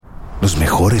Los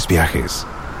mejores viajes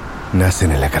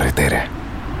nacen en la carretera,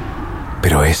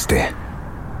 pero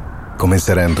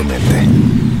comenzará en tu mente.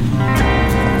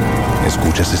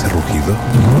 ¿Escuchas ese rugido?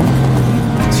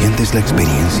 ¿Sientes la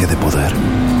experiencia de poder?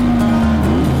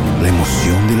 ¿La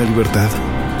emoción de la libertad?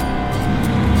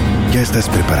 Ya estás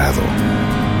preparado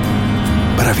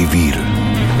para vivir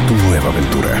tu nueva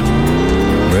aventura.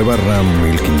 Nueva Ram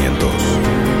 1500.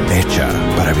 Hecha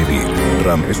para vivir.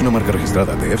 Ram es una marca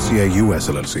registrada de FCI US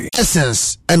LLC.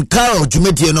 Essence and Carol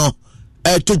Jumediano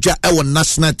Tuja Ewa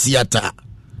National Theatre.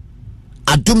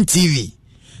 Adum TV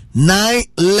 9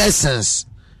 lessons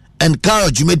and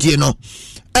Carol Jumediano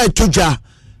Tuja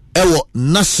Ewa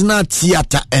National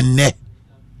Theatre ene.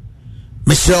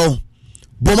 Michelle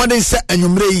Bomaden se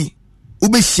enyumrei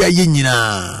ubehia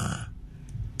yenyina.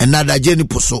 Enada jeni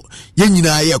poso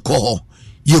yenyina ye koho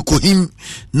yekohim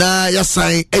na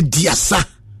yasan ediasa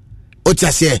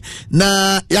otiase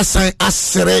na yasan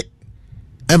asere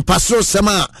empaso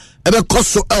sema ebe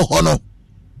koso ehono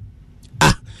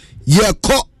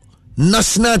yeko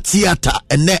National Theatre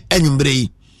ene enyumrei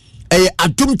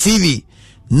Adum TV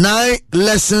 9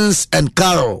 lessons and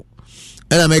Carol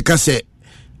ena meka se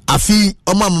afi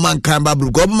omamma kan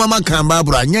babru go omamma kan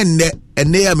babru anyenne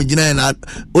ene ya mejina na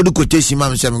odi quotation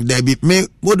mam sem da bi me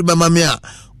odi mama me a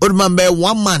odi man be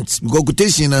 1 month go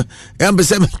quotation na ya be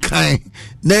sem kan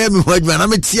na me hwadwa na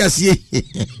me tiase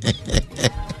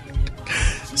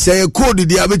say code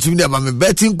di abetumi na me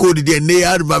betting code di ene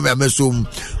ya odi man me amesom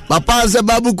papa say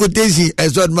babu quotation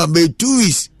as odi man be 2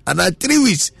 weeks and 3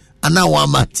 weeks and now 1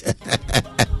 month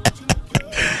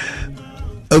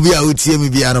obi a utie me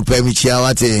bia no pa mi chia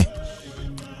wate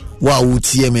wa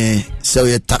utie me so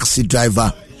ye taxi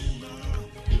driver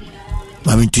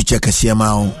mami tu check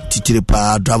asiama o titire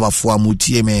pa driver fo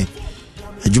amutie me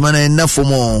adwuma na enafo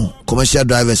mo commercial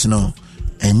drivers no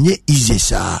enye easy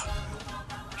sa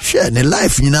share ne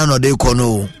life nyina no dey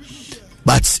kono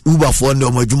but uber for ndo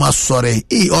adwuma sorry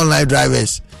online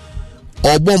drivers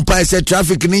obon pa se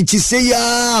traffic ni chi se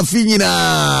ya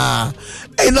finyina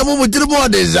na mumu dirimo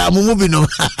de za mumu bino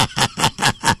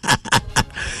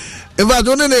eva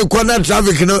do ne corner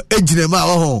traffic no ejine ma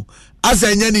ho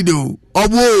asanya ni do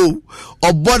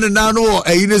obon na no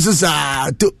eyine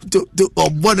sisa to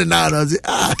obon na no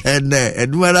ene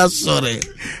eduma sorry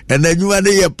ene eduma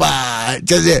ne ye pa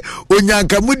cheze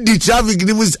onyanka mudi traffic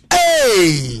ni mus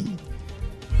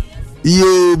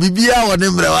yo bibia wone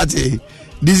mre wate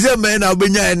December na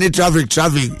obenya any traffic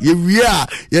ye wia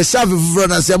ye safi fufro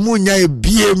na se munya e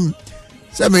biem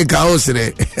se me ka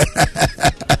osre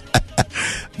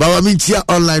baba mintia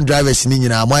online drivers ni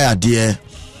nyina moya de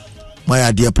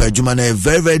pa adwuma na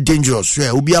very very dangerous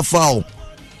so obi afa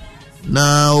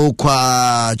na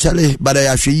okwa chale bada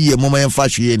ya hwe yiye moma yemfa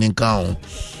hwe ni nkan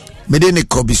mede ne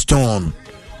cobblestone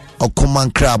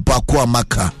okoman crab akwa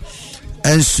maka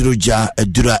ensuroja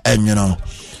edura enyono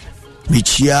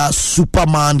Michia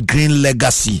Superman Green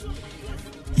Legacy.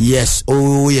 Yes,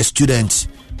 yes, student.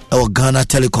 Our Ghana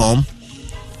Telecom.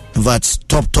 That's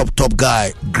top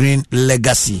guy. Green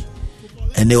Legacy.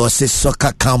 And there was a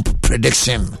soccer camp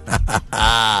prediction.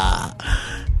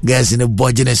 Guys in the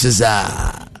budget says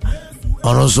and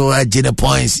also at Gina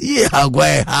points. Yeah,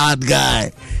 hard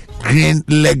guy. Green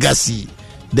Legacy.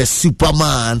 The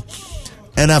Superman.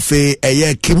 And I feel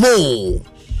a Kimo.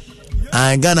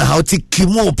 I'm gonna how to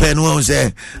Kimo pen won't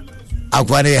say a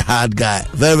hard guy,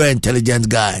 very intelligent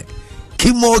guy.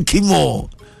 Kimo.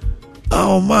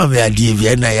 Oh mommy, I give you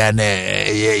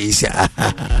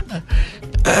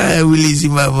I will easy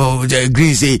my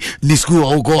green say the school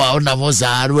will go out now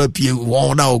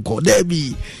go.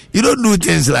 Debbie, you don't do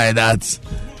things like that.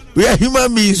 We are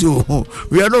human beings, so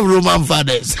we are not Roman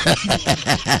fathers.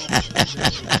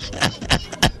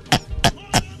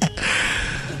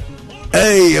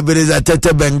 Hey, but is a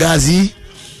Tete Benghazi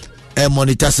a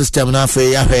monitor system na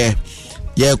fe ya he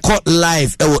ye caught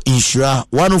live e wo insura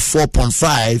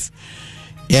 104.5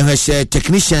 ye he say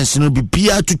technicians no be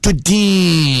bia to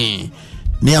din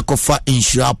ne akofa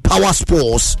insura power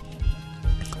sports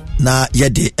na ye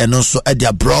de eno so e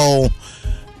dia bro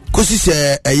kosi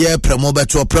se ye promo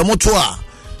to a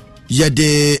ye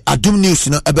de Adum News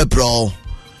no ebe bro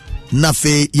na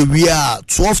fe ye wi a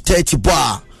 12:30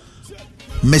 bar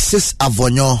Mrs.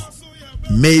 Avonyo,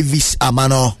 Mavis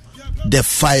Amano, the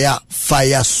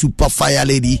fire, super fire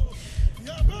lady.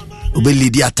 Ube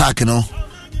lady attack, no?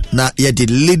 Na yeah, the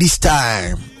ladies'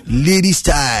 time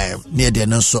near the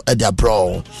no so at their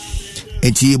bro.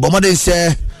 And he bomade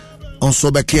say on so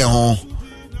back here home,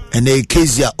 and the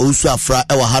Kezia also afra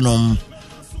ewa hanom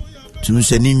to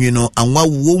say, you know, and what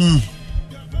womb.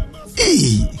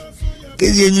 Hey,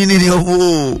 Kezia, you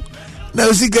know, na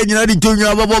usika nyina di tonyo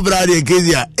ababo brade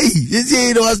kezia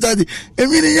sisi no start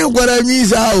emi ni nyakwara nyi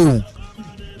sa o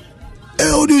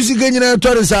odi usika nyina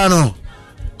tore sa no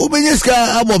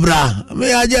obenyeska abobra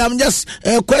I'm just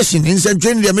a question in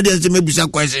training the media maybe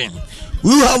some question.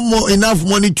 Will you have enough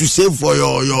money to save for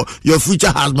your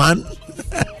future husband?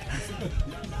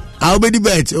 How many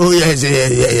bets? Oh yes,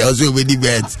 yeah. Also many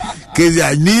bets. Cause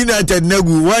Nina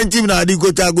Tenegu one team na di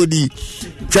go tago di.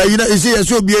 China you see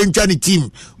so be en chani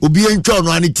team. Obi en chon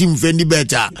no ani team fendi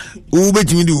better. Who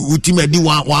bet me do team di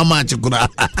one match kuna.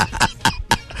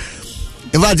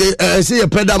 In fact, say a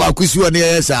pedal akusi one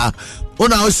yes sir.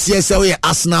 Ona say we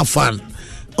Arsenal fan.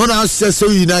 Ona say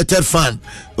United fan.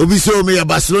 Obi so me a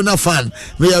Barcelona fan.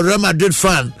 Me a Real Madrid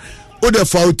fan. Oda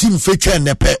for team feature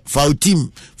nepe. For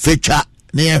team feature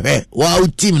nehe. Wow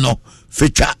team no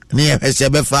feature nehe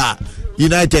sebefa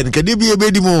United. Can you be a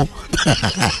bedi mo?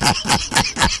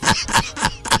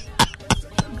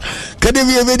 Can you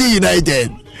be a bedi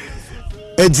United?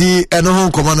 Edi eno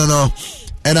komano no.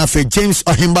 And after James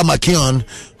Ohimba McKeon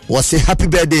was say happy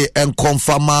birthday and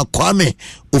confirm Kwame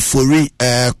Ofori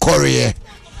Korea.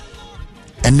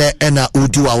 And then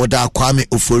Udu Awada Kwame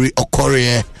Ofori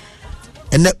Okorie.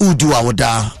 And then Udu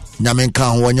Awada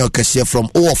Namenkan Wanyo Kasia from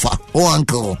Ofa,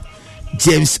 uncle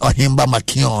James Ohimba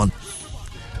McKeon.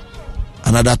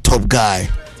 Another top guy.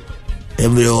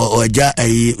 Every oja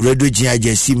a radio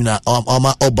Jasim na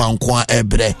Oma Obankwa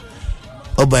Ebre.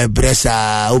 Oba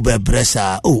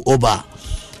Bressa. Oh,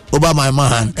 Oba my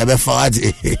man, ebe forward.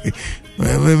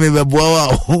 Me be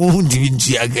boa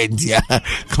ndinji agentia.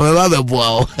 Come ba be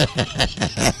boa.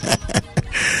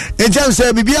 In terms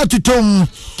of bibia tutum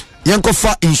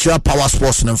yankofa insure power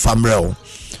sports na famrel.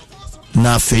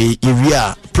 Na fe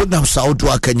area program Saudi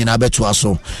akanyina beto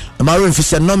aso. Ma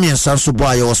remfise nomi ensanso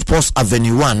boy your sports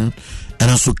avenue 1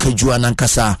 and also kejua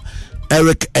nankasa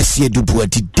Eric Esiedubu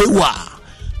di dewa.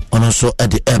 On also at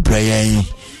the Ebre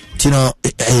Tino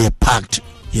packed.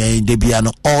 Yeah, they be an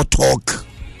all talk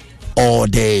all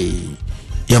day.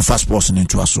 Young fast person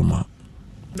into Asuma.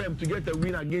 Them to get a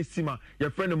win against Sima,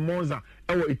 your friend Monza,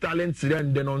 our Italian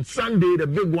Syrian. Then on Sunday, the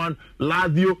big one,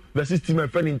 Lazio versus Team my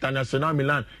friend International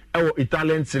Milan, our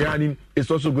Italian Syrian is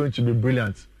also going to be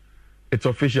brilliant. It's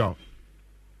official.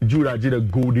 Judah did a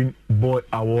Golden Boy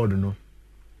Award, you know,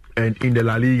 and in the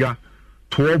La Liga,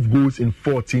 12 goals in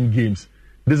 14 games.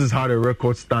 This is how the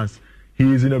record stands.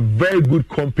 He is in a very good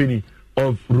company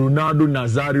of Ronaldo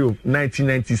Nazario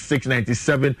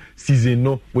 1996-97 season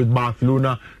no with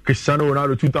Barcelona, Cristiano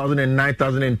Ronaldo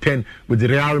 2009-2010 with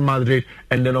Real Madrid,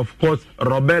 and then of course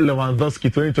Robert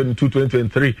Lewandowski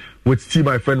 2022-2023 with team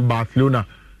my friend Barcelona.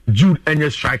 Jude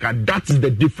Enye striker. That is the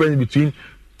difference between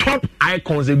top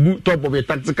icons, a good top of a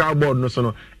tactical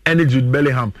board, and Jude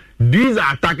Bellingham. These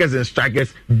are attackers and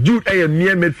strikers. Jude a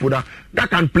near midfielder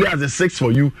that can play as a 6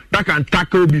 for you, that can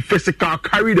tackle, be physical,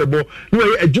 carry the ball.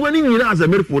 No, joining you as a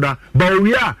midfielder, but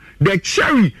we are the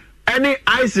cherry. Any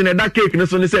ice in that cake, no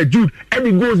son say Jude.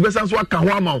 Any goals best as what can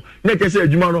one Next say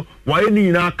Jumano. Why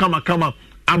any na come ama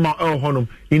honum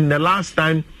in the last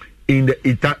time in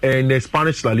the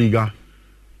Spanish La Liga.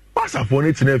 What's a phone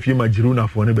it's nephew Majiruna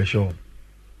for ne show.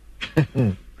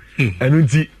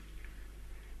 And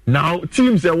now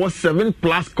teams there was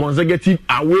 7+ consecutive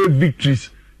away victories.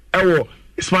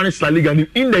 Spanish La Liga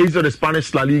in the history of the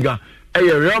Spanish La Liga.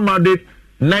 Real Madrid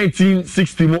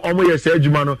 1960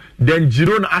 then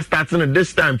Girona starting at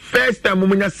this time. First time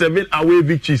we 7 away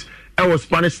victories.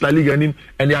 Spanish La Liga and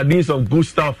they are doing some good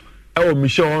stuff.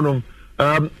 Michel Onum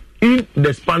in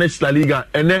the Spanish La Liga,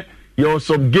 and then there were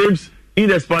some games in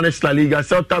the Spanish La Liga.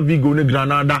 Celta Vigo ni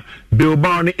Granada,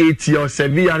 Bilbao ni ATL,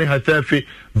 Sevilla ni Getafe,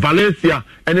 Valencia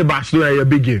and Barcelona a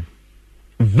big game.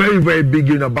 Very, very big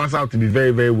game. The Barca have to be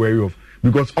very, very wary of,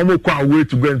 because almost quite a way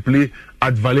to go and play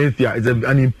at Valencia. It's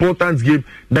an important game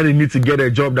that they need to get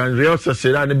a job done. Real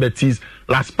Sociedad and Betis,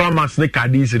 Las Palmas,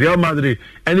 Cadiz, Real Madrid,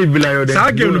 and Villarreal.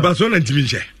 Sa game no Barcelona and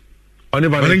Valencia. On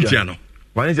Valencia no.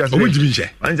 Valencia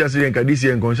say Cadiz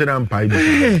and consider am pai.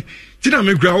 Tina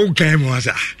me gra o kan mo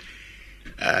asa.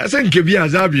 Sanke bi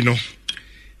azabi no.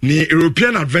 Ni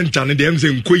European adventure ne dem say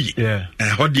nkoyi. Yeah.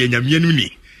 Ho de anyame anu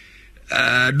ni.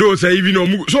 Do say even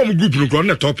no so mo group no kro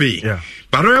na top e. Yeah.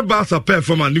 But Real Barca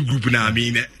perform ni group na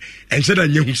me ne. And said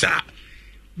nyehu sa.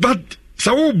 But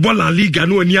so La Liga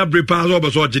no ani abre pa so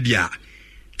oboso ogidia.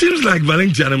 Teams like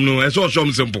Valencia no so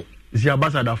simple. Is your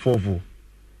Barca 4-4.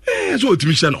 So it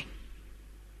means no.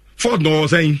 Ford no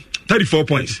saying 34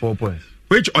 points. 34 points.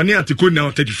 Which on the article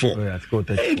now 34. Oh, yeah, article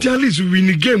 34. At least we win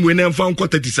the game when they found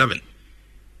 37.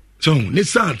 So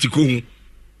this article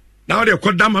now they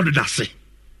quite damn out of that say.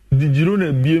 The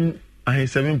Girona beam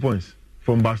 7 points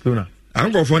from Barcelona.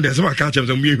 I'm going for some catch up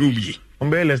some whom ye. On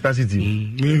Leicester City.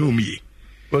 Me whom ye.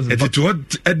 At it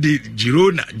what at the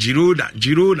Girona.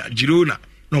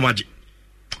 No magic.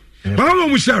 How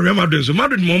long we say Real Madrid? So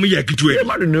Madrid, mommy, yeah, Real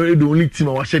Madrid know the only team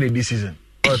I watched this season.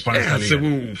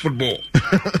 Football.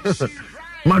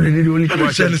 Madrid the only team I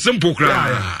watched. Simple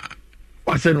crowd.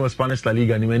 I said was Spanish La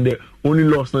Liga, and when the only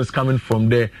loss is coming from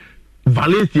there.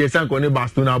 Valencia is going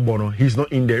Barcelona Bono. He's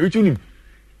not in there. Which you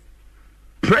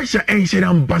pressure ain't said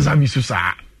I'm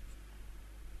Bazabisusa.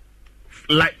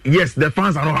 Like, yes, the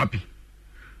fans are not happy.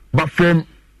 But from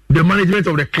the management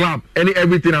of the club,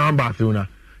 everything around Barcelona,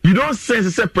 you don't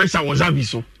sense the pressure was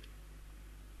Abiso.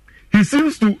 He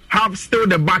seems to have still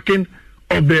the backing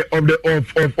of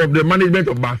the management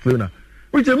of Barcelona.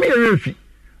 Which I mean, Refi.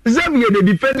 Xavier, the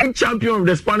defending champion of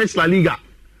the Spanish La Liga.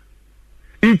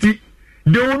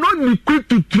 They will not be quick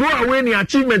to throw away any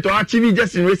achievement or achieving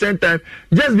just in recent time,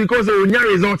 just because they will need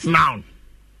results now.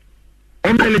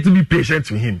 Only let to be patient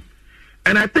with him.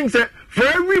 And I think that for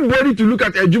everybody to look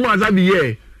at Ejuma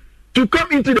Xavier to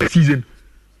come into the season,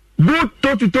 go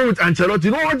toe to toe with Ancelotti,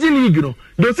 the league,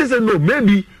 they'll say no,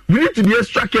 maybe we need to be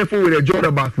extra careful with the job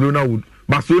that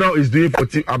Barcelona is doing for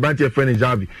Abante Friend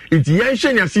Javi. It's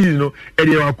Yanshen season,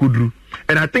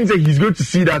 and I think that he's going to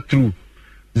see that through.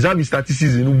 Xavi started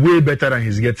season way better than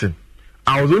he's getting.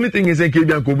 I was only thinking saying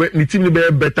KBN the team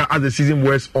be better as the season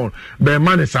wears on. But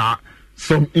man, is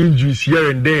some injuries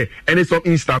here and there, and some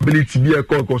instability be a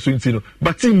call consulting.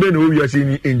 But team Ben we are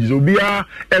seeing injuries. We are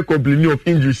complaining of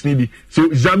injuries needy. So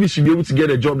Xavi should be able to get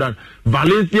a job done.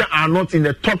 Valencia are not in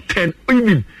the top 10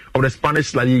 even of the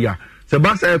Spanish La Liga.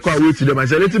 Sebastian Eko away to them. I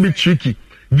said a little bit tricky,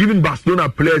 giving Barcelona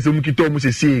players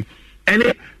say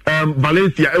any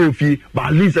Valencia LFI, but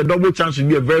at least a double chance should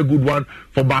be a very good one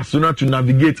for Barcelona to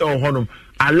navigate Honum.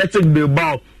 Athletic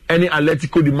Bilbao, any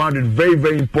Atletico de Madrid, very,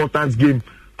 very important game.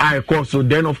 So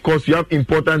then, of course, you have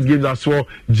important games as well.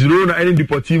 Girona, any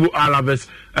Deportivo Alaves,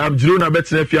 Girona,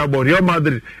 Betis, but Real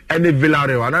Madrid, any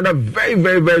Villarreal. Another very,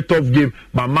 very, very tough game.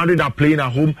 But Madrid are playing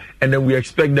at home, and then we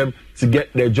expect them to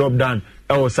get their job done.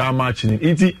 Our match in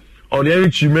Iti, or the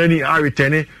Chimeni are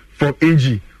returning from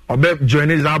AG.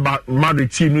 Joining the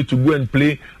Madrid team need to go and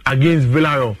play against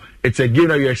Villarreal. It's a game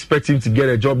that you're expecting to get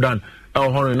a job done.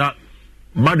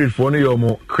 Madrid for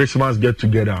your Christmas get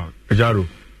together. Ejaro.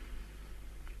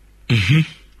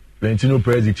 Valentino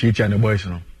Perez, the Chicha and the boys.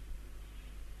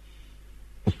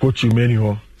 Coach you many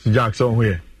ho. So Jackson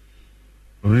here.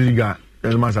 Really got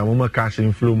Elmas and Mama cash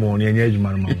in flow more on the edge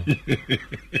man.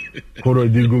 Koro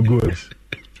did go goals.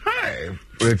 Hi.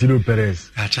 Valentino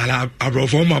Perez. I brought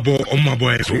for my boy on my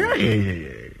boy.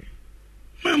 Yeah.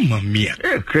 Mamma mia.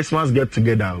 Hey, Christmas get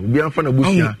together. We have fun a bush.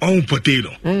 On potato.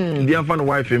 We have fun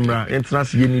wife Imra.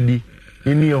 Entrance Yenidi.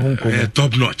 In your home.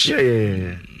 Top notch.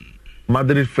 Yeah.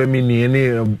 Madrid family, any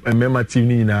member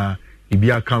team na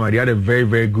Ibia Kama. They had a very,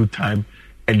 very good time.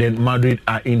 And then Madrid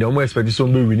are in the almost expected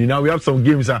some winning. Now we have some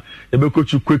games that they will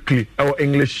coach you quickly. Our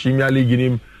English Premier League in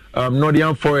him.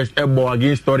 Nottingham Forest Ebo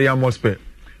against Tottenham Hotspur.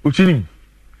 Which in him?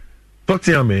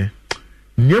 Tottenham,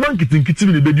 Nyaman Kitin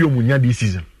in the video munya this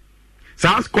season. So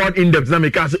I scored in depth. Now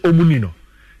make us say Omunino.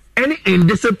 Any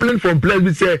indiscipline from players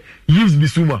we say use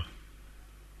Bissouma.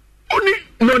 Only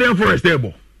Nottingham Forest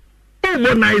Ebo. Oh,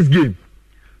 what nice game.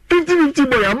 50-50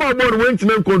 boy. I'm about when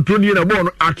to control the ball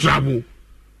at travel.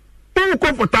 Who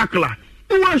come for tackler?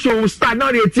 Who want to start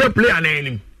now the tier player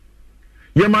name?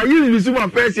 Yeah, my use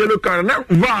Bissouma first yellow card. Now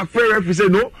VAR fair if you say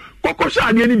no.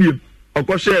 Kokosha the enemy.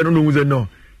 Okosha I don't know who say no.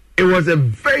 It was a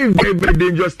very, very, very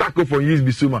dangerous tackle for use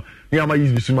Bissouma. Yeah, my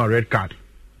use Bissouma red card.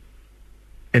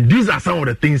 And these are some of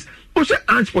the things. Osha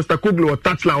Ange Postecoglou or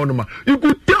touchline on them. You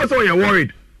could tell someone you're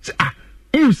worried. Say,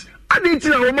 use. I didn't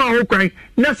think I'm all crying.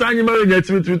 Next animal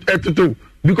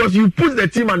because you put the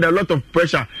team under a lot of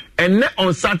pressure. And then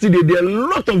on Saturday there are a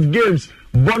lot of games.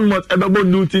 Bournemouth,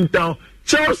 Everton, Luton Town,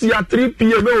 Chelsea at 3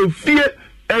 p.m. Will fear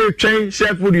Eric Chain,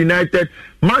 Sheffield United,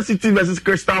 Man City versus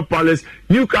Crystal Palace,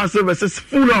 Newcastle versus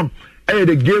Fulham.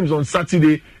 The games on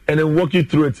Saturday, and then walk you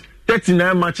through it.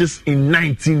 39 matches in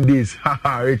 19 days.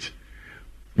 Haha, Rich.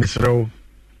 Mr.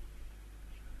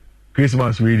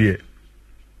 Christmas really.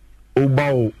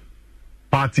 Obao.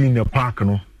 Party in the park,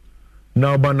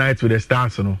 Now, over night with the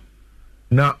stars,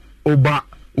 Now, over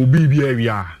Obi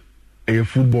area, a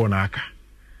football naka.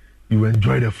 You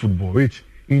enjoy the football, which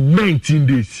in 19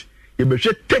 days, you will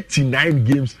share 39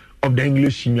 games of the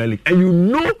English Premier League.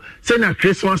 And send a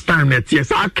Christmas time that year,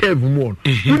 so I care more.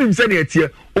 You didn't send it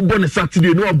here, about the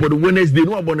Saturday, no about the Wednesday,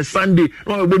 no about the Sunday,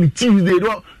 no about the Tuesday,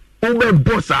 no about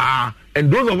boss. And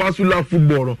those of us who love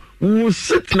football, we will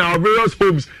sit in our various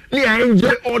homes and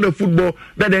enjoy all the football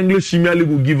that the English Premier League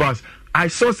will give us. I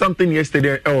saw something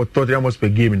yesterday. Tottenham Hotspur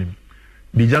game in him.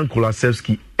 Dejan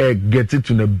Kulusevski gets it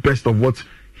to the best of what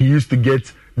he used to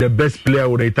get, the best player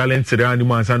with the Italian Serie A and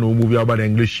no movie about the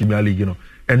English Premier League,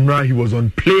 and now he was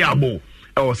unplayable.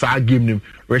 It was our game name.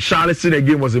 Richarlison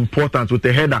again was important with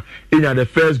the header in the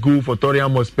first goal for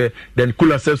Tottenham Hotspur. Then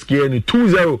Kulusevski in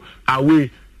 2-0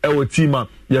 away our team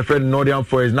your friend Nottingham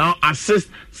Forest. Now assist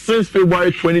since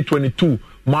February 2022.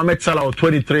 Mohamed Salah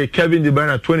 23, Kevin De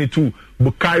Bruyne 22,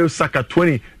 Bukayo Saka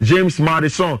 20, James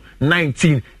Maddison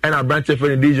 19, and our branch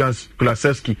friend Dejan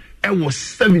Kulusevski. It was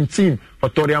 17 for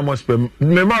Tottenham Hotspur.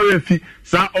 Remember if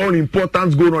all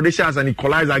important goal on this as an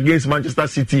equalizer against Manchester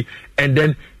City, and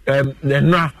then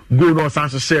now goal on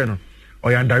Sancho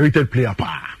or your underrated player.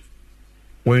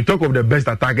 When you talk of the best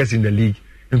attackers in the league,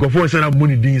 you can find some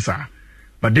money doing sir.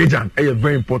 But Dejan is a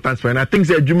very important player. And I think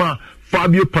that Juma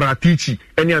Fabio Paratici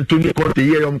and Antonio Conte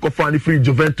here on free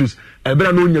Juventus and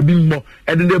more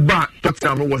and then the bar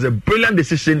Tottenham was a brilliant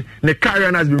decision. The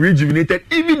career has been rejuvenated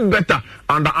even better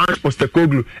under Ange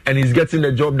Postecoglou, and he's getting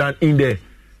the job done in there.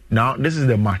 Now this is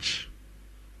the match.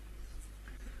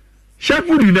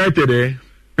 Sheffield United,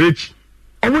 Rich,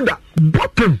 on the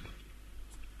bottom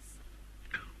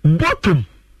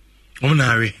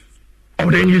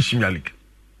of the English Premier League.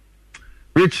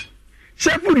 Rich,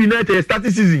 Sheffield United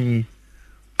started season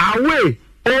away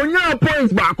on your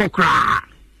points back okra.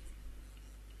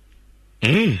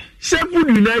 Sheffield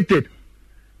United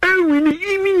and winning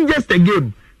even just a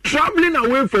game, traveling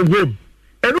away from home.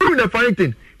 And only the funny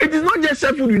thing, it is not just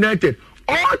Sheffield United.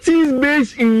 All teams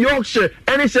based in Yorkshire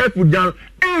and Sheffield down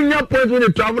and your points when they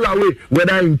travel away,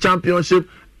 whether in Championship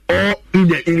or in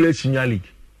the English Premier League.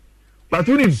 But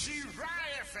we need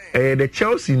the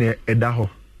Chelsea in Edaho.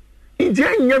 Inti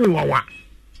enyame wawa.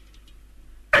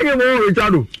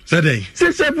 Richardo. Say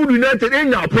Sheffield United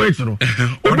enya point no.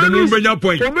 Obenu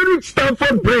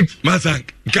Stamford Bridge. Masa,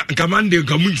 kamande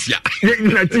kamunsia.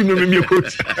 Na team no me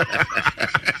coach.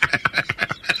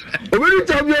 Obenu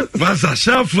champions. Masa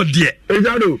Stamford there.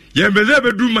 Richardo. Ye be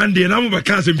do Monday na mo be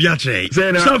kan se bia kire.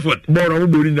 Stamford. Ball no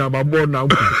bori na ba ball na.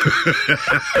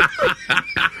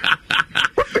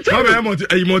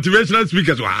 Motivational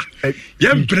speakers wa. Ye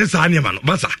impress animal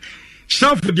Masa.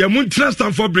 Stamford, the Mountain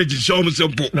Stamford Bridge is almost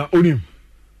simple. Now, only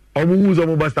who's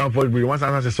almost Stamford Bridge. Once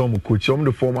I say some coach, some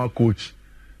the former coach,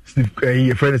 Steve,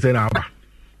 your friend said,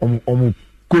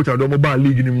 coach of the mobile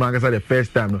league in Manchester the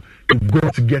first time. You've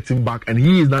got to get him back, and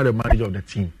he is now the manager of the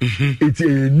team. It's a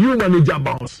new manager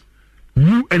bounce,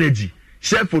 new energy.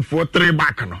 Sheffield for 3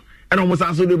 back, and almost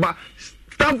also the back.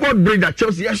 Stamford Bridge that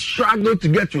Chelsea has struggled to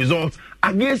get results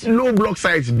against low block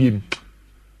sides.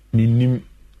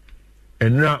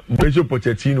 And now, Mauricio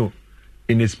Pochettino,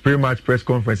 in his pre-match press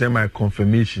conference, and my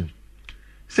confirmation,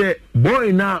 say,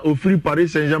 boy, now, free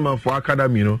Paris Saint-Germain for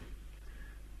academy,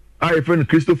 I friend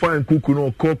Christopher and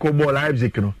Kuku, Coco Ball,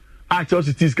 Leipzig, I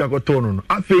Chelsea Tiska Cotono,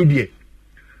 I fade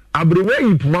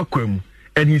Abrewe Pumakwem,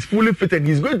 and he's fully fit, and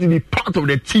he's going to be part of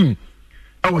the team.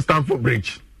 I was Stamford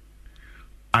Bridge.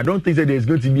 I don't think that there's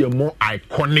going to be a more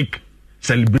iconic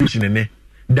celebration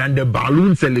than the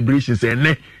balloon celebrations,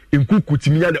 in Kuku to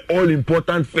me the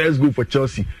all-important first goal for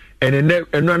Chelsea. And then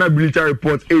another military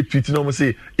report, 8 tweeting almost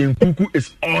say in Kuku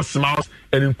is all smiles,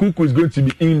 and in Kuku is going to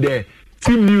be in there.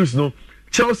 Team news,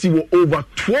 Chelsea were over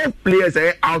 12 players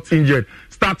out injured,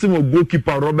 starting with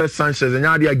goalkeeper Robert Sanchez, and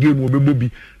the game will be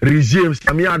regimes.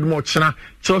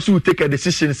 Chelsea will take a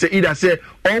decision, say either say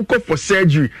uncle for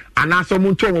surgery, and now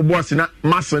someone told me boss in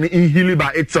Mason in Healy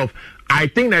by itself. I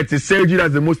think that it's surgery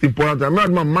that's the most important. I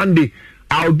remember Monday,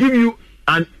 I'll give you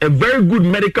a very good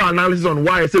medical analysis on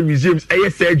why I say resumes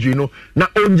surgery, Now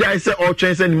onja I say all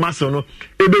change and muscle,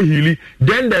 Ebe Healy.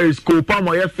 Then there is Copa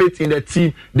Moya fit in the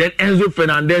team. Then Enzo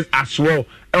Fernandez as well.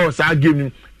 It's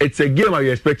a game I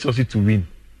expect Chelsea to win.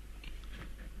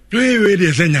 Wait,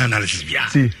 there's any analysis.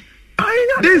 See,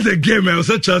 this is a game I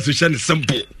also Chelsea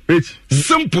simple.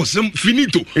 Simple,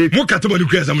 finito. Mokatoma du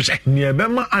kweza mche.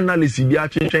 Niebema analysis bi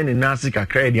atwetwe ne nasi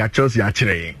kakra dia Chelsea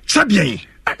akire. Sabien.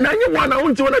 Na nye wana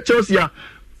wonti wana Chelsea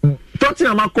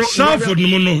Tottenham akọ Stamford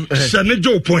no shane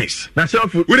Joe points. Na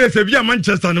Stamford we dey say via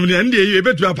Manchester no and dey e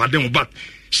betu apade but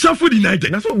Stamford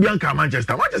United na so bianca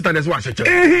Manchester that's what I say.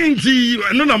 Nti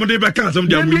no na mo dey be kan some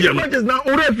dey amudia. Manchester na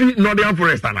Orefi Nottingham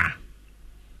Forest na.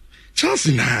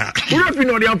 Chelsea na Orefi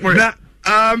Nottingham Forest.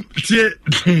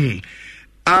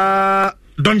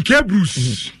 Don't care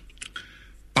Bruce.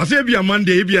 I say be a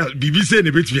Monday, be a BBC and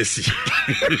a bit messy.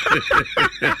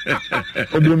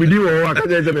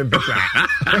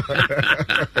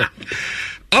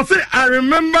 I say I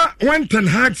remember when Ten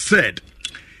Hag said,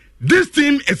 "This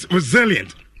team is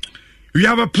resilient. We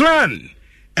have a plan,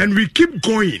 and we keep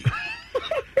going."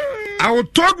 I will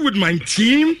talk with my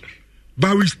team,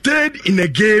 but we stayed in the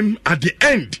game at the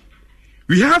end.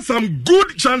 We had some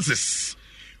good chances.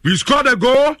 We scored a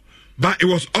goal, but it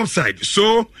was offside,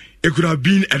 so it could have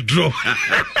been a draw.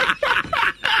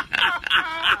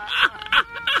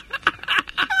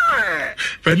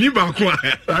 Penny Bakwa,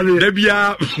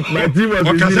 Debia, my team was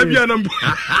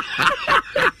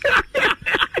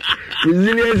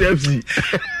Resilience FC.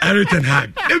 Everything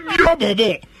had. Debia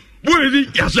Bobo. Really,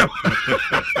 yes, sir.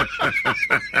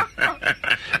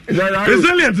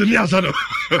 Resilience in Yasano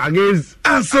against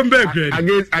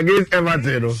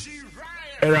Everton.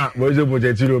 Era Moise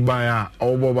Pochettino by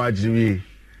all Boba Jimmy.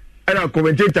 Era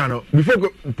commentator no before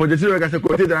Pochettino can say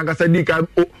commentator and can say Dika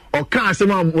or can't say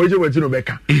Moise Pochettino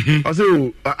Becca. I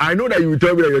say, I know that you will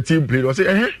tell me that your team played. I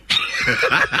say,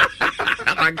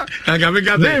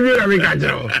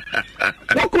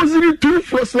 what considering 2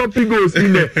 sloppy goals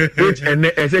in there, which and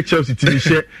as a Chelsea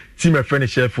team a friend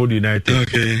Sheffield United.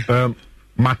 Okay.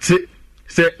 Mate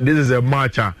said this is a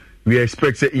match we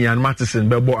expect say Ian Matheson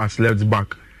Bebo as left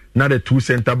back. Now the 2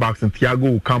 centre backs and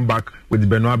Thiago will come back with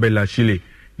Benoit Bellachile.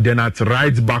 Then at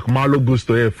right back, Malo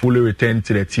Gusto fully returned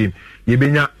to the team.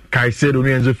 Yebenya Caicedo,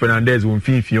 Enzo Fernandez,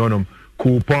 Wunfin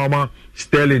Cole Palmer,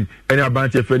 Sterling, any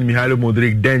Abante friend Mihailo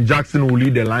Modric. Then Jackson will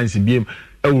lead the lines in game.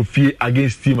 I will fear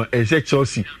against team.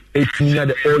 Chelsea, 18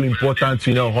 the all important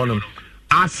winner of Honor.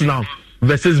 Arsenal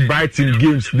versus Brighton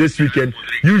games this weekend.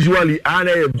 Usually are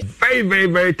very, very,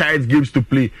 very tight games to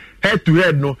play. Head to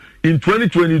head, no. In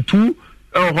 2022,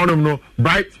 Arsenal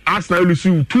lose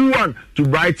 2-1 to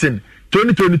Brighton.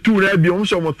 2022 there be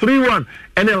almost 3-1,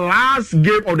 and the last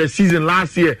game of the season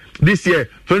this year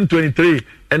 2023,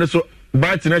 and so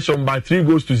Brighton is by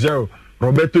 3-0.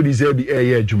 Roberto Di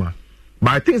Zerbi Juma,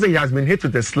 but I think that he has been hit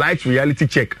with a slight reality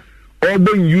check.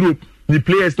 Although in Europe the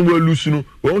players no will lose, we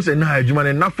also say Juma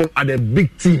and not from at a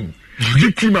big team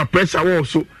of pressure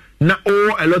also. Now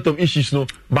a lot of issues, no,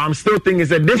 but I'm still thinking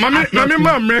that this.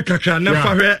 America can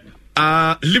never.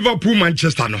 Liverpool,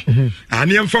 Manchester, no. And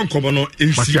I'm from Kobono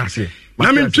in C.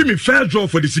 I mean, Jimmy fair draw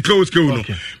for the Sikos School. No,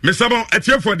 Mr. Bon,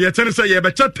 for the attendance, you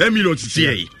better 10 million to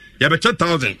see, you better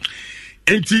 1,000.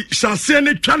 And shall send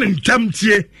a challenge,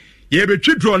 Tamtie, you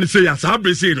better draw and say, as I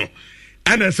say, no.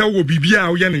 And as I will be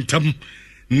a young in Tam,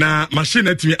 na machine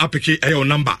at me applique a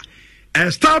number.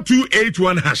 Star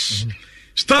 281 hash.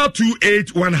 Star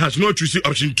 281 hash, not to see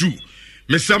option 2.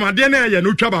 Mr. Madena, you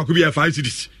know, trouble could be a 5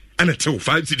 cities. And it's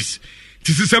 5 cities.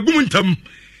 This is a boom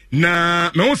na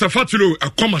me won fatulo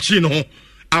a machine ho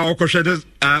a okoshe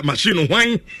machine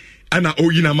wine and a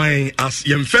oyina mine as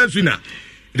yem first winner.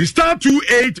 The star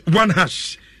 281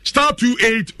 hash. Star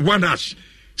 281 hash.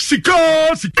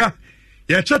 Sika.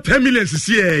 Ya cha 10 million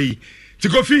CCA.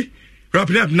 Tikofi wrap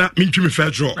up na me fair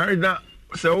draw. All right,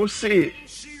 so say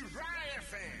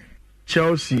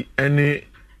Chelsea any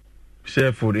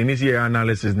Sheffield in this year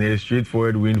analysis na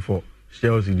straightforward win for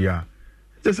Chelsea there.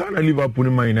 Just how Liverpool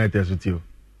and Man United with you.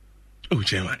 Oh,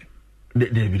 Chairman.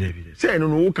 David. Say no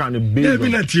who can be.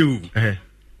 David at you.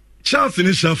 Chelsea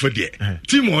is Sheffield there.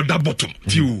 Team or that bottom.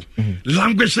 You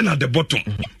languishing at the bottom.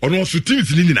 Or also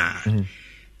teams in Nina.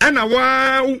 And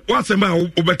a what's a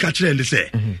man over catcher and they say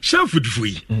Sheffield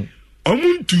free.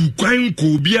 Omuntu kwan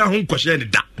ko bia ho kwhye ne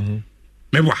da.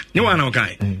 Mewa, ne wa na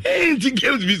okay. Enti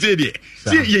games be say there.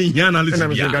 See ye hia analysis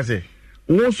bia.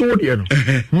 Won so there no.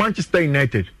 Manchester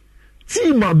United.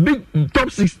 Team a big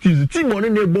top 6 teams. Team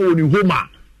on the ball in Homa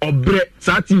or Bre.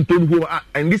 Team to Homa.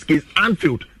 In this case,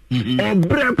 Anfield. Or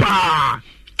Brepa.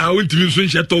 I want to use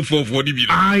one top 4 for the video.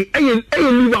 I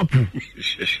Liverpool.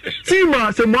 Team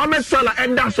say Mohamed Salah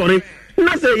and that sorry.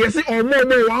 Na say yes or more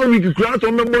 1 week crowd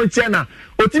on more China.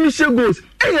 O team share goals.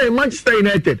 Manchester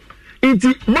United.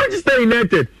 Into Manchester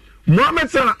United. Mohamed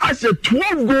Salah has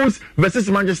 12 goals versus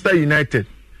Manchester United.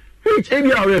 Which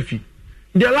area referee?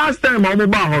 The last time I'm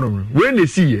about when they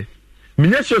see it,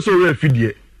 Minesha so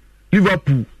referee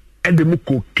Liverpool and the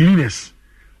Moko cleaners,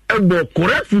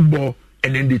 correct football,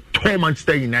 and then they tore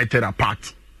Manchester United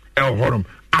apart.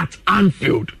 At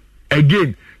Anfield.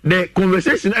 Again, the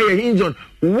conversation I hinge on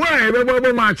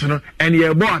where match and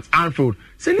the ball at Anfield.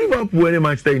 Say Liverpool and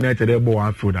Manchester United ball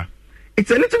Anfield.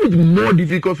 It's a little bit more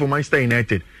difficult for Manchester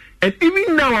United. And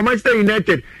even now, Manchester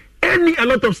United, a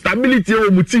lot of stability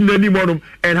anymore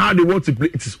and how they want to play.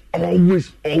 It is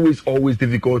always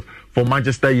difficult for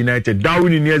Manchester United.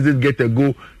 Darwin Nunez did get a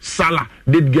goal. Salah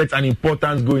did get an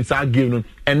important goal in that game.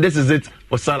 And this is it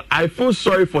for Salah. I feel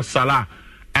sorry for Salah.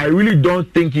 I really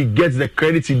don't think he gets the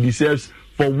credit he deserves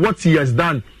for what he has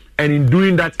done. And in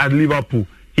doing that at Liverpool,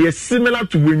 he is similar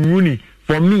to Wayne Rooney.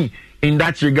 For me, in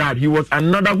that regard. He was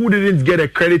another who didn't get a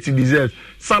credit he deserves.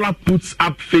 Salah puts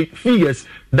up figures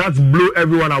that blow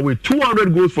everyone away.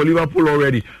 200 goals for Liverpool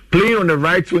already. Playing on the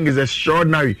right wing is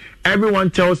extraordinary. Everyone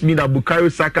tells me that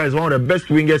Bukayo Saka is one of the best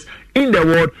wingers in the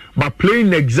world, but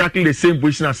playing exactly the same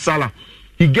position as Salah.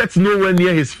 He gets nowhere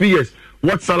near his figures.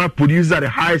 What Salah produces at the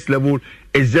highest level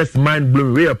is just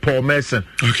mind-blowing. We are Paul Merson.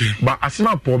 Okay. But I see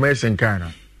not Paul Merson kind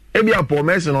of. Maybe a Paul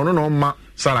Merson or no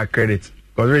Salah credit.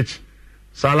 Because Rich,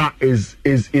 Salah is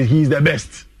he's the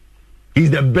best.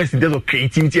 He's the best in terms of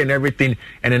creativity and everything,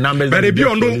 and the numbers. But if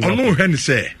you know when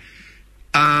say,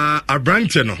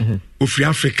 Abrante no, of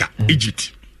Africa,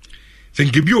 Egypt.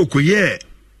 Think if you okoye,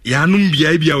 yanum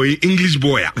biya English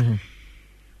boy,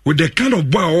 with the kind of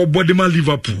boy or body man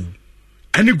Liverpool,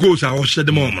 and it goes out at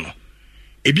the moment.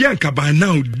 Ebianka by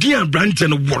now, dear Abrante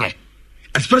no one,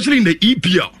 especially in the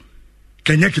EPL,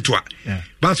 Kenya Kitwa.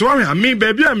 But so I mean,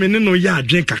 baby, I mean, no, yeah,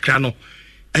 drink a crano.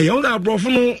 I own that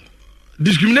brofono.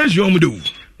 Discrimination on do.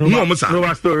 No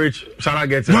storage. Salah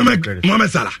gets Mohamed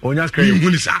Salah. Onya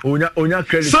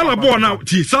credit. Salah born out.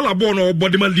 Salah born or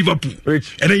bodyman Liverpool.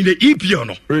 Rich. And in the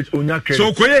EPL Rich Onya credit.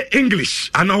 So quite English.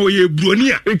 And now ye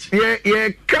Brunia. Rich. Yeah.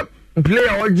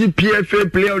 Player or GPFA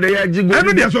player of the year.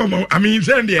 I mean,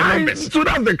 send the numbers. So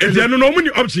that's the case. There are no many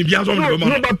options. No,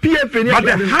 but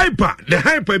PFA. But the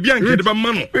hyper Bianca the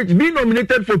man. Rich being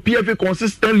nominated for PFA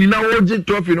consistently now. OG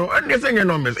trophy, and they're saying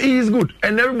numbers. He is good,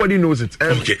 and everybody knows it.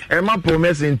 Okay. And my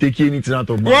promise in taking anything out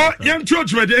of. Well, young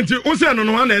church, my dear, also I don't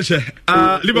know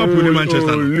Liverpool and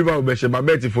Manchester. Liverpool, but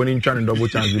bet if one trying double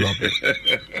chance Liverpool.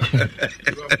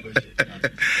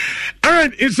 All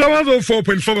right, it's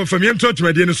 4.4 from young church,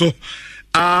 my dear. So,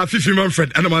 Fifi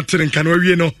Manfred, and I'm telling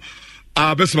Canary, no,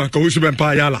 best man, Kawusu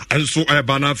Payala, and so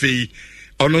Banafi,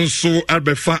 and so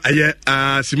Albefa,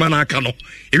 Simana Cano.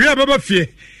 If you have ever fear,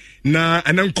 na,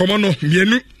 and then Commano,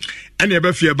 Yenu, and you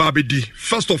ever fear Barbie D.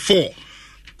 First of all,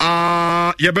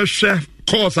 you ever share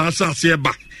course as I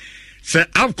back. Say,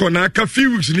 I've gone a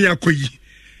few weeks near Kui,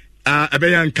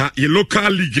 Abeyanka, your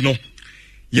local league, no.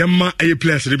 Yamma a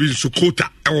place to be Sukota,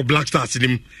 our Black Stars in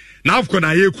him. Now I've gone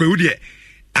a year queue.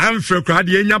 I'm for crowd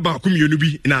yenya bakum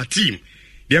yunubi in our team.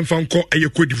 Then found call a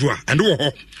Cote d'Ivoire and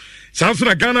oh,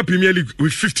 Samson Ghana Premier League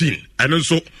with 15 and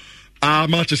also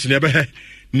matches never had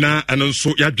na and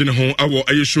also Yadjin home our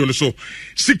a show so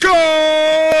Sika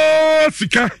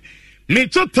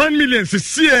nature 10 million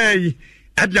CCA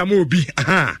at Yamobi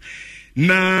aha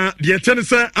na the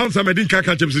tennis answer Medin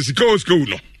Kaka James Sika school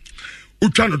no.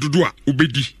 Uchano Dudua,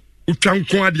 Ubedi, Uchan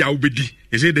Kwadia Ubedi.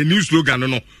 Is it the new slogan?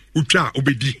 No, Ucha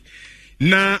Ubedi.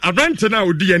 Na Abrante now,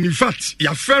 and in fact,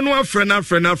 ya frena,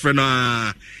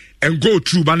 and go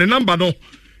through. But the number no,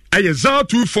 I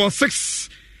 0246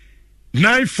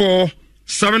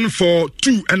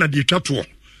 94742 and a di chatwa.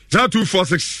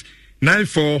 0246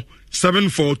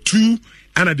 94742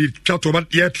 and a di chatwa.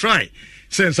 But yeah, try.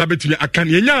 Since I bet me, I can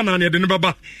yana near the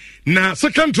number. Na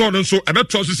second turn, so I bet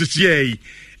process is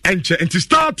and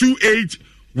star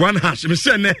 281 hash. Me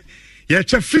say ne, yeah,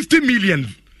 50 million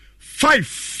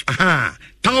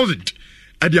 5,000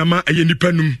 at the ama a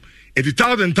yenipendum.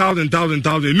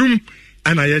 1,000 num,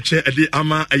 and I at the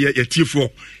ama a T4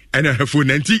 and I have for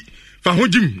 90 for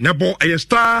Hojim Nabo a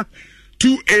star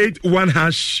 281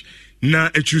 hash na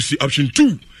a choose option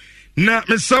 2. Na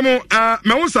me samo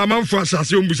Mawasa man for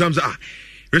Assassin Busamza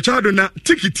Richard na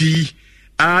tickety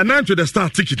 9 to the star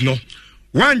ticket no.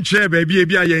 One chair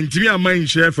baby I intimi a mind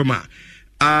share for ma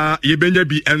ye benja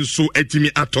bi enso etimi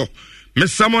ato me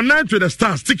samo 9 to the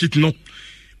stars ticket no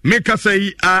make us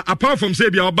say apart from say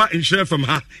bia oba in share from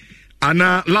her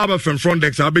ana laba from front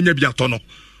desk abenya bi ato no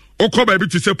okọ baby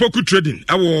to say poku trading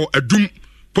awo adum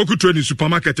poku trading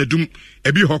supermarket adum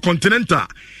ebi ho continental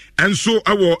enso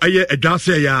awo aye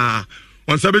adwase ya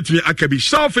on sabetimi akabi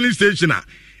South filling station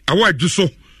awo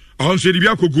aduso on so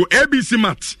bia kogo ABC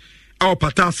mat awo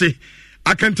patase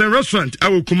Akanten restaurant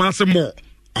awo Kumase Mall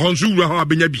honzu wura ho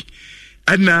abenya bi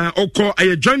na okọ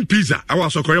aye joint pizza awo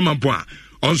asokore mampo a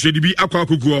onso di bi akwa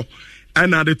koguo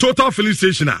na the total filling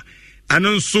station and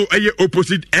also aye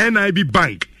opposite NIB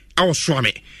bank awo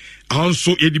swame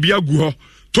onso ye di bi agu ho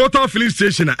total filling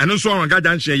station and also awanga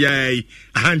janche ye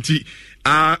ahanti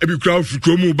ebi kura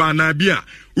fukuromu ba na bia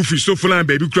ufi sofulan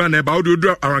ba ebi kura na ba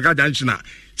odo awanga janche na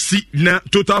si na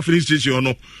total filling station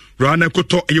no rana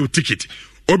koto aye ticket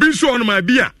obi so on my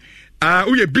bia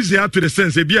we busy out to the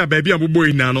sense bia baby abobo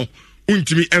ina no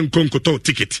untimi enkonkoto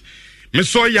ticket me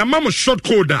so ya mam short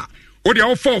code o de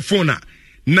our phone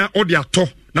na o de ato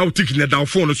na o ticket na down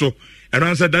phone so and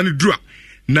answer dan dura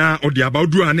na o de about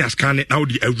dura na scan na o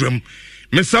de awram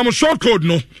me some short code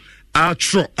no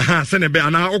tro se ne be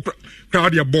ana o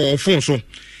crowd ya ball phone so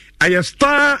I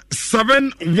star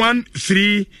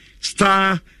 713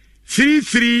 star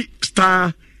 33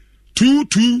 star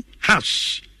 22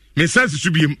 hash. Me sense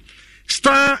should be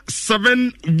star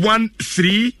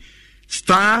 713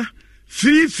 star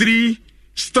 33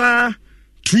 star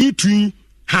 22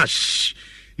 hash.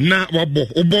 Na wabo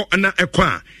obo na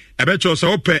ekwa ebecho se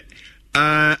ope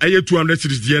aye 200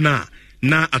 series die na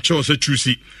acho se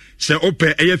choose se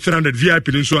ope aye 300 VIP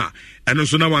nso a eno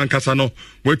so na wankasa no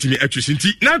watimi atwisi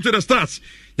nti na to the stars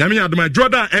nyame adoma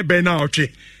Jordan ebe na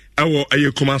otwe ewo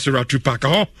aye Kumasi Ratu Park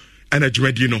ho ana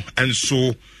dwumadi no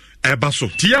enso eba so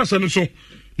tiasa no so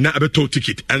na abeto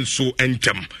ticket enso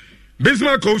entem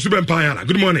Bismarck Osubenpayala.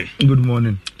 Good morning. Good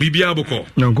morning. Bibia Boko.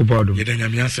 Nyanko Pado. Yedanya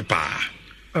miasepa.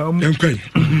 Yankoi.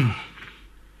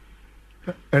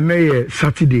 And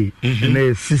Saturday,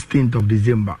 and 16th of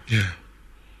December. Yeah.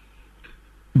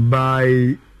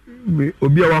 By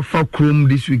Obiawa Fak Room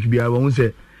this week, I won't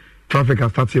say traffic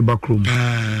has started back room.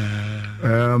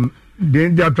 Then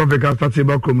the traffic has started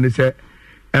back room. They say,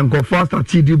 and go fast at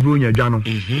TD Brunya Jano.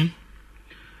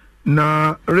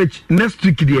 Now, Rich, next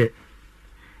week, there.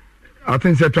 I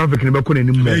think the traffic in Bakun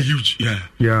anymore. Very huge, yeah.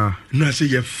 Yeah. No, I say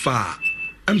you're far.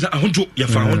 I'm saying, I want to, you're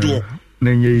far, I want to.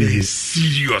 Very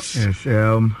serious. Yes.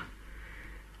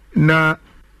 Now,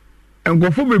 and go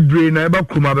for my brain, I about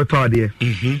Kuma Betardia.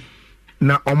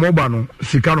 Now, Omobano,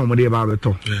 Sikano Mode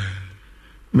Babeto.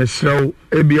 Mr.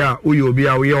 Ebia,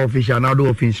 Uyobia, we are official, now do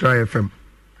of Insure FM.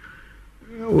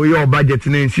 We are budget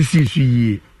name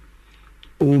CCC.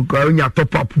 Oh, going your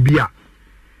top up beer.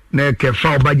 Na ke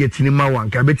fa budget ni ma wan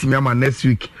ka betimi ama next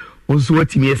week onso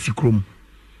watimi asikrom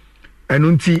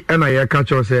enu nti na ye ka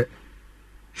cho se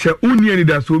uni ani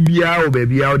da so bia o ba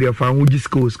bia o de fa ho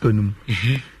discourse kanum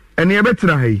ene ye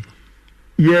betra hai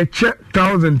ye che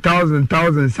 1000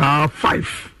 sa 5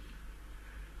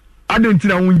 adenti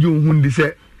na wonji ohun di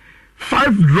se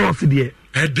 5 draws de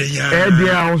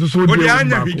ya onso so de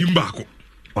anya bidim bako.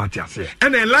 What you say?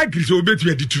 And I like this. Obey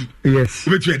 22. Yes.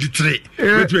 Obey 23.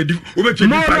 Obey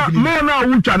 25. More now,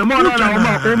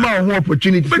 more now,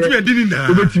 opportunity.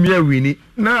 Obey me a winning.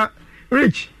 Now,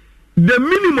 Rich, the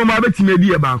minimum I bet me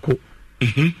be a banco.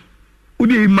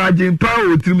 Would you imagine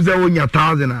power trims are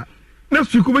 1,000?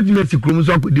 Next week, obey me a secret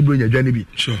so could debut your journey.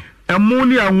 Sure.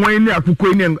 Ammonia and wine, a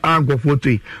cocoon and uncle for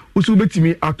 3. Also, bet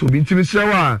me out to be intimate. Say,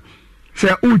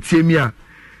 Utemia,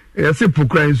 a simple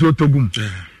crime so to boom.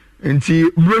 Nti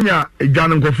bronya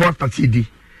edwan nkofo statidi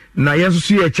na yeso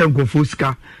so ye che nkofo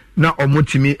sika na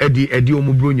omotimi edi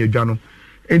omo bronya edwan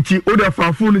nti order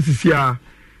for phone sisi a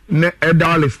na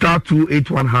edal star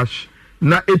 281 hash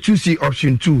na HUC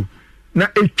option 2 na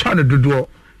etwa ne dodo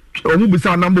omo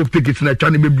bisa number of tickets na etwa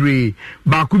ne bebre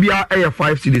ba ku bia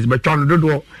 5 cities ba etwa ne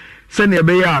dodo se ne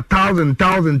be ya 1000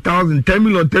 10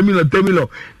 million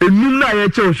enum na ye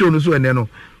che show no so ene no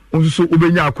onso so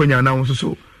obenya akonya na onso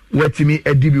so watimi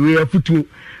edibi we afutu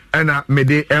ana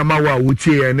mede ema wa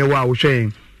wutie ene wa wo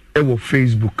hwen e wo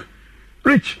Facebook.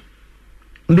 Rich,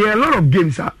 there are a lot of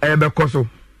games be koso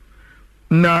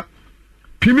na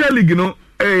Premier League no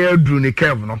dru ne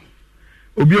curve no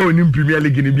obi a onim Premier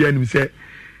League ni bia nim say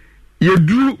ye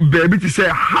dru baby to say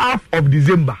half of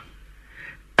December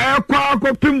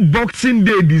kwa pim Boxing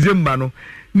Day December no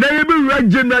na ye be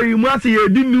January mu ase ye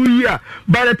di new year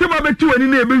by the time abetu ani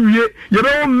na ye be wie ye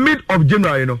be mid of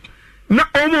January no na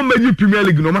omo maji Premier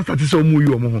League no ma start say omo yi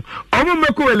omo ho omo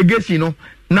meko relegation no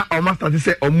na omo start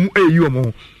say omo eyi omo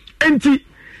ho enti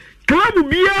club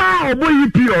bia obo yi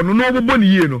pio no obo ni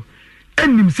ye no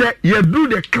enim say ye do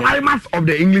the climax of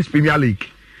the English Premier League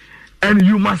and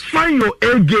you must find your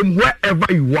A game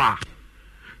wherever you are.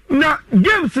 Now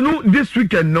games no this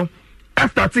weekend no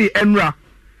start enra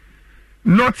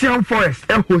Nottingham Forest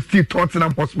hosted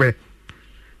Tottenham Hotspur.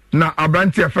 Now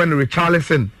Abranti friend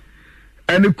Richarlison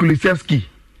and Kulusevski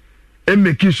and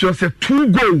making sure say 2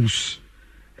 goals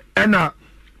and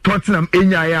Tottenham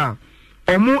enyaya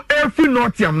omo every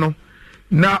Nottingham no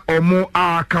na omo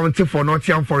are counting for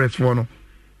Nottingham Forest for no.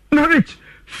 Now Rich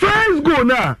first goal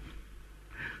na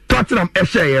Tottenham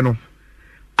share no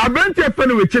Abranti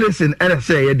friend Richarlison and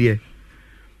share there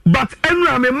but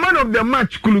I'm a man of the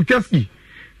match Kulusevski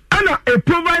and a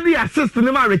providing assist to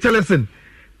Neymar Richarlison.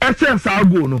 SS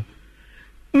go no.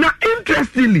 Now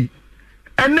interestingly,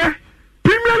 and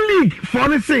Premier League for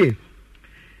the say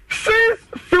since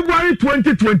February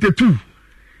 2022,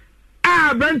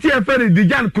 Benti FN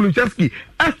Dejan Kulusevski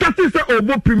started say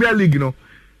obo Premier League no.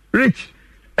 Rich,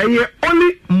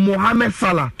 only Mohamed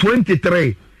Salah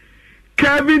 23,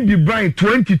 Kevin De Bruyne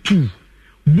 22,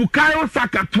 Bukayo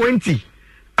Saka 20.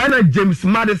 And James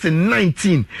Maddison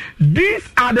 19. These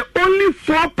are the only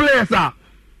 4 players or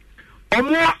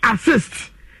more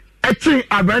assists ɛkyin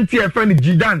abranti ɛfɛ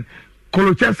Jidan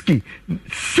Kolocheski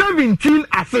 17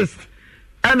 assists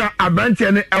ɛna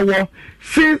abranti ne ɛwɔ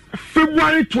since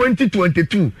February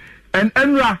 2022 and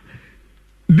Enra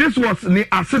this was the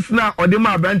assist na ɔde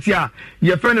abranti a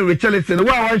yɛfɛ no Richarlison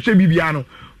wa hwɛ bibia no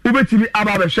ubetimi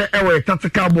aba bɛhwɛ ɛwɔ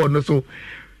tactical board no so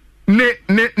ne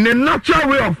natural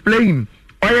way of playing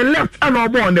on your left and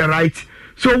on the right.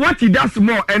 So what he does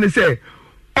more and say,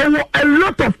 oh, a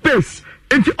lot of pace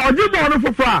into Ojibo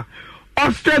for far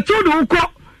or stretch to the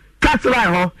catch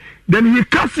line, then he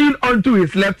cuts in onto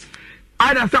his left.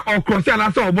 Either say or cross and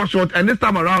I saw a shot, and this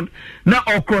time around now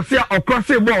or cross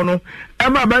it bono,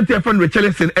 Emma Bantia from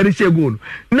Richarlison and the goal.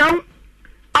 Now,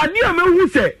 I dear man who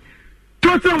say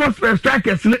total was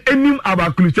strikers in any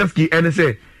about Klucheski and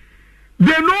say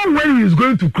they know when he is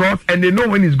going to cross and they know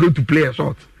when he is going to play a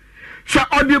shot. So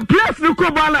on the players look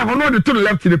over like on to the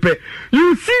left to the pay.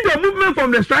 You see the movement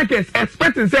from the strikers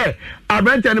expecting say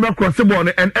Abenti never cross the ball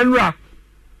and Enra.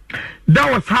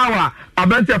 That was how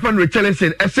Abenti found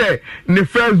Richarlison say in the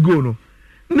first goal.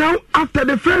 Now after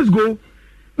the first goal,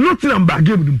 nothing back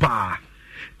game the bar.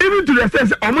 Even to the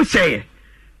sense almost say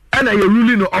and I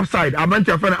really no offside.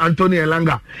 Abenti found Anthony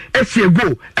Elanga. Say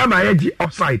go. Am I edgy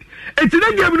offside? And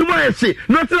today game no more say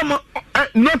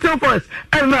nothing for us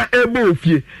and not able of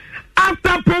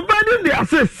after providing the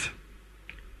assist,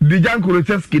 Dejan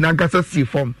Kolocheski Nankasa C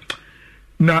form.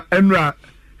 Na Enra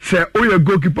say, oh, your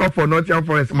goalkeeper for Nottingham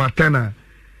Forest, Martina.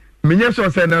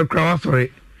 Minyesho say, no, crowd,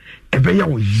 sorry. Ebeya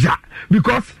was ya.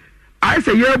 Because I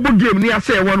say, yeah, good game, near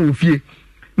say one with you.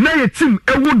 Now your team,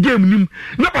 a good game, nim.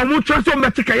 Now I'm not trust on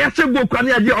Matika, ya say go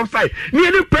kwani adi offside.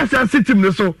 Near the press and sit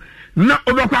him so. Now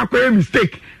over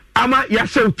mistake. Ama ya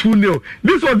say 2-0.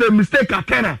 This was the mistake at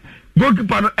Tenor.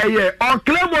 Goalkeeper or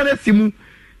Clermont Simu,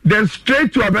 then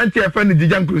straight to Abranti FN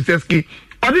Dijan Kuluseski.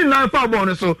 On the line for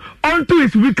bonus so onto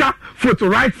his weaker foot,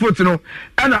 right foot, and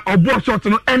a ball shot,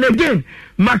 and again,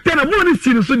 Martina Moni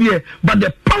seen so there, but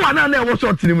the power now was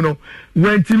shot him,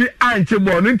 when TV anti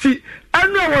bonity,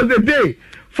 and that was the day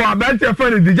for Abranti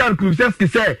FN Dijan Kuluseski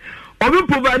say, or we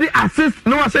provide assist,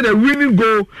 no one said a winning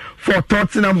goal for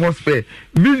Tottenham Hotspur.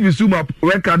 This Bisuma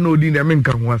record no din, I mean,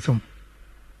 can want some.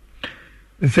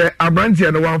 Say Abranti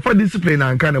and the one for discipline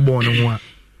and kind of born one.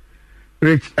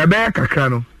 Rich Abaya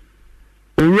Kakano,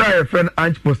 Uriah friend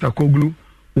Ange Postecoglou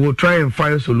will try and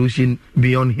find a solution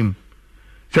beyond him.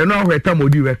 Say now we time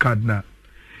record now.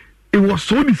 It was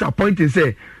so disappointing.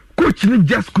 Say coach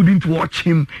just couldn't watch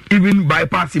him, even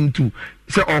bypass him to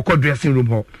say or dressing room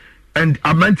hall. And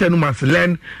Abranti must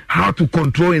learn how to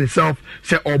control himself.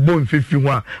 Say or born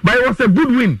 51, but it was a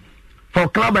good win. For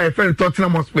club I felt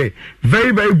Tottenham Hotspur.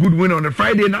 Very, very good win on a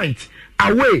Friday night.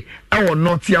 Away our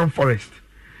Nottingham Forest.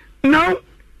 Now,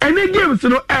 any games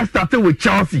started with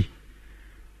Chelsea.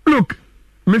 Look,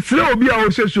 Mr. Obi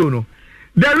also show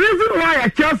the reason why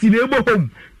Chelsea neighbor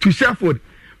home to Sheffield.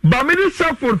 But me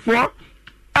Sheffield for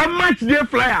a match day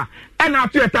flyer and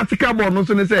after a tactical ball no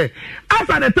so say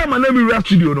after the time I let me rest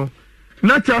studio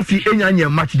not Chelsea any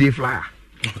match day flyer.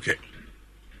 Okay.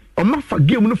 I'm not for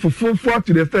game no for 4-4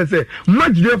 to the state say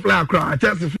match day fly across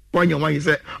Chelsea for one you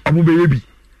say Abu baby.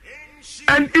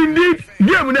 And indeed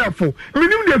game now for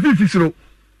minimum the 50 slow.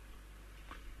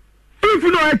 If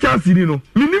you know Chelsea you know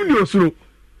minimum the slow.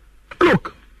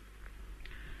 Look,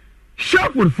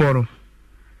 Sheffield for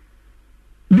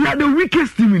they are the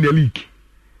weakest team in the league.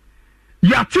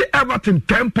 Yati Everton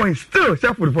 10 points still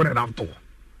Sheffield for that after.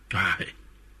 Aye.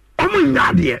 Oh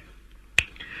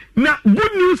now,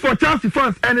 good news for Chelsea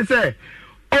fans, and they say,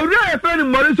 already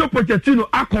friend Mauricio Pochettino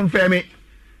are confirming.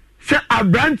 Say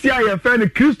Abranti and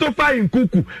friend Christopher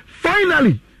Nkunku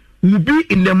finally will be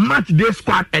in the match day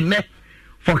squad and net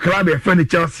for club friend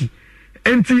Chelsea.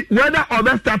 And see whether or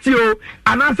best statue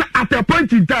and answer at a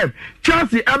point in time,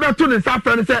 Chelsea Everton and South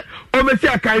friend say, Omesi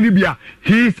Akainibia,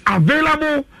 he is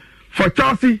available for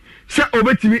Chelsea. Say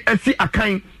Obetimi SC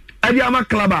Akain. Adiama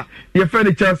Clubber, your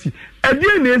friend Chelsea.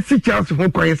 Adiana see Chelsea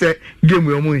who can say game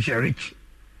we almost rich.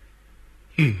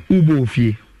 Ubo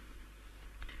fee.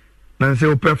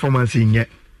 Nancy performance in yet.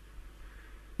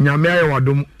 Nyamea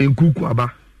wadum in Kuku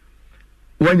Aba.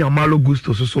 When your malo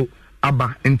gusto so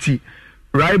Aba and tea.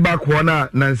 Right back one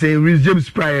Nancy Rhys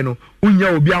James Priano.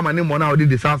 Unya Obiama name one out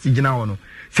the South Signano.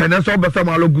 Send us over some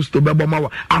malo gusto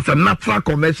bebamawa as a natural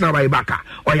conventional right backer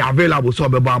or available so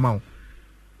bebamau.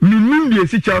 Minimum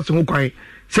the Chelsea who can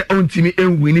say on team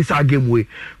and win this game way.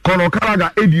 Conor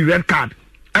Gallagher a red card.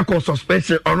 Echo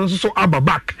suspension or also Abba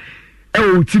back.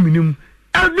 Team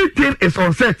everything is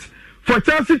on set for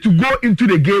Chelsea to go into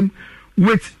the game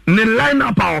with the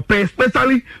lineup power play,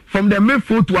 especially from the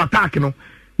midfield to attack.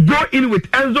 Go in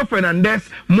with Enzo Fernandez,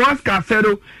 Moise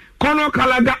Caicedo, Conor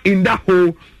Gallagher in that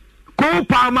hole, Cole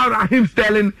Palmer, Raheem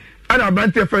Sterling, and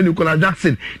Abante friend Nicola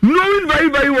Jackson. Knowing very,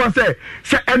 very well, say,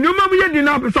 and you remember you did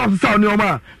not be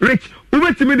sound, Rich, who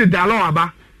went to me the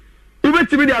Dalaba, who went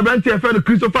to me the Abante friend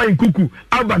Christopher Nkuku,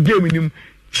 Alba game in him.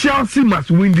 Chelsea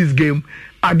must win this game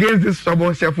against this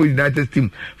stubborn Sheffield United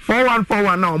team.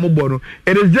 4-1 now, Mobono.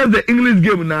 It is just the English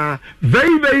game now,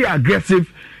 very, very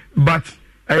aggressive, but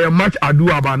much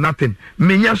ado about nothing.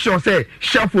 Menya sure say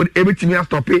Sheffield able to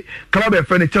stop it. Club and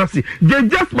friend Chelsea. They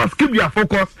just must keep their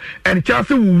focus, and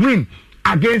Chelsea will win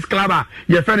against Club.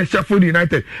 Your friend Sheffield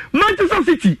United. Manchester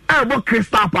City, about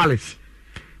Crystal Palace.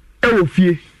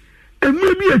 Fie. And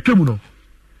maybe a criminal.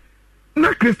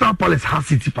 Not Crystal Palace has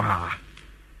City power.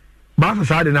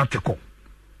 But I did not take off.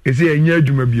 It's a year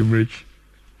to be rich.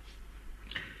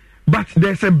 But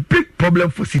there's a big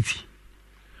problem for City.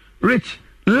 Rich,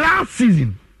 last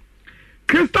season,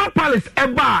 Crystal Palace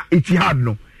ever Etihad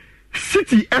no.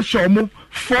 City Eshomo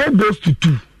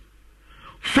 4-2.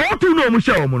 4-2 no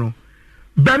Mushaomo no.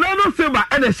 Bernardo Silva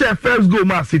and share first goal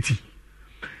Man City.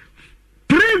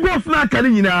 3 goals na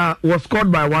Kalina was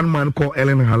scored by one man called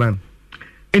Erling Haaland.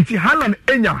 Enti Haaland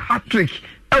enya hat-trick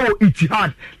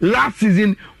Etihad last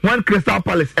season when Crystal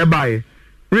Palace ever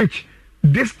Rich,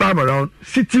 this time around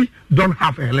City don't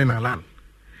have Erling Haaland.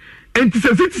 And to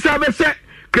say City say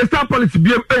Crystal Palace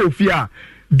BM fear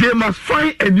they must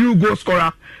find a new goal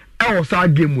scorer else our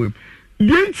game with.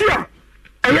 The entire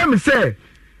I am say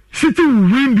City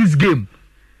will win this game.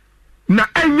 Na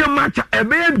any match a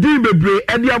be di bebre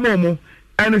e dia momo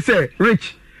and say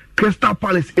Rich Crystal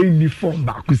Palace in form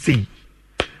back we say.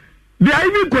 They are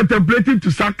even contemplating to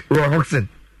sack Roy Hodgson.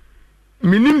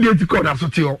 Meaning they to call that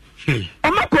sotio.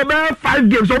 Omo ko be 5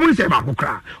 games, omo say back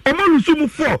kra. Omo lusumu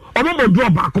 4, omo mo draw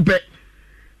back pe.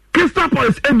 Crystal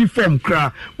Palace any form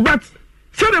kra. But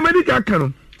say the medical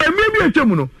canon, and maybe a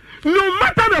chemu no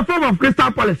matter the form of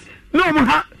Crystal Palace, no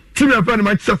more team in front of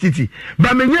Manchester City.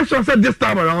 But me yes said this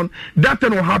time around that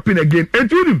thing will happen again. And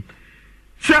to him,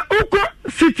 say Oko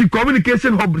City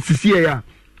Communication Hub CCA,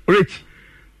 Rich.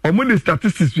 Omo the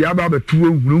statistics we have about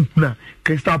 2 na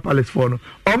Crystal Palace for no.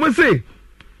 Omo say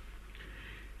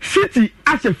City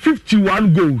has a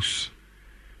 51 goals.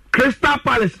 Crystal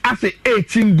Palace has a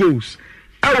 18 goals.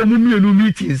 Our mumienu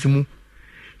meetings mu.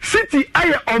 City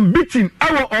are unbeaten.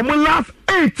 Our last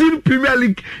 18 Premier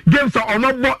League games are on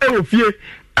bo fie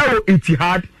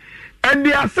Etihad, and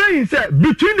they are saying say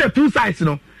between the two sides, you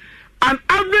know, an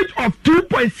average of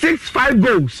 2.65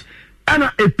 goals and a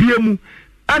PMU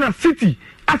and a City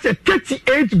as a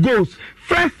 38 goals.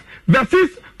 First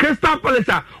versus Crystal Palace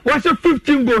was a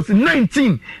 15 goals,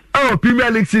 19 our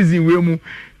Premier League season we mu.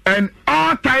 An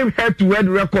all-time head-to-head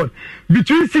record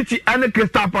between City and the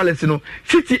Crystal Palace. You know,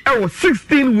 City was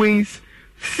 16 wins,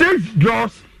 6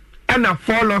 draws, and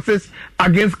 4 losses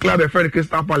against Club of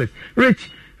Crystal Palace. Rich,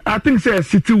 I think say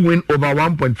City win over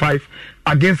 1.5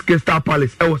 against Crystal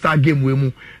Palace. It was a game we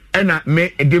move, and I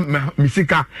may a game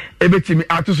Misika ebetimi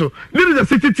atuso. This is a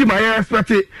City team I expect.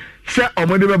 Say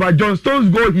Omodebe John Stones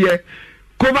go here.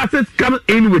 Kovacic comes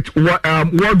in with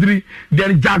Rodri,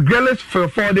 then Jack Grealish, Phil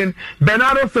Foden,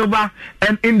 Bernardo Silva,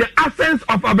 and in the absence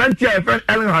of Abentia and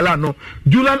Erling Haaland, no,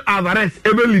 Julian Alvarez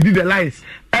able to lead the lines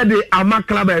at the Ama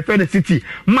Club of the City.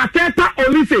 Mateta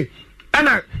Olise,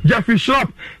 and Jeffrey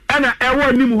Schlupp, and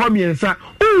Ewan Nimuhomi and Sa.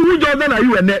 Who Jordan are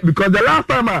you in that? Because the last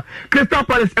time Crystal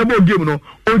Palace ever game, no,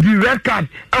 on the red card,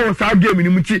 I was our game in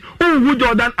Muchi. Who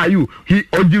Jordan are you? He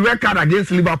on the red card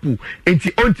against Liverpool. And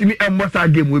the only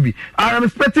Mbasa game will be. I am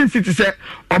expecting City say,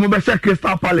 Omobesha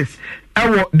Crystal Palace,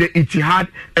 the Etihad,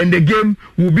 and the game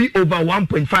will be over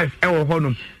 1.5 hour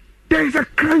honum. There is a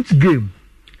crunch game.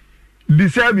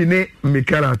 Deserving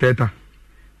Mikel Arteta.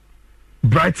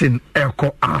 Brighton,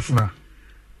 Echo, Arsenal.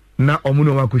 Na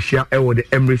omuno wakushia ewo the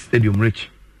Emirates Stadium Rich.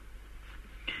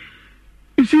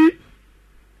 You see,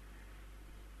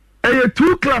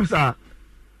 2 clubs are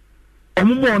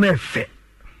omumo on efe.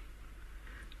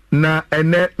 Na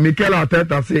ene Mikel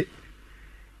Arteta say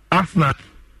Arsenal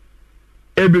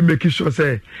ebe making sure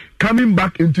say coming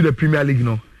back into the Premier League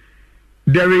no.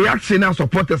 The reaction of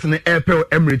supporters in the Airport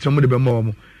Emirates omo de be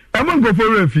mo. Among go for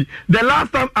Renfi. The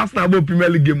last time Arsenal won Premier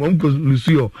League game omo go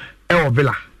Lucio ewo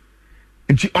Villa.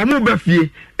 And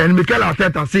Mikel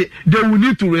Arteta say they will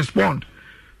need to respond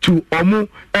to Omo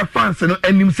fans and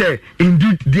him say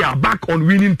indeed they are back on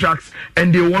winning tracks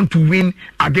and they want to win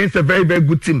against a very, very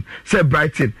good team, say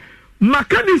Brighton.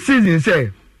 Maka this season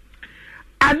say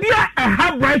Adia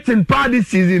have Brighton part this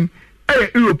season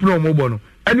Europe no more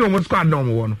any almost squad no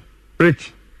more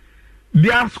Rich.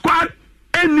 Their squad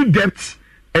any depth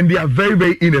and they are very,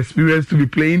 very inexperienced to be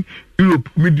playing Europe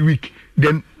midweek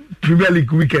then Premier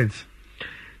League weekends.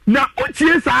 Now, what's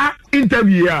your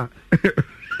interview?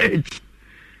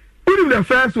 The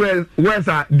first words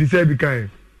are deserving.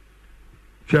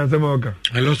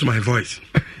 I lost my voice.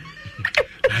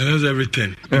 I lost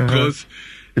everything because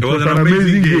it was an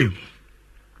amazing game.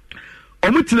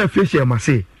 Omutina fish I must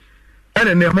say,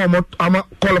 and then I'm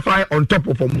qualify on top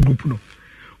of a group. No,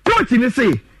 coach, you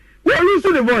say we are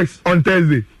losing the voice on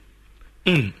Thursday.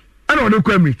 I don't know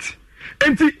commit.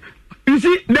 And you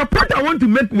see, the point I want to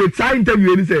make with our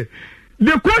interview is say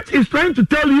the coach is trying to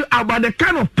tell you about the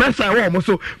kind of pressure I want.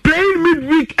 So playing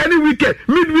midweek any weekend.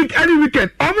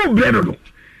 Almost blended.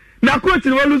 Now coach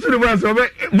is losing the voice of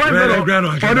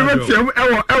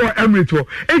Emirates.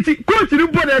 And coach you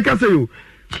put there can say you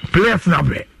players now.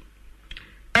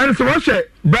 And so what's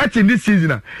Brighton this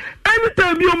season?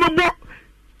 Anytime you on my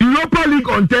Europa League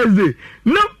on Thursday,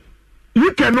 no.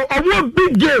 You can know a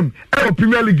big game in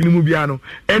Premier League in Mubiano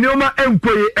and you ma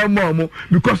enkoye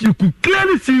because you could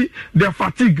clearly see the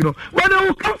fatigue. You know, when they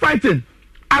will come fighting,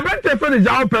 I bet the friend is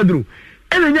João Pedro,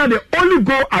 and then they only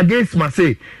go against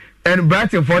Marseille and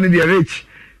Brighton for the rich.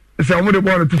 So I'm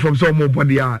going to from some more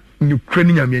body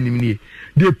Ukrainian.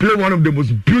 They play one of the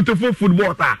most beautiful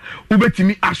football.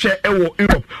 Ubetimi Ashe Ewo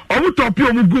Europe. Omu top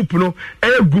you group no.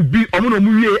 Group B. Omu no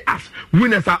mu as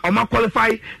winners are. Omu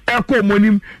qualify. Eko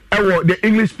monim Ewo the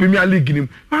English Premier League nim.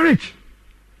 Marriage.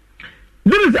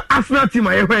 This is the Arsenal team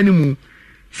I ever anymore.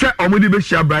 Say omu di be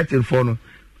share Brighton for no,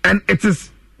 and it is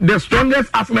the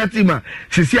strongest Arsenal team.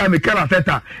 She see Mikel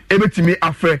Arteta ebetimi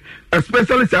afre,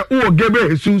 especially say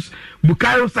Gabriel Jesus,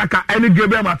 Bukayo Saka, and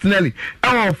Gabriel Martinelli.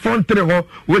 Our front three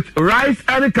with Rice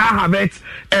and Kai Havertz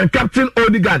and Captain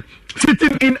Odegaard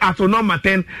sitting in at number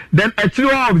 10. Then a trio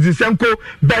of Zinchenko,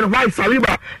 Ben White,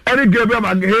 Saliba, and Gabriel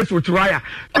Magalhaes with Raya.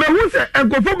 And who say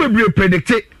and conformably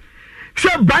predicted.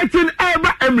 So Brighton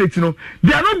ever Emirates, you know,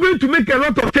 they are not going to make a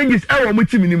lot of changes ever with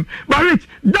him. But Rich,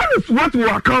 that is what will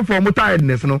account for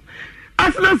tiredness, you know.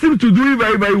 Arsenal seem to do it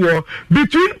very, very well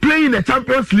between playing the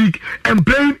Champions League and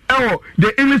playing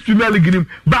the English Premier League game.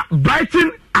 But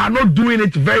Brighton are not doing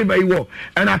it very, very well.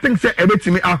 And I think say I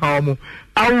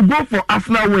will go for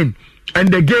Arsenal win and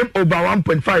the game over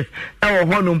 1.5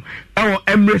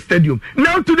 Emirates Stadium.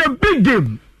 Now to the big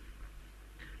game.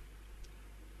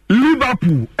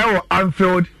 Liverpool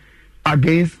Anfield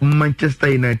against Manchester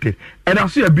United. And I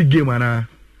see a big game, and I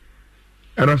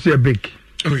see a big.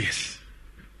 Oh yes.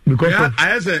 Because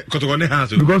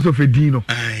of a Dino.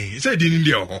 It's a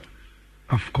Dino.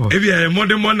 Of course. If you have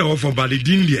modern money offer, but the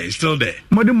India is still there.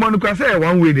 Modern money can say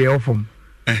one way they offer.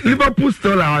 Liverpool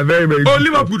still are very, very. Oh,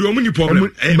 Liverpool the only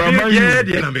problem.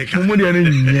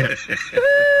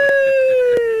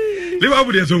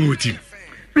 Liverpool is on team.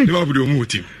 Liverpool the only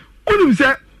team. What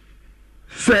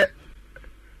say,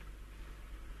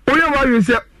 you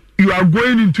say you are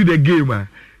going into the game.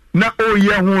 Now,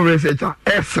 who researcher,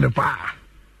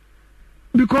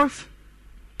 because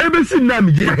every single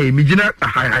Mijina,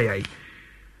 high.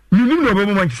 You know,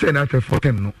 Manchester United for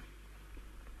 10. No,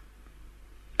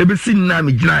 every single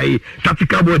Mijina,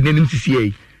 tactical board, name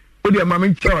CCA. Oh, dear, Mamma,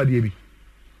 baby.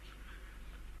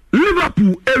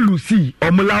 Liverpool, LUC,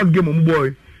 or my last game on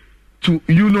boy to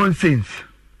Union Saints.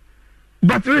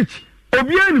 But Rich,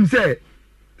 Obianim said,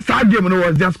 sad game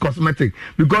was just cosmetic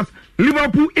because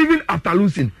Liverpool, even after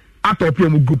losing, at our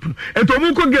promo group, and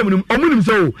Tomoko game, Omunim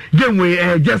so game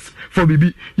way just for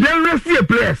BB. Young Russia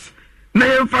players,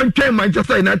 now fan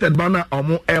Manchester United banner or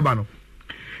more Ebano.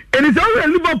 And it's only a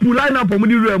Liverpool lineup for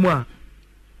Mudi Remo,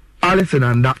 Alisson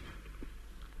and that,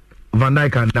 Van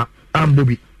Dijk and that, and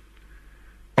Bobby.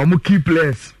 Omu key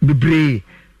players, be brave,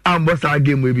 and what's our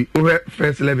game will be over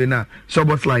first 11 now,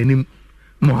 Shobos line him.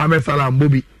 Mohamed Salah and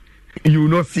Bobby, you will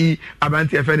not see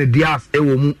Abante FN Diaz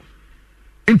Ewomu.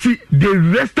 They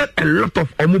rested a lot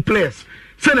of Omu players.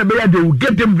 So they will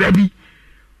get them ready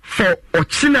for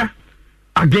Ochina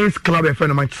against Club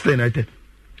FN Manchester United.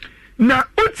 Now,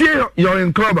 you're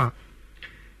in Club.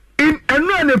 In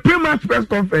the pre-match press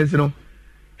conference, you know,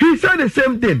 he said the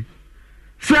same thing.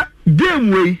 So, game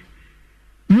way,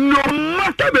 no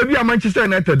matter maybe a Manchester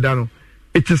United down,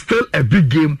 it is still a big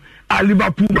game.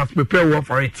 Liverpool must prepare well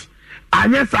for it.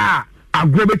 And yes, I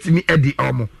go back to me Eddie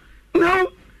Omo. Now,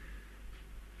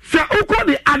 so who call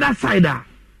the other side?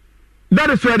 That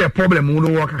is where the problem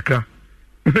will work.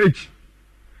 Rich.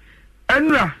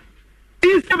 And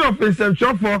instead of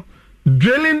inception for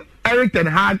drilling Eric Ten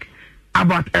Hag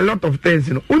about a lot of things,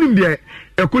 you know, only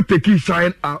they could take his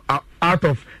shine out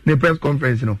of the press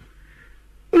conference, you know.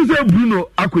 Who said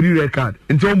Bruno Akudi red card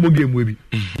into one game maybe?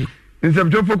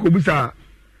 Inception for Kubusa.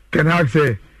 Ten Hag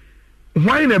say,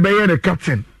 why not be the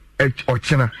captain or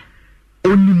China?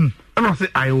 Own him. I don't say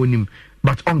I own him,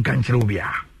 but on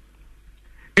Gancherobia.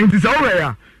 It is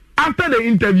over after the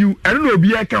interview, I don't know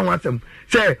be I can want them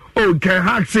say, oh, can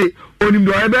Hag say, on him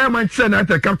do I bear Manchester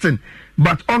United captain,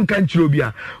 but on can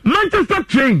Chilobia. Manchester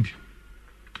trained,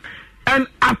 and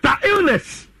after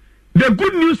illness, the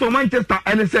good news for Manchester,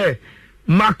 and they say,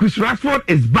 Marcus Rashford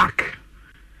is back.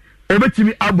 Over to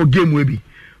me, Abo game will be.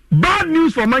 Bad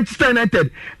news for Manchester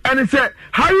United, and they say,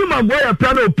 Harry Maguire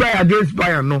play against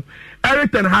Bayern, no.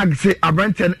 Eric Ten Hag say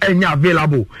Abraham enya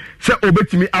available. Say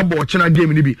obetimi abo china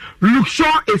game ni bi. Luke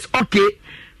Shaw is okay.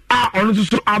 On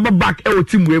so aba back e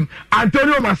team way.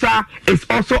 Antonio Massa is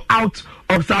also out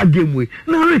of that game way.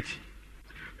 Now Rich,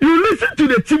 you listen to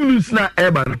the team news now,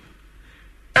 Eban,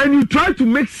 and you try to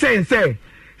make sense. Say,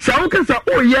 Sauka say,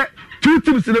 oh yeah, 2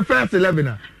 teams in the first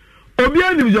 11.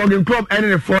 Obian is jogging club and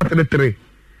in the fourth and the 3.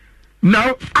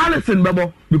 Now Alisson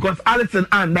Bebo because Alisson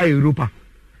and that Europa.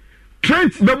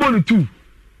 Trent Bebo ni 2.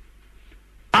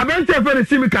 Abente for the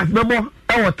Simicas Bebo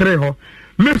or 3 ho.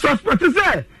 Me suspect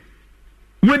say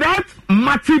without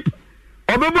Matip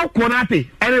or Bebo Konate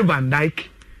and Van Dijk,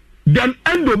 then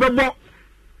Endo Bebo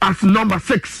as number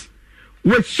 6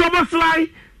 with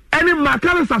Soberfly and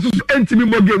McAllister entimi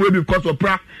mo game because of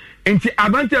pra enti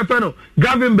Abente for no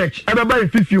Gravenberch everybody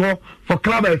 50 ho for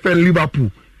club for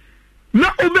Liverpool.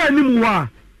 Now over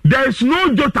anymore there is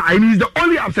no Jota and he's the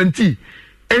only absentee.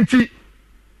 Enti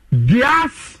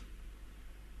Diaz,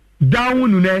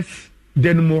 Darwin Nunes,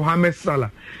 then Mohamed Salah.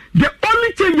 The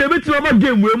only change you make to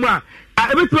game we ma,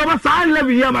 I make to our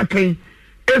 11 year McCain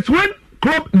is when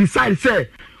Klopp decide say,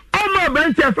 oh my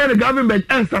bench for the government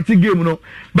and starting game no,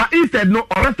 but instead no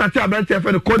or start a bench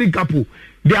for the Cody Capo.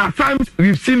 There are times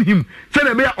we've seen him say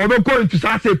the mayor although going to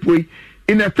Sasepui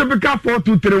in a typical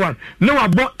 4-2-3-1. No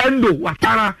about Endo,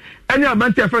 Watara, any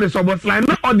bench for the Sobos line,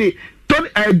 not on the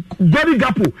Godi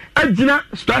Gapo, Ejina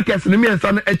strikers in the and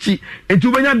San Echi, and to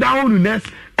when down Nunes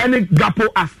and Gapo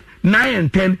as 9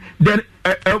 and 10, then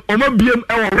Oma BM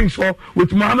our rings for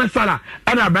with Mohamed Salah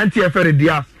and Abanti Ferre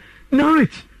Diaz. Now,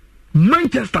 Rich,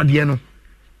 Manchester Diano,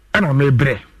 and I may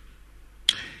bre.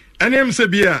 And I'm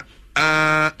Sabia,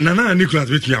 Nana Nicholas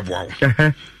with me.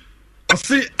 I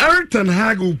see Eric Ten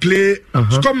Hag will play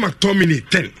Scott McTominay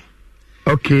 10.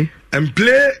 Okay. And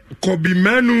play Kobe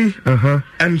Manu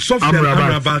and Sofiane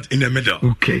Amrabat in the middle.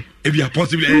 Okay. If you are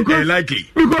possibly likely.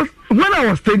 Because when I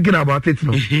was thinking about it,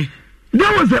 no,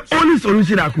 that was the only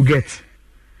solution I could get.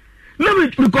 No,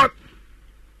 because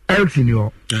Eric's in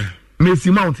your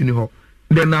Messi Mount in your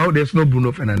then now there's no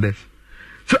Bruno Fernandes.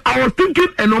 So I was thinking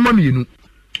a normal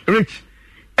Rich.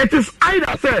 It is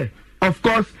either say, of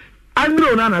course,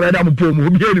 Andrew Nana Reda Mupomo,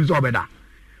 who behaved so better.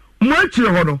 Much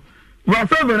Rafael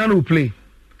Varane will play.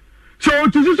 So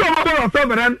to see some of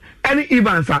Rafael any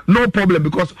events no problem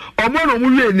because Omono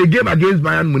will in the game against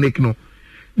Bayern Munich no.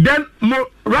 Then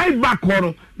right back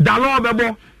Dalo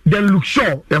Bebo, then Luke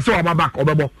Shaw, that's all about back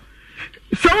Obebo.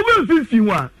 So over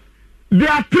 51,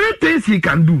 there are 3 things he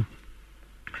can do.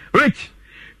 Rich,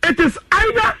 it is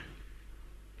either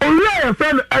only a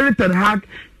friend Eric Ten Hag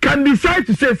can decide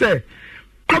to say,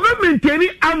 I'm maintaining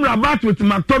Amrabat with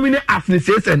McTominay as the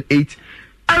 6 and 8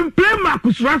 and play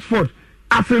Marcus Rashford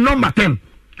as a number 10.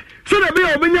 So there be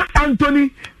Obenya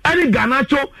Anthony, Eddie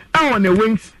Garnacho on the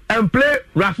wings and play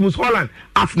Rasmus Holland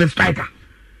as the striker.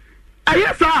 And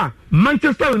yes, sir,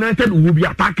 Manchester United will be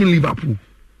attacking Liverpool. And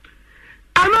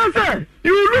I say,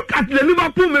 you look at the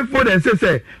Liverpool midfield and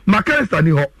say, McAllister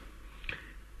ni ho.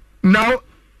 Now,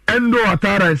 Endo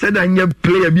Atara said that you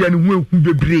play a bien who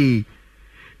be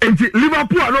and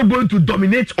Liverpool are not going to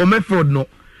dominate on midfield, no.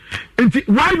 And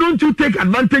why don't you take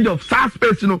advantage of SARS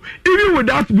space, even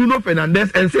without Bruno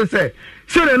Fernandes and say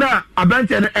now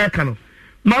Abante and Ekano.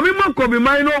 Mamima Kobe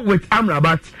Mino with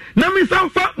Amrabat. Now me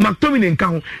Sanfa McTominay and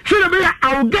Kaho. So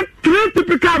I will get 3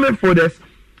 typical midfielders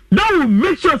that will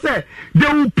make sure say they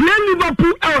will play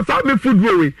Liverpool outside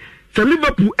midfield. So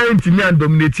Liverpool ain't me and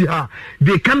dominate her.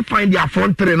 They can't find their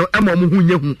front three no and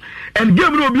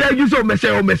game no be use of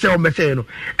Messi.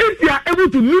 If you are able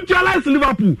to neutralize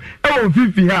Liverpool,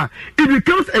 it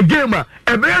becomes a game a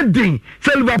very thing.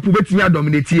 So Liverpool bet me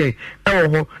dominate here.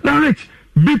 Now Rich,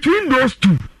 between those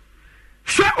two,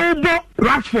 say Obo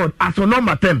Rashford as a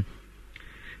number 10.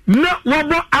 No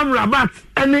Obo Amrabat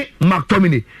any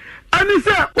McTominay. And he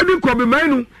say Odi Kobe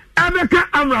Manu, Emeka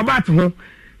Amrabat ho.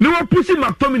 No one pushing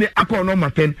McTominay up number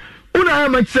 10. Una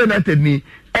Manchester United ni.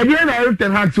 And then Eric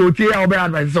Ten Hag so tia obe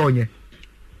advice on ye.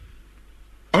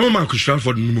 Marcus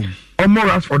Rashford no. More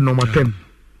Rashford number 10.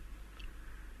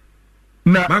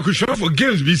 Now Marcus Rashford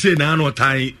games be say na no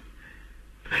time.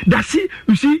 That's it.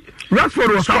 You see,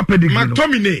 Rashford was our pedigree.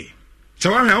 McTominay.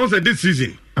 So I was at this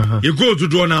season. You go to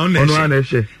draw now on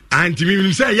this. And to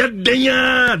me say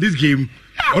this game.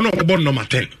 Oh no, born number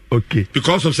 10. Okay.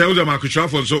 Because of sales Marcus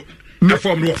Trafford, so the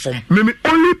form no form. Maybe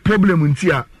only problem in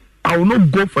here, I will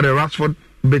not go for the Rashford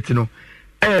bet, you know,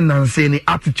 and saying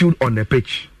attitude on the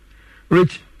pitch.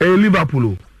 Rich,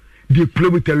 Liverpool, they play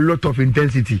with a lot of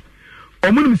intensity.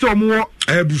 Omun so more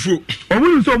bufu.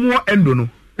 Omun so more endo no.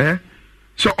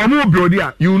 So omo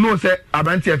brodia, you know say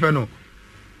Abanti FNO.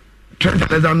 Trent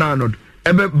Alexander-Arnold,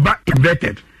 ebe back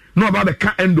inverted. No about the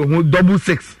car endo who double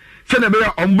six. Send a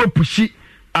better ombo pushy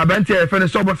Abanti FNO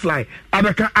sober slide.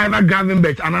 Abeka either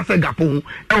Gravenberch and I say Gapo.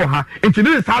 Ewa. And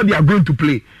today is how they are going to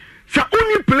play. So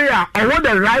only player I want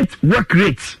the right work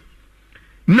rate.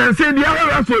 Now say the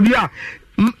other for the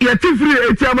your team free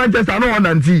ATM Manchester no one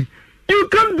and see. You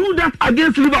can't do that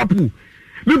against Liverpool.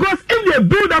 Because if they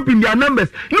build up in their numbers,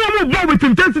 no more ball with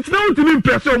intensity, no to mean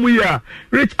pressure we are.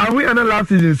 Rich, and we are last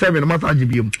season 7, Master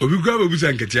GBM. We go with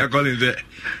Sankatia calling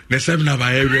the 7 of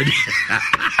I ready.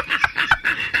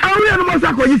 And we are the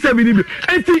Master 7.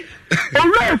 And see,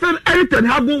 already Everton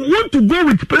have want to go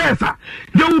with players.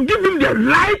 They will give him the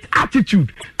right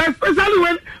attitude. Especially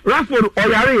when Rashford or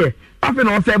Yare, often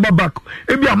on say back,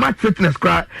 it be a match fitness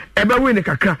cry, ever win a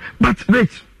kakra. But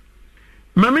Rich,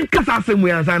 Mammy Kasa we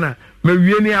are Zana.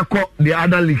 Maybe the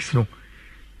other leagues no.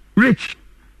 Rich.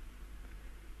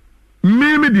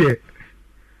 Maybe there.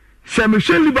 Say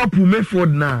Michelle Liverpool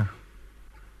Mayford now.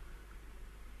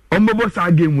 Boss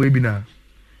our game way now.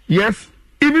 Yes,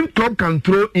 even club can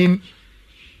throw in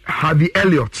Harvey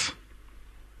Elliott.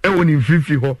 And when in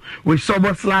 50 with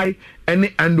Soberslide and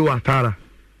Ando Atara.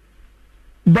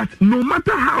 But no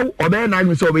matter how or then I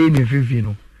was obeying in 50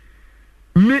 no.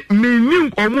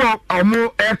 Me or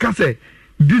more air say.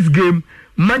 This game,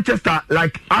 Manchester,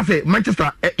 like I say,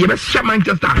 Manchester, you best shut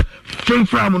Manchester. Came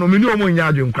from no minimum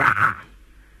yardum cry.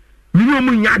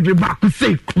 Minimum yardum back to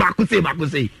say.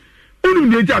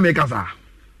 Only the Jamaica's are.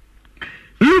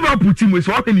 Liverpool team was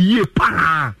walking year,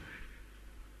 a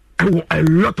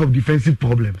lot of defensive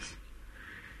problems.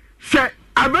 Say,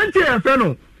 Aventi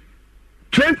Feno,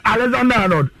 Trent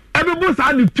Alexander-Arnold, everybody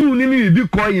had the two in the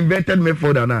call invented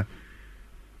method and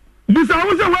this I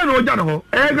was aware of Jano,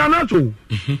 Ganacho.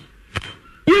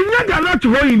 You never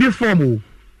Ganacho in this form.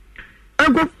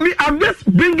 I'm just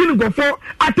bringing for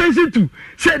attention to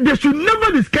say they should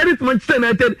never discredit Manchester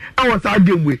United. I was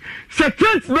arguing with. Say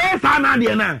Trent Best and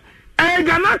Adiana.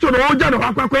 Ganacho no Jano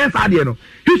Aqua Sadiano.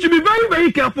 He should be very,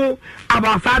 very careful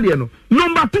about Sadiano.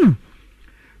 Number 2.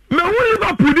 Now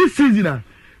Liverpool this season,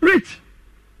 Rich,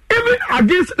 even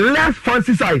against less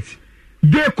fancy sides,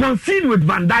 they concede with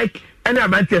Van Dijk. And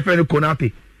I'm anti-Feno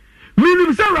Konate.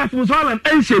 Meaning, Sir Rasmus Holland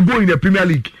and she go in the Premier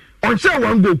League. On share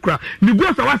one go crack. The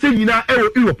goals are saying in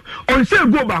Europe. On share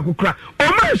go back crack. On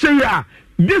my share,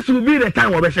 this will be the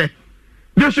time of the share.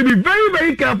 They should be very,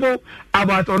 very careful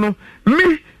about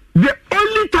me. The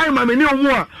only time I'm in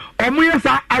more or more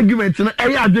arguments in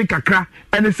a drink a crack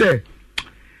and they say,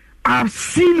 I've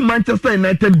seen Manchester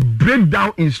United break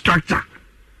down in structure.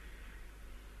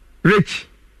 Rich.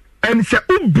 And say,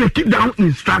 who break it down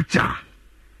in structure?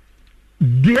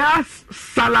 There's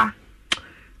Salah,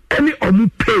 any omu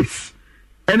pace,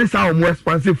 any sound more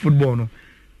expansive football. No,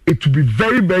 it will be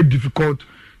very, very difficult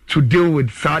to deal with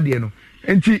Saudi. No,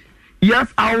 and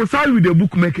yes, I will side with the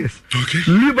bookmakers.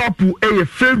 Okay. Liverpool a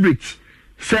favorite.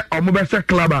 Say, Omobasha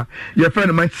Club, your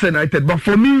friend Manchester United. But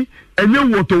for me, and you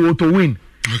want to win.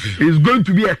 Okay. It's going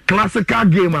to be a classical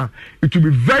game. It will be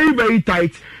very, very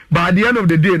tight. But at the end of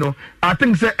the day, no, I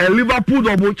think say a Liverpool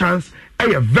double chance,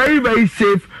 very, very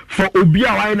safe for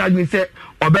Obia. Why not me say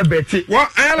Obe Betty? Well,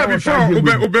 I before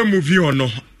Obe movie or no.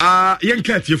 Young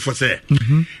cat you for say.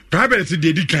 Private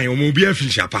did kind of Obia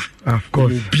Finchapa. Of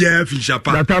course. Obia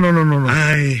Finchapa. No.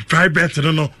 Aye, private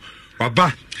no.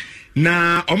 Baba.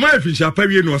 Na Oma Finchapa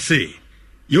we no say.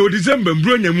 You December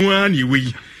Brunya Muani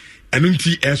we. And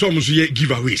as almost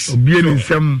giveaways. Bien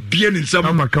in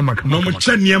some. Come. No much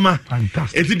Niama.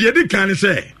 Fantastic. If they did kind of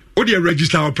say, oh, they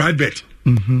register our private.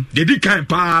 They did kind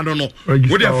of no.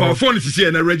 What they for phone is here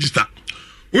and register.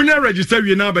 When I register,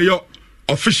 you now by your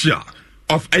official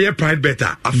of a pride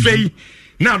better. A fee.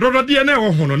 Now, don't know DNA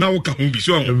or honor now can be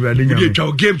so. We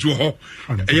game to her.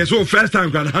 Yes, so first time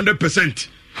got 100%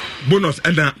 bonus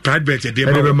and a pride better.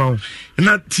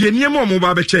 Now, Tieniamo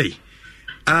Mobile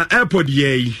airport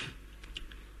ye.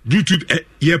 Bluetooth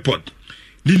earpod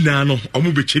nina no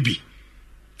omo be chebi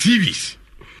TVs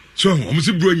so omo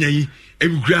se bro nyan e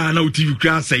kura na TV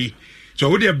kura say so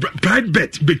we dey pride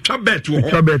bet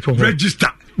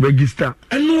register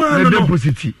eno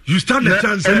deposit you stand the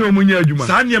chance eno omo nya adwuma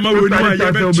sa nya ma we no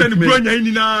ya be chen bro nyan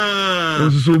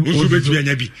nina so be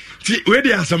nya bi ti we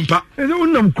dey asampa e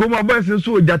unam koma boys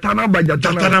so jatana ba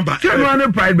chen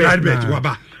no pride bet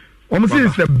waba almost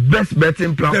is the best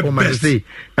betting platform I say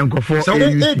and go for so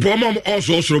mom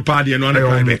also party and on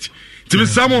private to be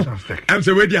some I'm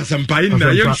say we dey asampa in na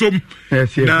yensom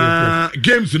na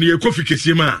games ni ekofi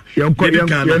kesima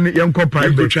yenko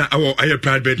private awo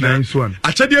private na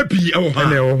achade pi awo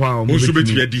ha mo so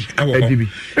beti adi awo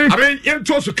aben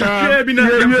yento so kakra bi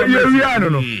na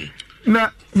no na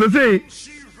so say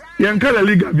yanka la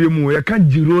liga bi mu ya kan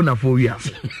Girona for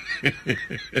years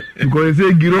because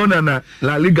say Girona na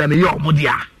La Liga na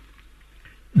yomodia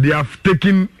they have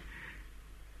taken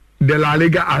the La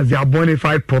Liga as their bona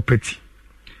fide property.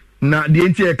 Now the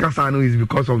entire Casano is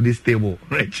because of this table,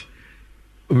 right?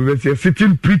 We were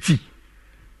sitting pretty.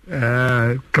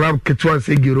 Club Ketwa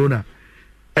say Girona,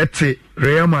 Ete,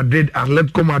 Real Madrid,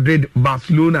 Atletico Madrid,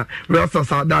 Barcelona, Real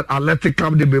Sociedad, Athletic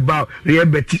Club de Bilbao, Real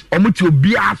Betis, Omuti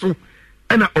Obiaso,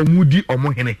 and Omudi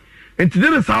Omohene. And today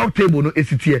the South table no is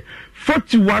here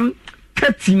 41,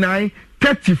 39,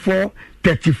 34,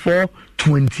 34,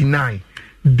 29.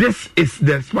 This is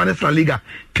the Spanish La Liga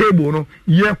table no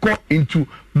year into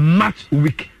match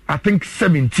week I think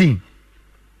 17.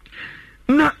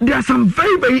 Now there are some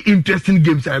very very interesting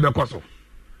games I ever cause.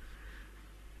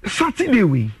 Saturday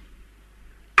we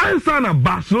answer na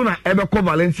Barcelona ever call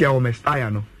Valencia or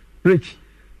Mestalla no. Rich,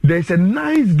 there is a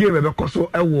nice game ever cause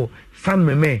ewo San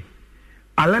Meme.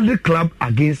 Athletic Club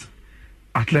against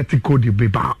Atletico de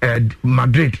Bilbao,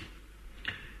 Madrid.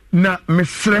 Na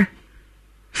mesre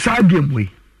sa game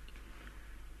we.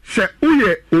 Se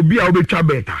uye obi a obecha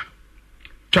beta.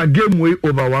 Cha game we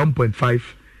over 1.5.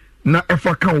 Na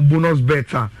efa kan bonus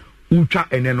beta ucha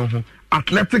eneno ho.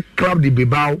 Athletic Club de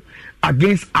Bilbao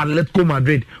against Atletico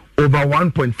Madrid over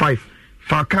 1.5.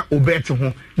 Faka obet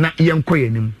ho na yenko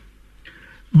yenim.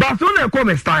 Barcelona ko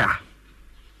Mestalla.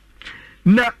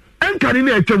 Na enkani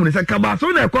na etwam ne saka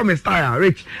Barcelona ko Mestalla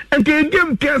Rich. Enke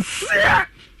game kese.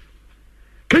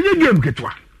 Kenye game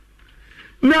ketwa.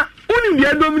 Na only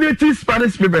the dominating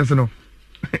Spanish papers no.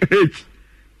 Rich.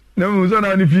 Na mo so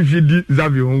na ni fifi di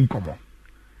Xavi hon komo.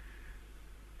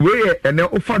 We and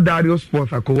offer Dario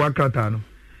Sports akowa krata no.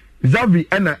 Xavi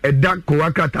ena eda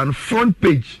kowa krata no front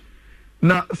page.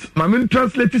 Na my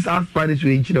translate this as Spanish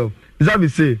way you know. Xavi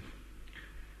say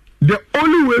the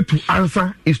only way to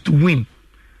answer is to win.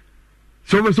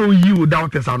 So you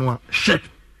without us and shit.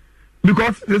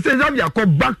 Because they say Xavi are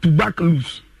called back to back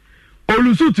lose. Or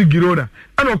lose to Girona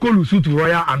and or call lose to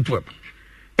Royal Antwerp.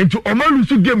 And to Oma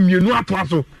lose game you know at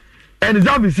and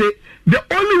Xavi say the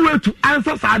only way to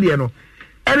answer Sadiano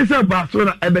and it's a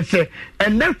Barcelona say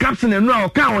and that caption and now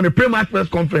count on the pre-match press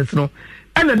conference no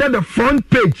and then the front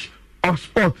page of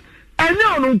sport and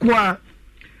now no kwa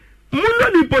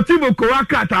Mundo Deportivo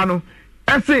Coacatano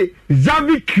I say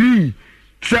Xavi Cree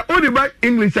say only by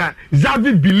English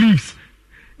Xavi believes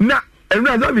na and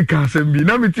Xavi can say me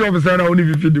na me ti officer na only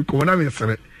video ko na me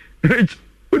sere rich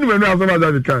uni me no asoma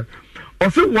Xavi can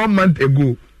also 1 month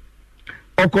ago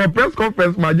or press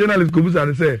conference my journalist go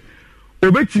busa say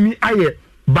obetimi aye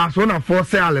Barcelona for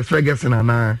say Alex Ferguson na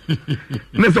na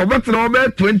so obetna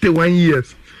over 21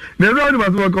 years na no one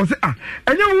was go say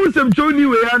enya won sem choni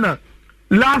we ana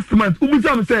last month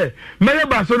ubusam say me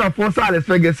Barcelona for say Alex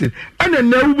Ferguson and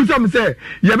na ubusam say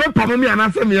ye be pamo me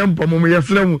anase me pamo me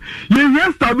yesremu ye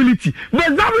hear stability but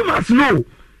Xavi must know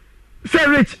say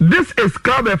Rich this is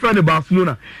club a friend of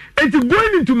Barcelona and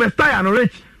going into Mestalla and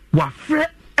Rich wa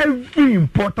every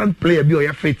important player be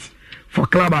your fit for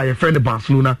club a friend of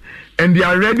Barcelona and they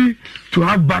are ready to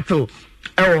have battle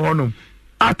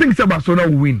I think say Barcelona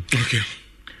will win. Okay.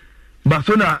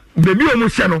 Barcelona baby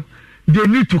almost no they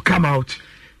need to come out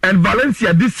and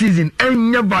Valencia this season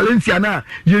enya Valencia na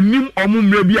ye nim omo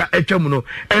mrebia etwam no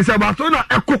and say Barcelona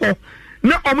ekoho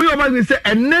na omo yo say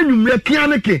enanumre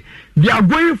kianeke they are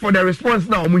going for the response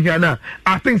now omo here na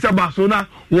I think say Barcelona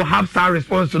will have some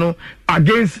response no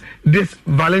against this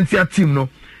Valencia team no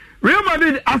Real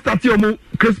Madrid after omo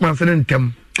Christmas and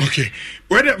them. Okay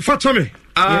where for me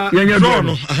draw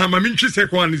no ma minchi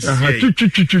second is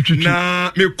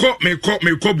na me ko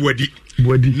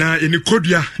Bwadi na eni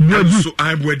kodua so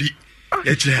I bwadi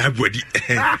eche bwadi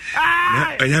na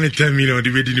anyane 10 million de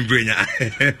bedi ni brenya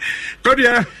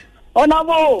kodua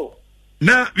onabo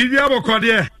na bibia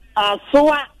bokodie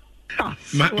asoa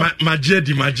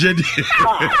majedi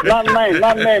na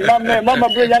mama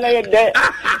brenya na yede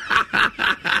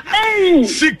hey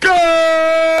sika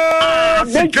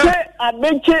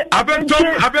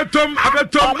abetom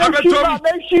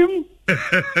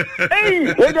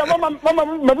hey we mama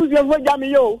mabuzi ya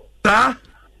jami yo ta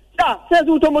se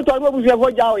tu to moto mabuzi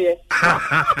ya jao ye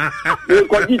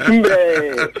ko di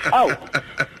timbre au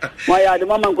maya de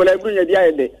mama ko la brunya dia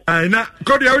yede ai na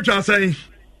ko dia ucha sai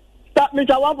ta mi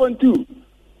cha 1.2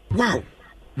 Wow.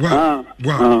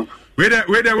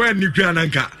 Where nuclear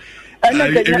nanka. And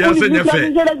then you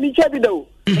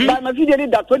but my video did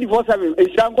that 24/7.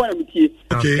 It's not going to be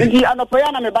okay. And the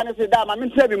Anopayana, my banner said that I'm in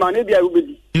Sebi, my maybe I will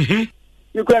be.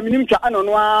 You could have been I don't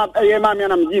know, a mammy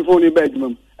and I'm give only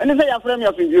bedroom. And if I have friend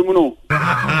of you, know. I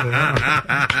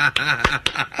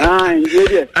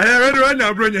read one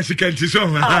now, bring your second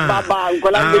song. I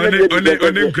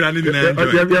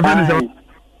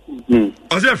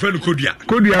was a friend Kodia.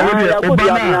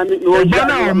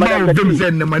 Obana, man of them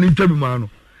send the money to Mano.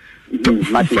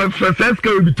 First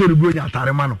go be told to bring out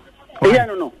Taramano. Yeah,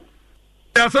 no.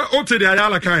 That's all to the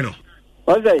Ayala Kino.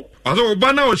 What's that? Although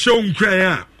Obana was shown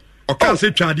Craya or can't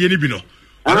say Chadi Bino.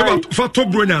 I about Fato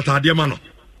Brunia Tadiamano.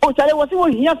 Oh, Charlie was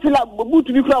here to like boot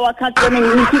to be flower can't tell me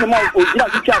the mouth or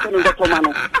just chat on the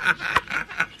Tomano.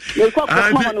 They call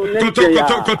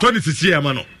Cotton to see a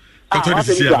mano. Okay,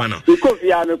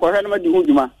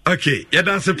 yeah,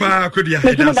 that's a pa Kodia.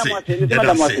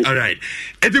 All right.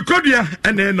 And the Kodia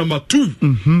and then number 2,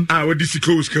 our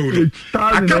Disco's code.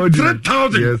 I got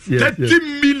 3,000, 30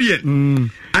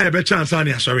 million. I have a chance on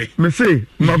here, sorry. Me say,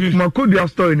 my Kodia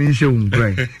story in Ishon,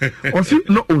 Brian. Or see,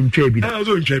 no own Chebida. I was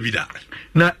on Chebida.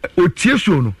 Now,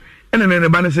 Otiesono, and then the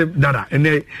banner said, Dada, and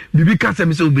they be cast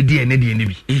and so be dear and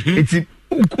enemy. It's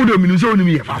Kudo minuso ni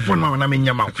mi fa phone ma na me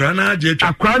nyama akrana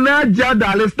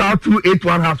dale star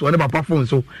 281 house whatever pa phone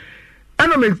so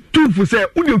ana me two for say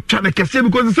udi twa na kese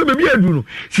because say be adu no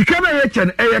sika na ye che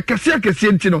na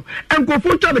kese nti no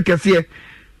enkofo twa na kese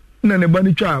na ne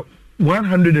bani twa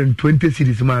 120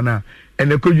 cities mana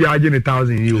and ko ju age ne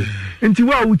 1000 euro nti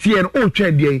wa wutie no o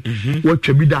twa de wo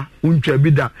twa bi da untwa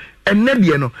bi da enne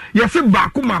de no ye se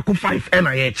baako mako 5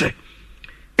 na ye che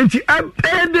nti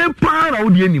ede pa na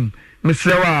odi anim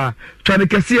Mr. Trying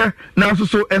to see now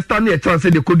so a chance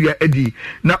de Kodia Eddie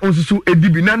now also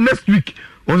Edibi now next week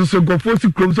also go for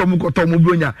to chrome some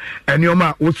Kotomobonia and your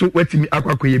ma also waiting me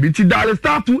aqua biti dial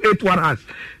star 281 hash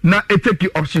now a take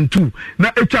option 2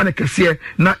 now a trying to see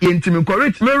now intimate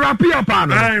correct me wrap up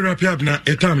I wrap up now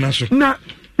a time now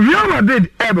Real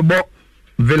Madrid ever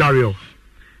Villarreal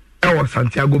or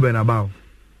Santiago Bernabeu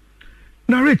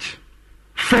now Rich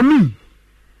for me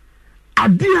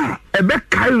Adia ebe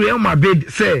Real Madrid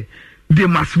say they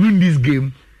must win this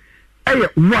game.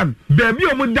 One, baby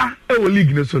omuda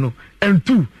league no so no. And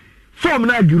 2, form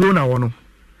na Girona wono.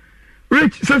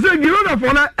 Rich, say Girona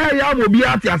for na ya mo bi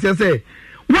ati ase say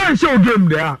one show game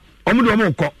there. Omudo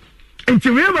mo ko.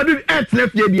 Until Real Madrid at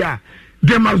left year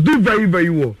they must do very very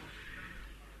well.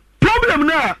 Problem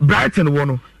na Brighton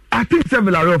wono. I think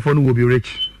Villarreal for no will be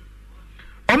rich.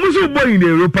 Omuso boy in the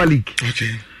Europa League.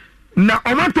 Okay. Now,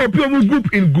 I'm not talking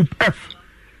group in Group F.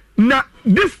 Now,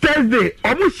 this Thursday,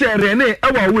 I'm share Rene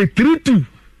our way 3-2.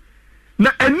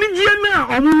 Now, and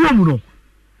Nigeria,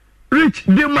 Rich,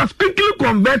 they must quickly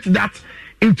convert that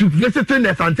into visiting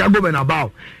the Santiago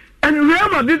Bernabeu. And Real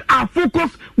Madrid are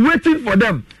focused, waiting for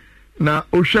them. Now,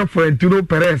 Osha Florentino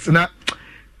Perez, now,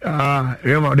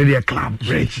 Real Madrid is a club,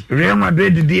 Rich. Real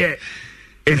Madrid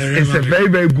is a very,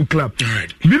 very good club.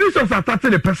 Right. Vinicius has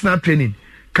started the personal training.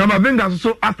 Kamavinga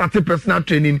also started personal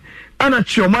training. And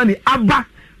Chiomani Abba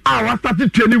I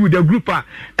started training with the group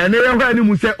and then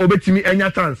when say obetimi any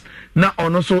chance. Now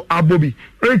also Abobi.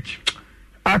 Rich,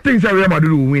 I think Real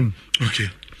Madrid will win. Okay.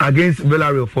 Against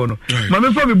Villarreal for no.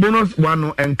 Mama for the bonus one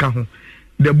no enka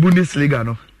the Bundesliga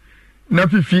no. Na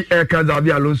fifi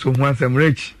Xabi Alonso who has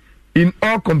Rich in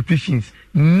all competitions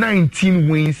 19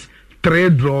 wins, 3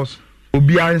 draws,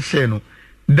 Obian Sheno.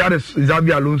 That is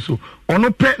Xabi Alonso.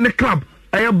 Ono pet the club.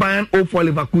 I Bayern 0 for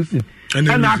Leverkusen.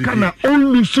 And I can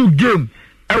only lose game.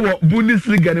 Our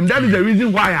Bundesliga. That is the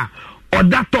reason why or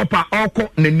that topper all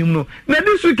Now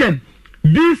this weekend,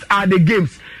 these are the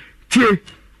games.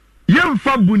 Yem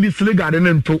fa Bundesliga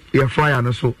then to your fire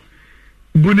no so.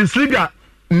 Bundesliga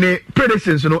ne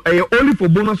predictions no only for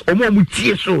bonus or more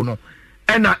with so no.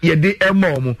 And ye de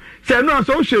more. Say no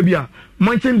so Shabia.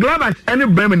 Mönchengladbach any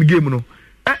Bremen game no.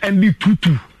 And the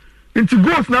 2-2. Into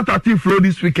goals not at flow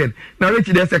this weekend. Now, Rich,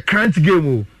 there's a crunch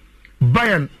game.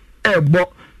 Bayern,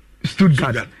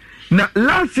 Stuttgart. Now,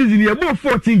 last season, he about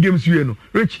 14 games.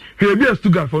 Rich, he'll be a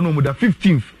Stuttgart for no more than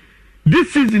 15th.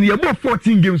 This season, he about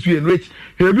 14 games. Rich,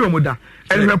 he'll be a more.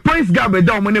 And the points gap is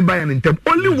down money Bayern in term.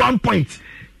 Only 1 point.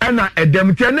 And a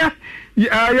dem tenner, you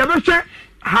ever check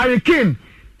Hurricane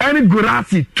and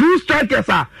Gurasi, 2 strikers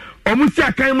are.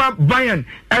 Omusia Kaima Bayern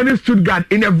and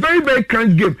Stuttgart in a very, very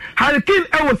crunch game. Hurricane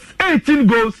was 18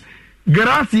 goals,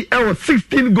 Gerasi was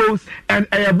 16 goals, and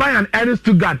Bayern and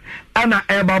Stuttgart. And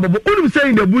Babu, what do we say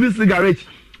in the Bundesliga, Rich?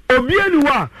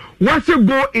 Obianuwa, once you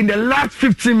go in the last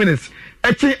 15 minutes,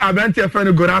 echi abante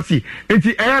friend Gorasi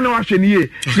enti eya na wahwe ne ye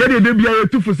de bia ye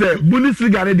tufu say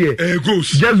Bundesliga ne de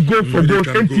goals just go for goals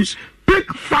enti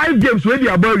pick 5 games wey dey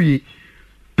about you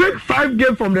pick 5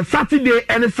 games from the Saturday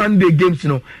and Sunday games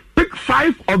pick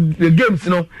 5 of the games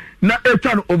na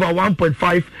etan over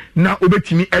 1.5 na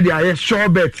obetimi e dey aye sure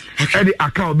bet e dey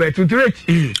account bet to rich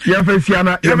ya fancy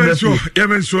na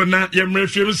ya so na ya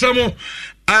mrefie samo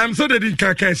am so de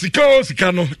kaka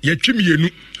sika no ya twimienu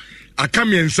aka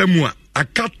miensamu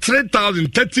aka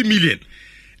 3030 million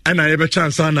ana ya be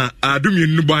chance na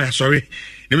adumienu boy sorry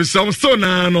nem so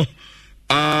na no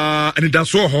and that's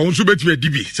so ho so betimi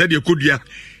adibi said ya kodua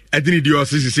adini di o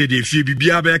say dey fie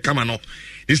bibia be kama no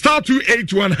star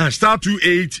 281 hash star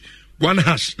 281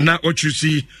 hash na what you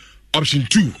see option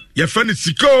 2 your friend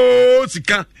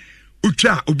sika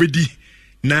utwa obedi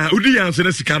na udi yanse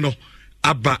na sika no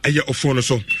aba eye ofo no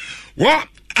so wo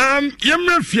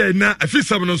yemra fie na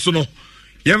afisam no so no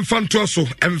yemfa nto so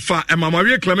emfa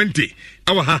emamawe Clemente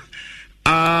awa ha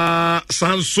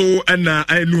Sanso na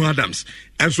Enu Adams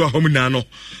enso ahomina no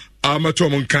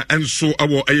amatomka enso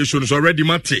awo eye show no so already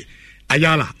mate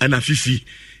Ayala and Afifi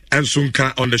and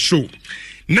Sunka on the show.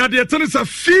 Now the tennis a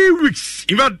few weeks.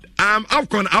 In fact,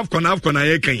 Afcon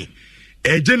ayekan.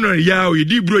 January ya we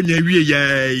di bro nya wie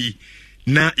ya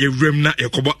na ewrem na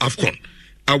yakobo Afcon.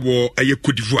 Awo aye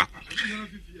Cote d'Ivoire.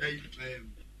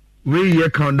 We year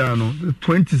countdown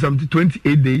 20 something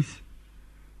 28 days.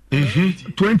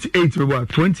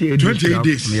 28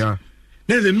 days. Yeah.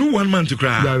 There's a new 1 month to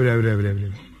cry.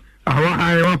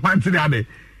 I want to the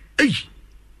Hey.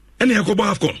 And yakobo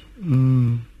Afcon.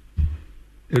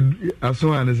 I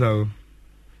saw an how.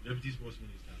 Deputy Sports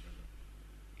Minister.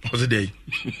 What's the day?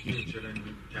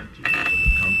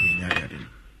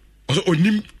 Also,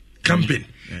 onim campaign.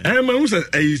 And my was a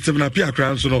 7 appear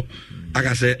crown, so no. I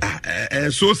can say,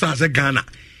 so as a Ghana.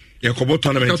 Yakobo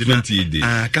tournament 28 days.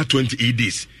 28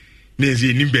 days.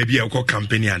 Nezi nim baby I call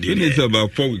campaign and it's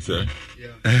about 4 weeks, sir.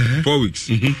 4 weeks.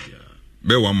 Be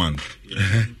 1 month.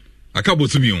 I can't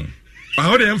to me on. I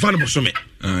heard them fan of me.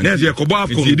 There's a Kobo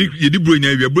Afcon. You did bring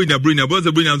a boss,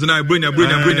 bring a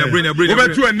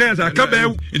over 2 and there's a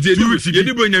couple. You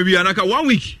did bring a week, 1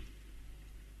 week.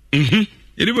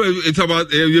 It's about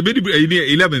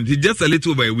 11th, just a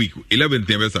little over a week.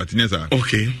 11th,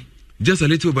 okay. Just a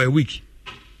little over a week.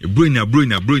 Bring a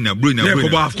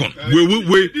Kobo Afcon.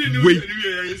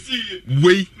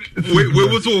 Wait,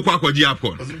 what's all Quacky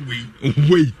Afcon?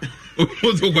 Wait. Now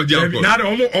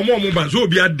so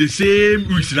be at the same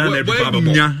weeks now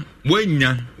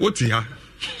what's here?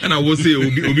 And I will say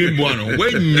Obi Buano.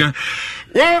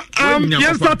 Well,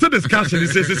 yes, start the discussion. It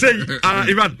says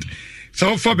even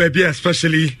some for baby,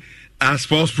 especially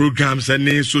sports programs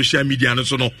and social media and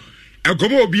so on. And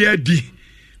come over be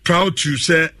proud to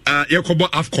say Yakobo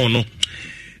Afcon no.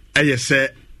 I say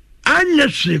Anya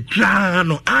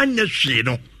Shino.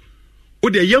 O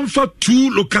de yemfa 2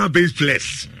 local based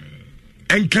players.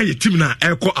 Enka ye team na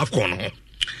eko Afcon ho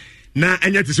na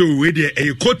anya te se we de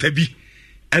e quota bi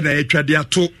e na e twade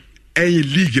ato e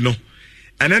league no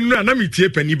and na metie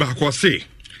pani ba ko say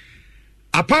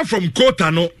apart from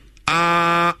quota no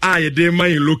ye de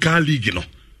my local league no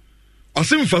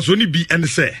osim fa so ni bi en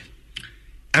say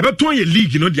abeton ye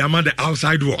league no the amount the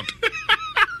outside world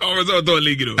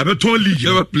league no abeton league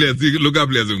never players local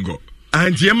players go.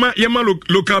 And yema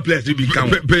local players to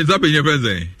become.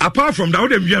 Apart from that,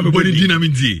 them you body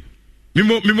dynamite.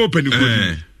 Mimo penny.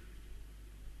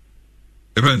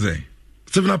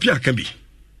 7 appear can be.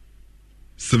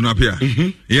 7 appear.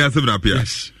 Yeah, 7 appear.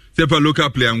 Yes. C'est pas local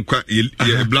player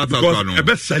black out no.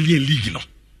 Best selling league no.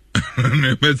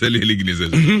 Best selling league is.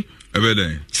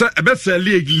 Best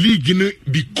selling league no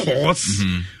because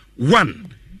one,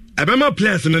 abema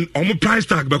players and omo price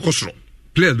tag be kosro.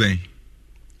 Players ben.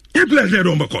 You play there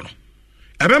on Bacono.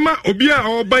 Abema Obia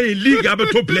or buy a league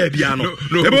abeto play piano.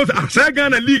 About a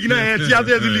second league na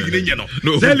league in no.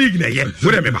 The league na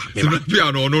whatever.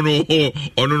 Piano no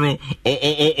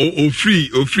free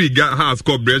has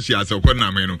called Brescia as a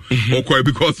corner or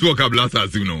because work up last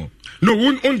as you know. No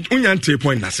un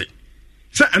point na say.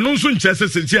 Say anonso nchese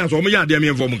since o me ya de me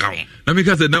inform kan. Na me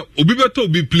ka say na obi beto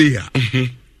be player.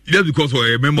 Just because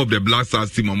we're a member of the Black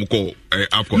Stars team, I'm call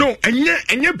Afcon. No, and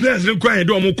your players require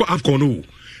do I'm call Afcon. No,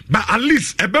 but at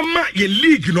least ebema ye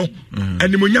league no, and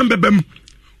the munyambe bem.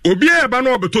 Obia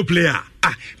ebano beto player.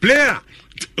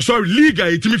 Sorry, league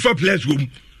it me for players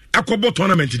room. Akobo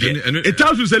tournament there. It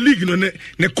tells you the league no ne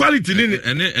quality ni.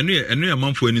 And a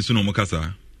man for any soon on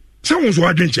Mokasa. Someone's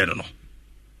adventure no.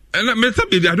 And I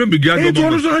don't be glad. Apart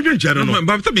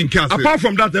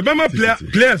from that, the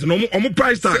players no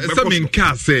price tag. Some in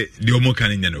car say the Omo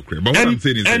can in no crib. But what I'm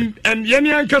saying is, and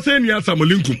Yanyan Kasen ya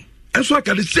Samolinkum. And so I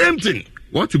can the same thing.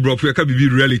 What bro can be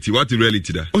reality? What the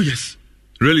reality that? Oh yes,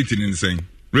 reality insane.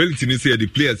 Reality is say the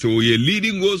players. So you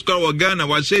leading goal scorer Ghana.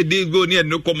 What say they go near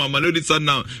no come Mamelodi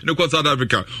Sundowns, no come South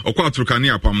Africa, or come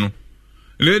Turkania Pamno.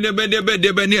 No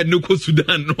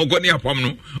Sudan, no Gonia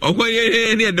Pamno, or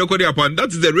no Korea Pan. That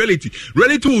is the reality.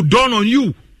 Reality will dawn on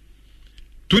you.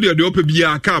 To the open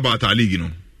beer car about a league, you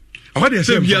know. What they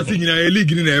say, we are singing a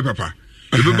league in a papa.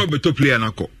 Remember, top player,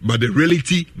 but the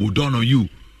reality will dawn on you.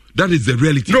 That is the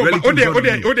reality. No, but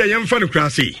what they young fan of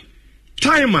classy.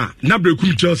 Timer,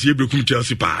 Nabrekum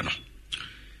Chelsea pan.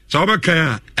 So,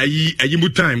 Abaka, a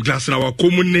yimu time, glass in our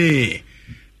commune.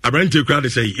 I ran to crowd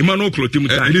say, Emmanuel Clotim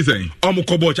time. Anything.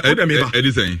 Omokoboch,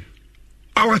 anything.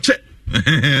 Our check.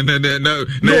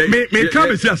 No, may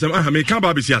come see us. I may come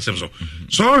back see us.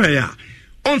 So, here,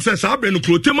 on says, I've been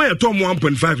Clotima, Tom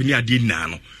 1.5 in the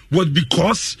Adina was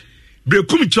because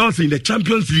Brekum Chelsea in the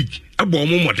Champions League, a bomb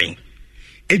modding.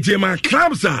 And my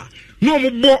clubs are no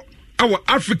more our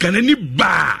African any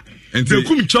bar. And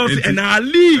Brekum Chelsea and our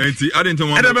league. I didn't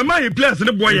want to my players in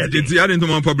the boy. I didn't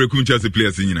want for Brekum Chelsea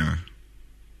players in now.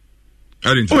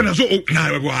 I didn't. Oh, no.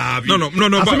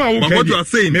 But what you are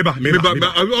saying, maybe. As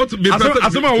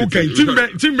a okay,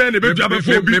 Tim Ben,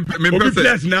 the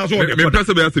players now. So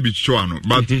has to be true,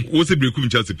 but also Brekum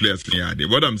Chelsea players.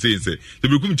 What I'm saying is, the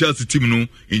Brekum Chelsea team,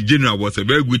 in general, was a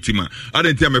very good team. I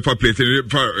didn't tell me for players.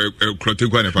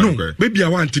 Maybe I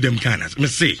want to them kind of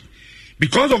say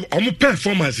because of our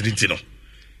performance, you know.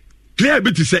 Player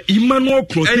bit to say Emmanuel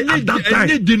Clotet at that time.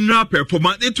 Individual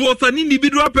performance. It was an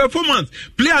individual performance.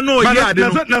 Player no yard.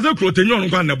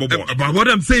 But what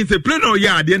I'm saying is, player no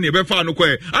yard. Then you be found no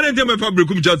quay. I didn't tell my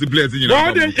Brekum Chelsea players.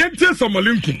 Well, then enter some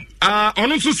Malinkum.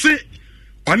 On also say,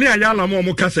 on the Ayala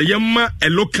Momoka say yemma a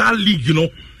local league, you know,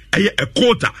 a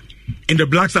quota in the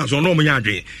Black Stars or no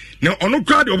Mayadre. Now on no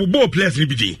crowd of ball players in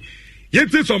BD.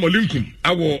 Enter some Malinkum.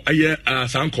 I will a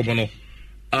San Comono.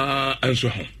 And so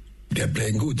on. They're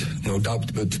playing good, no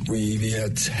doubt, but we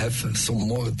have some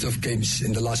more tough games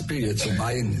in the last period. So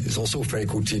Bayern is also a very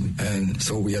good team, and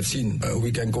so we have seen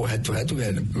we can go head to head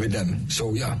with them.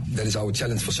 So yeah, that is our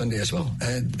challenge for Sunday as well,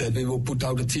 and we will put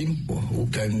out a team who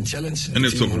can challenge. And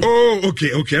it's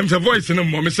okay. I'm the voice in the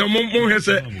moment. So mo has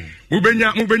a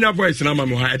mubenya voice in the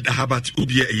moment. Habat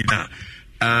ubie ina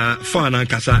fana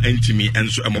kasa entimi and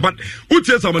so. But who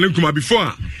tells someone kuma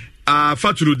before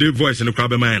fatulo the voice in the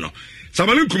crowd man.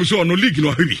 Samalinkum so no league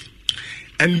no heavy.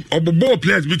 And obo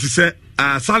players be to say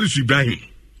Salisu Ibrahim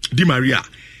Di Maria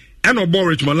and obo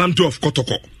Richmond Lamto of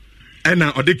Kotoko. And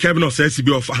ode Kevin of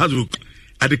SCB of Hazuk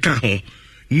at the can ho.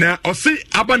 Na o say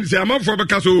aban say amam for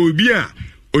because o bia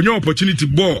onyo opportunity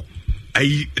ball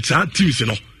ai teams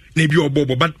no na bi obo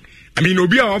but I mean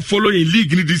obi a following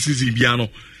league this season bia no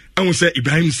and say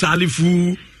Ibrahim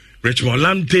Salifu Richmond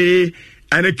Lamte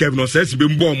and Kevin of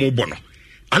SCB mbo mo bono.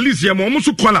 At least ya mo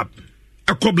so collab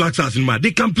a Black Stars in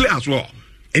they can play as well.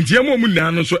 And Tiamo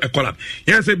Munano so a collab.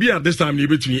 Yes, a beer this time you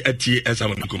between at TS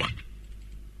and Kuma.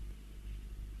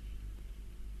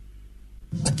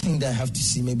 I think that I have to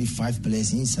see maybe 5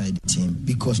 players inside the team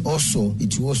because also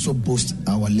it will also boost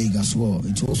our league as well.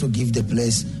 It will also give the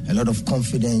players a lot of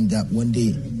confidence that when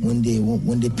they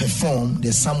perform,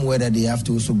 there's somewhere that they have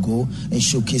to also go and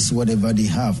showcase whatever they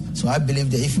have. So I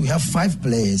believe that if we have 5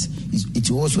 players, it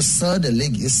will also sell the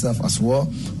league itself as well.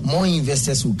 More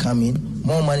investors will come in,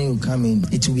 more money will come in.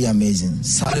 It will be amazing.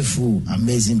 Salifu,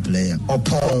 amazing player.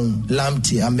 Opon,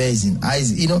 Lamte, amazing.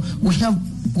 We have.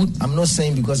 I'm not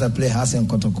saying because I play Hassan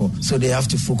Kotoko, so they have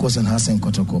to focus on Hassan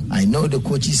Kotoko. I know the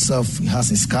coach itself has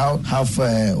a scout, have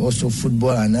also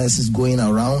football analysis going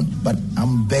around, but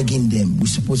I'm begging them. We're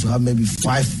supposed to have maybe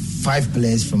five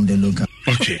players from the local.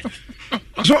 Okay.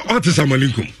 So what is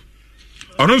Amalinkum?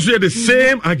 I don't say the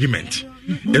same argument.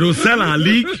 It will sell our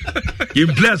league in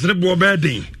players in the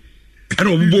building. I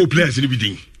don't know players in the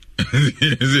building.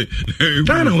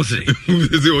 Tana was it?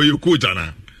 You coach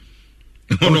Anna.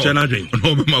 No,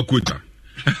 Makuta.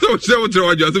 So, what you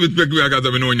have to expect me? I got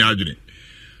them in Yajuni.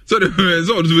 So, the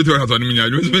all the way has on me. I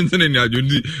was mentioning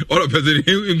Yajuni. All of us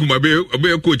in my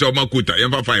coach or Makuta,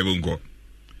 Yamba 5 uncle.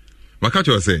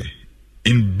 Makacho say,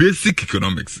 in basic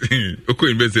economics,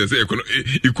 okay, in basic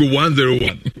equal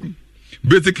 101.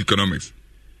 Basic economics.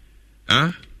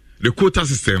 The quota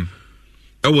system,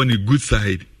 I want a good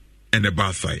side and a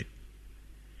bad side.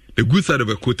 The good side of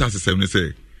a quota system, they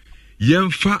say,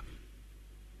 Yemfa.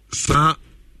 Sa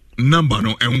number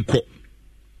no enko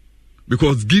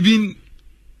because given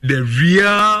the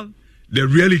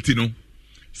reality no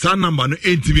sa number no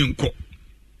entimi nko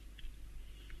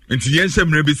enti yen hye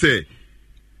mra bi say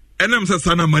enam sa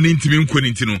sa number no entimi nko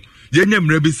nti no yen nya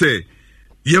mra bi say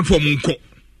yen fom nko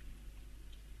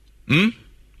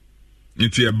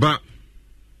enti eba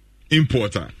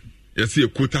importer yesi a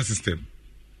quota system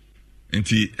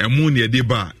enti emu ne de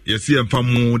ba yesi emfa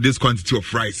mu this quantity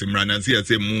of rice mra na say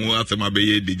yesi mu asema be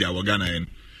ye deja wa Ghana en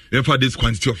emfa this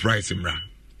quantity of rice mra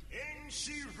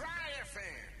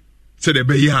say the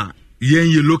be ya yen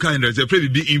ye local industry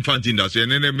if be infant industry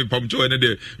and then me pamcho and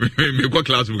me go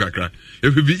class book akra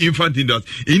if be infant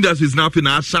industry is nothing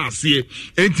na chance here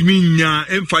entimi nya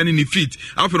emfa ni fit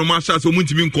afro ma chance o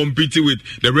muntimi compete with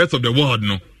the rest of the world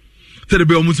no say the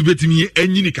be o musu betimi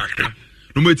enyi ni kakra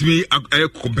no betimi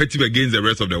competitive against the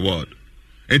rest of the world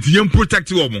and to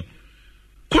protect you omo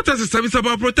quota system is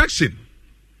about protection,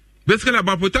 basically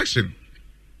about protection.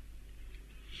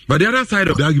 But the other side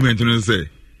of the argument you know say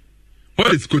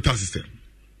what is quota system?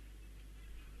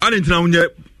 And in now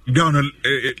ground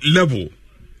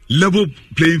level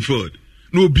playing field.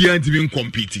 No behind being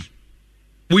competing.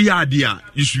 We are there.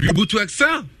 You should be able to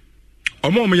excel.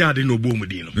 I'm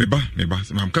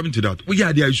coming to that. We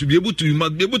are there. You should be able to. You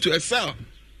must be able to excel.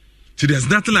 So there's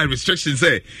nothing like restrictions.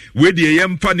 Say where the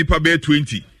nipa nipa bear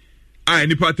 20,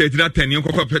 nipa 30 that 10 you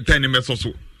go 10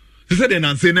 so. They said then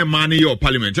and say no money or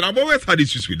parliament. And I've always had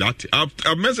issues with that.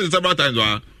 I've mentioned several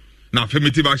times. Now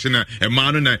affirmative action a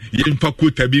man na yemfa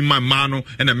quota bi man mano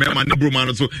and a man na bro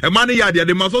man so a man ya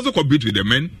they must also compete with the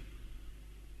men.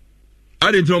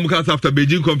 I didn't know because after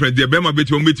Beijing conference the Bema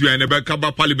bet we meet and the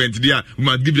Kaba parliament there we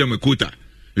must give them a quota.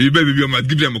 We must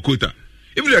give them a quota.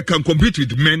 If they can compete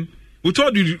with men with all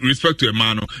due respect to a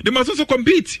man, they must also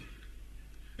compete.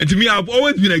 And to me I've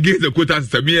always been against the quota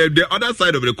system. The other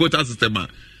side of the quota system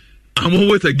I'm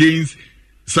always against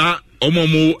sir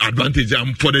more advantage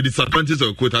for the disadvantages of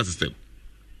the quota system.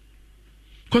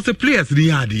 Because the players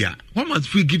there, why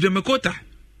must we give them a quota?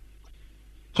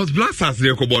 Because blasters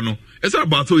there, Kobono, it's not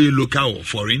about your local or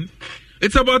foreign.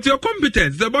 It's about your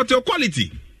competence. It's about your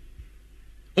quality.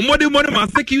 Money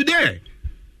must take you there.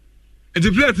 And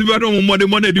the players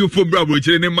money do for Bravo.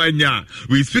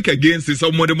 We speak against this.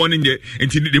 Some money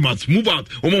until they must move out.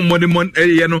 Money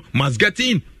must get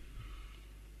in.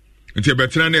 Until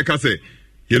Bertrand can say.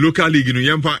 Your local league, you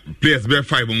know, players bear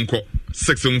 5 unko,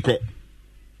 6 unko.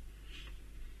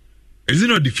 Is it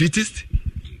not defeatist?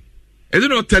 Is it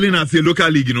not telling us your local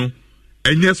league, you know,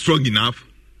 and you're strong enough,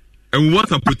 and we want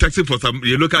some protection for some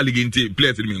your local league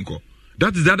players in Minko?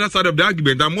 That is the other side of the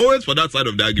argument. I'm always for that side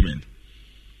of the argument.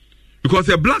 Because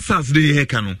a black stars they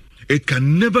can it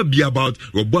can never be about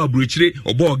Obo Abuchire,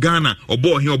 Obo Ghana,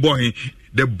 Obo here, Obo here.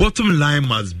 The bottom line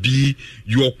must be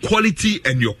your quality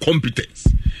and your competence.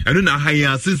 And then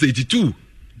I since 82.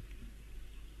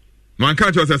 Man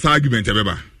can't just say argument,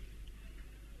 beba.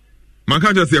 Man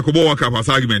can't just say a kobo work up as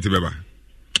argument, beba.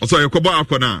 So you kobo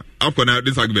after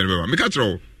this argument, beba. Me catch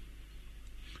roll.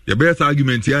 The best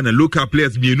argument here and local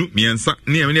players me near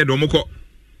domoko.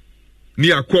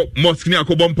 Near mosque near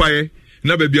kobompaye.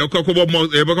 Na baby a kobo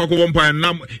kobompaye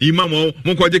nam imam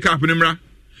monko je cap nimra.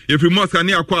 If you must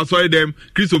near kwa sorry them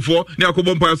Christopher near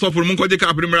kobompaye so for monko je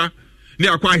cap nimra.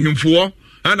 Near kwa himfo.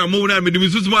 And I'm moving on with the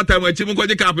small time when Chimo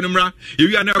Koji Capinimra. If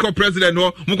you are now president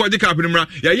or Mukoji Capinimra,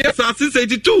 yes, since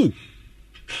 82.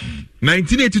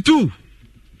 1982.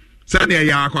 Sanya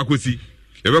Yakwakusi.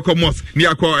 Ever mosque,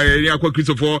 near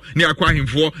Christopher, near him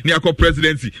for, near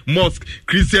presidency, mosque,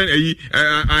 Christian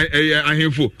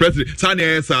him for president.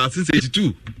 Sanya since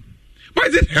 82. Why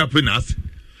is it helping us?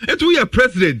 And we are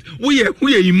president, we are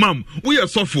imam, we are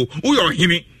sofo, we are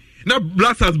himi. Now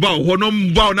blasters bow,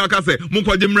 honom bow nakase,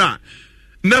 Mukojimra.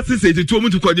 Nothing says to me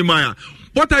to Kodimaya.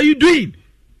 What are you doing?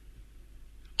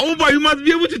 Oh, but you must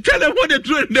be able to tell them what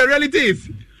the reality is.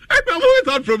 I've always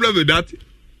had problem with that.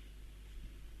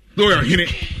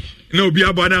 No, be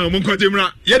about now,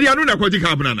 Munkotimra. Yet, I know that Koji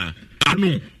Capana. I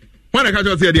know. When I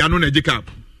can't say the Anuna Jicap.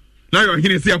 Now you're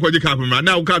here to see a Koji Capana.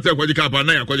 Now, can't say Koji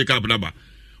Capana, Koji Capana.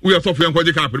 We are Sophia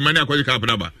Koji Capana, Koji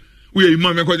Capana. We are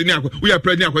Imam Koji, we are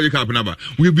President Koji Capana.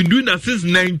 We've been doing that since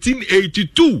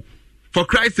 1982. For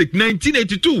Christ's sake,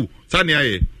 1982.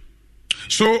 Sanya.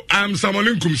 So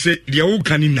Samolinkum say the old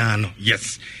caninano,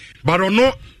 yes. But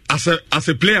no, as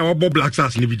a player of Black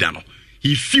Stars Nibidano.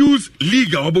 He feels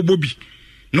league or Bobby.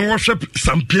 No worship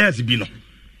some players bino.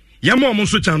 Yamo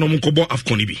Monsucha no Mukobo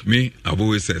Afconibi. Me, I've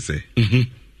always said say.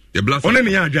 The Black Stars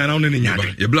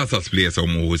the Black Stars players are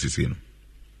more saying.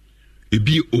 It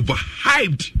be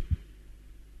overhyped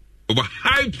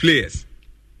players.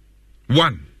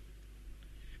 One.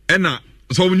 And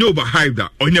so we know overhyped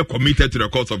that on your committed to the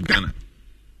cause of Ghana.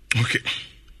 Okay.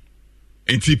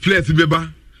 And he plays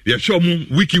Beba, Yeah, sure,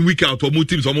 week in, week out, or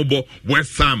teams, or more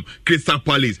West Ham, Crystal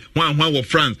Palace, one with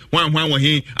France, one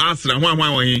with Arsenal, one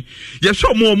with yeah,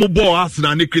 sure, more ball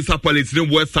Arsenal, and Crystal Palace, then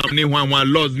West Ham, name one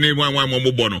Lords, name one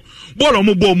more bono. Bolo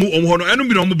mo bo mu on enu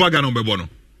bi no mo baga no bebo no.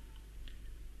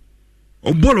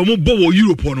 O bolo mo bo wo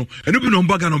Europe no, enu bi no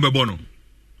baga no bebo no.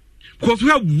 Because we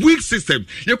have weak system.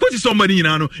 You quote somebody in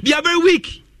ano, they are very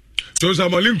weak. So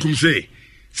Samalinkum say,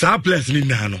 sa players ni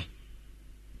na no.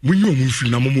 Munyo mu free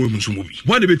na mo mo so mo bi.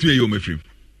 Why dey between you me free?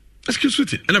 Excuse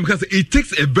me. And I'm because it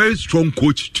takes a very strong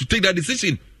coach to take that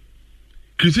decision.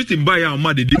 Chris Whitting buy our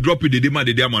man, they drop it, they demand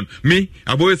the man. Me,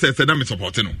 I've always said I'm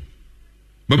supporting no.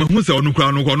 But who say onu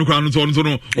kra no so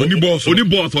only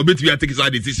boss or bet we are taking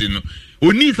that decision no.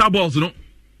 Only sa boss no.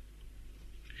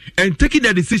 And taking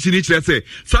that decision each let's say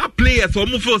some players or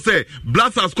move for say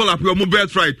blasters call up your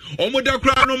best right or da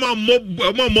kra no mo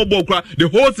kra the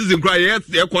whole season cry yes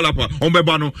they call up on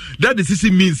beba no. That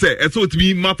decision means say so to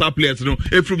be matter players no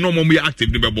if from no more be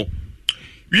active the bebo.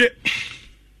 Yeah.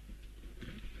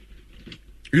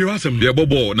 You want some the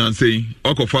bobo now say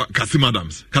okofa Kasim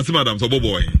Adams or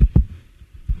bobo.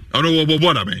 I know what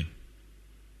bother me.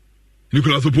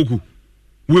 Nicolas Opoku.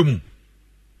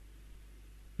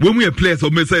 When we play so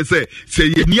me say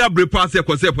ye ni abre pass e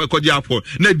kwose koja for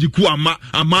na diku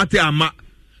amate ama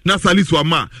na salisu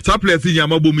ama sa players nya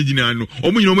ma bo mi gina no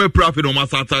o mu nyino me profit o ma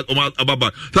sata o ma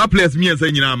ababa sa players mi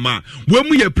ensa nyina ama when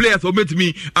we play so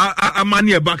metimi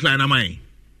amane e backline amai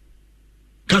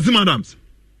Kasim Adams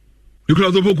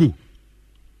Nicolas Opoku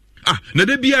na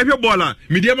de bia hwe bola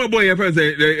medium boy e fa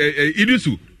say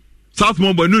Idisu South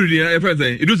small boy no reading e fa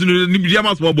say Idisu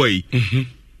medium small boy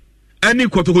any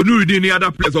kotoko no reading any other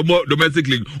place or more domestic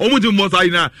league omuti mo say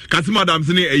na Kasim Adams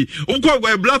ni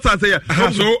ukọ blaster say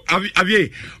so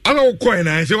avie ala ukọ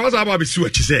na say what's about be see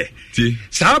what you say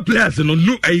sa players no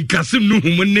Kasim no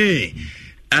hum ne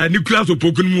Nicolas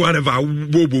Opoku mu whatever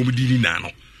bobo mu di na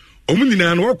no omu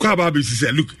na no ukọ about be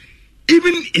say look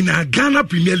even in a Ghana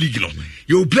Premier League no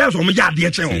your players o mo ya de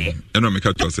eche o mo no make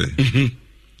to say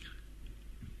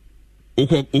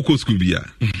ukọ school bia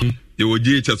you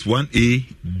JHS 1A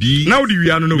B. Now do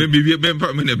we are no maybe you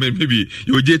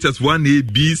JHS 1A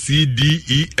B C D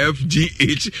E F G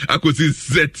H akosi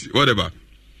Z whatever.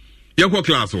 Yanko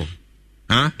class o.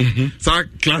 Huh? Sa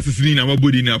classes ni na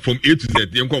mabodi na from A to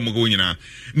Z yanko mo go nyina.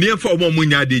 Near for mo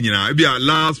nya de nyina. E bia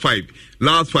last five.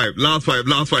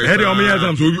 Head on me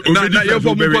exams so na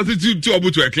for mo positive to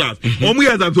obu to a class. Omo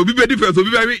exams so be different so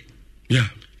be very. Yeah.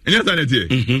 And yes, I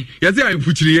did. Yes, I am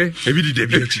Fuchile. Every day,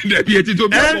 to be at the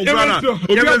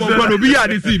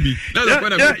CB.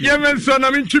 Yeah, son,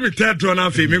 I'm in Chimitet on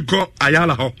our fame.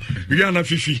 Ayala, Rihanna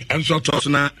Fifi, and so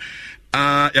Tosna.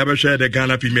 Ever share the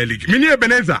Ghana Premier League. Minia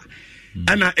Beneza,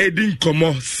 Anna Edin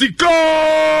Como, Sika.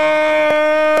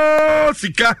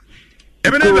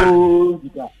 Ebeneza.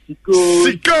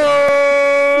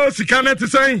 Sika, net to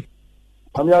say.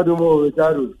 I'm Yadumo,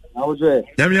 Ricardo.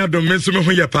 Yamia don't miss me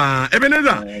when you pa.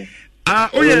 Ebeneza.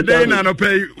 Oh yeah, day na no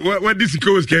pay. What this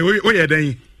goes? Oh yeah,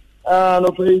 day.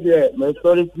 No pay there. My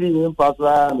story free in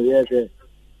Pasla. Yes,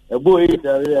 a boy is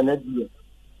a net year.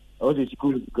 I was a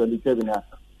school because the 7 hours.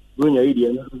 Doing your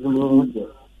idiot.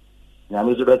 I'm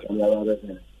a better than the other.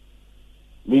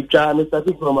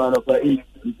 Mr. From an of 8.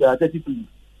 Mr. 32.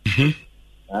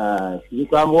 You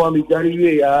come home, Mr.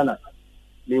 Riviana.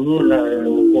 The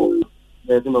moon.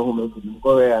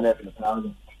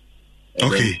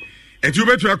 Okay. And you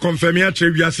better confirm your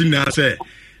trivia sin now, say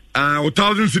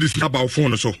 1,000 cities about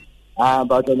phone or so.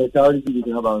 About 1,000 cities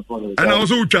about phone. And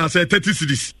also, we can say 30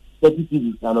 cities. 30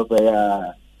 cities, and of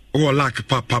oh, like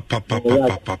papa.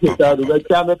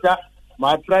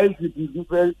 My price is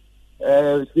different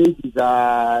stages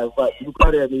but you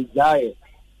got a giant.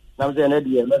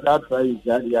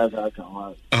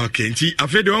 Okay, see, I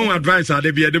feel the only advice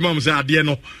I'd be at the moment, say, I dare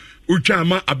no.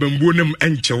 Uchama abembunum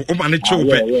encho o mane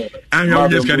chope ahwa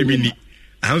just carry me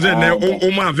I was there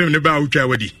o ma avem ne ba ucha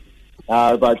wadi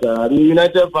but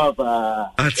United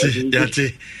papa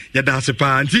ati ya dance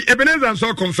pa nti Ebenezer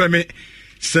so confirm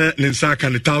say ninsa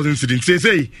kan 1,000 cities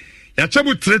say ya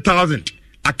chabu 3,000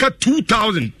 aka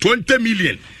 2,000 20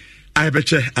 million I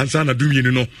betche ansa na dumye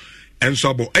no enso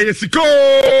abo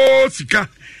sika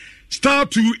star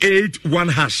 281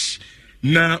 hash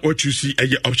na what you see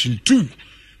option 2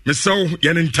 Meso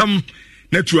yanentam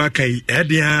netu akai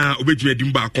edea obetumi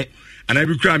adim baako ana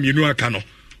bi kra mienu aka no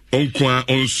onko a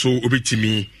onso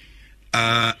obetimi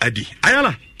adi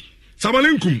ayala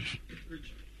sabalenkum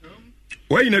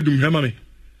why na dum hama me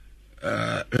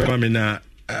na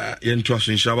yento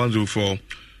aso inshabanzo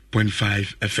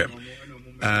 4.5 FM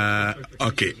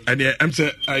okay and I'm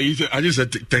say I just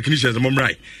said technicians mom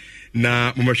right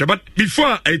na momahwɛ. But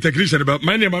before I technician about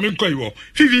my name, I'm in Koiwo.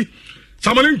 Fifi,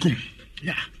 Samalinkum.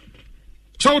 Yeah.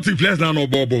 Something players now no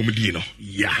ball Medino.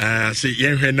 Yeah. Say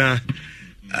yen na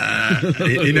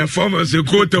in a form of the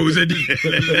quota was a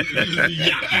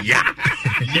yeah.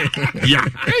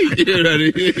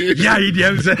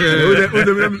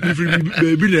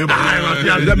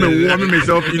 I'm warming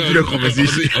myself into the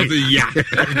conversation.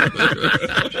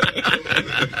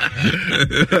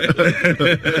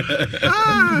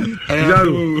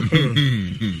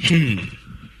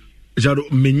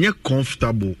 Jaro, me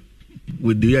comfortable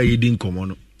with the way I didn't come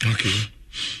on. Okay.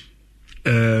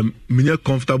 Me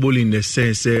comfortable in the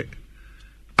sense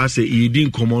as a he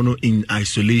didn't come on in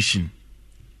isolation.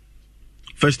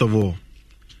 First of all,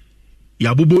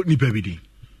 Yabubo Nipebidi,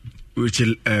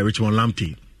 Richmond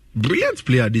Lamptey, brilliant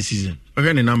player this season.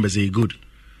 Okay, the numbers are good.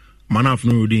 Manaf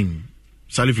Nuruddin,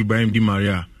 Salif Ibrahim Di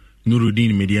Maria,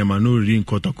 Nuruddin Mediama, Nuruddin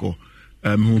Kotoko,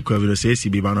 who covered the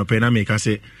CSB, but no pena make us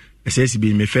say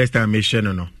CSB my first time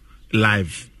mention no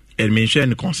live. And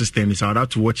mention consistent, so I have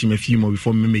to watch him a few more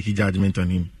before me make a judgment on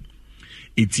him.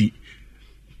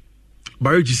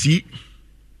 But you see,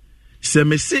 se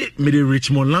me say me the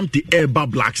Richmond Lamptey eba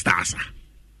Black Stars.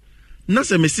 Na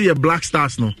se me say a Black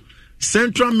Stars no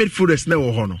central midfielders na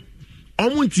wo ho no.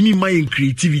 Omo ntimi my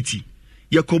creativity.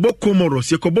 Yakobo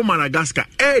Comoros, Yakobo Madagascar,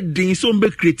 din so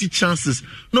mbe create chances.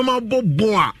 No ma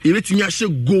boa, e betimi a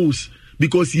goals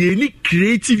because ye any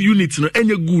creative unit no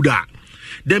enye good a.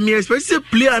 Then me expect say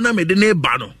player na me de na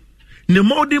ba no. Ne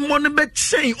mo de mo ne be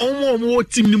chain omo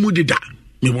team ni mu de da.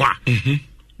 Me wa.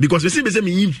 Because we see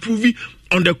me improve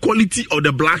on the quality of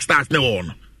the Black Stars na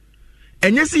on.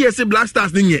 And yes Black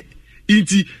Stars ni ye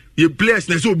inti ye players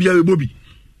na so bia we Bobby.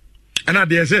 And at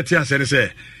the say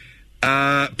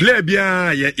player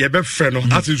bia ye be friend no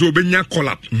as so be nya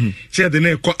collab. Say the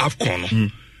na call AFCON no.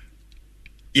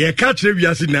 Ye catch we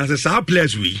as na say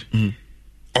players we.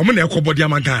 Omo na ekobodi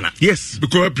amagana. Yes,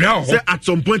 because player say at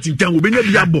some point in time we be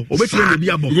biabo, obetime be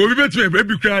biabo. We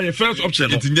be try your first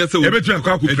option. It just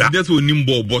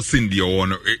onimbo bossing the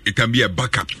one. It can be a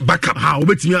backup. Backup how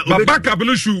obetime. But backup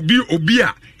no should be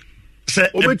obia. Say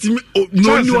obetime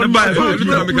no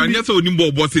can just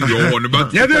onimbo bossing the one.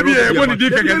 But yeah, there be one dey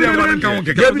keke one kan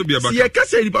keke. See, I can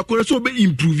say the ko so be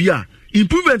improve ya.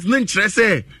 Improvement no nkyere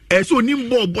say so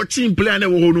onimbo boching player na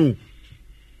wo no.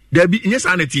 There be yes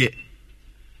anete.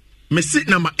 Me sit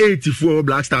number 84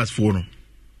 Black Stars 4 no.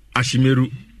 Ashimeru,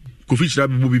 Kofi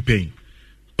Chirabi Bobby Payne,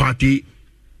 Party,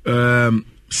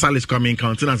 Salis coming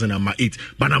counting as number 8.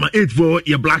 But number 8 for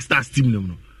your Black Stars team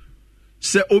no.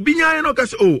 Se Obinya no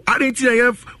kasi I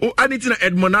didn't know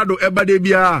Edmonado Ebade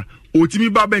bia o timi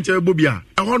ba bench Bobby a.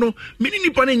 Ehon no me ni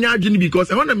nipa na nya adwene because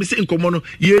ehon na me say nkomo no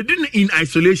ye didn't in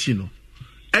isolation no.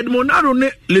 Edmonado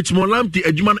ne Richmond Lamptey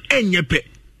adwuma no enye pe.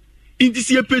 Inti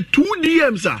se pe 2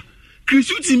 DMs a.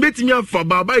 Krisuti betimi afa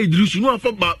Baba Idris no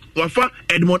afa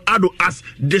Edmond Ado as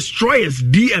destroyers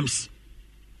DMs.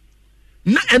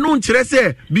 Na eno nkyere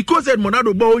say because Edmond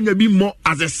Ado ba onya bi more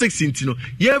as a 6 intino.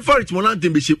 Ye for Richmond Lamptey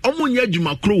be shape omonya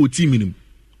adwuma kro o team nim.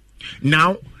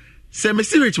 Now say me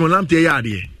see Richmond Lamptey ya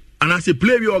de and as a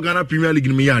player we Ghana Premier League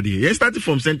me ya de. He started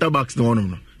from center backs no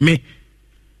no. Me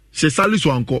say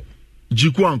Salisu anko,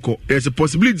 Jiku anko. There's a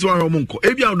possibility so anko.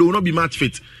 Ebia do not be match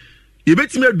fit. You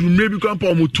bet me do maybe come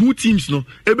for 2 teams no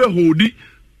ebe holdi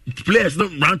players no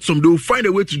ransom they will find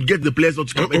a way to get the players not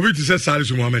to come. Over to say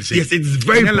Salisu Mohammed say. Yes, it's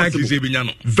very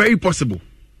possible. Very possible.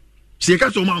 See ka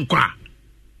so man kwa.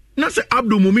 Na say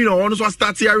Abdul Mumin on so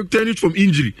start here returning from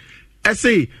injury. I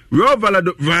say Real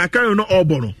Valladolid no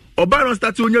obono. Oba no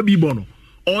start onya bi bono.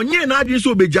 Onye na adi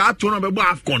so beja ato no be bo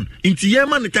AFCON. Inti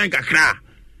yema ne kan kakra.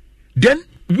 Then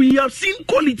we have seen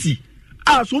quality.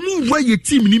 So move where your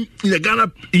team in the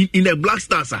Ghana in the Black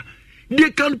Stars, they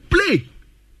can play.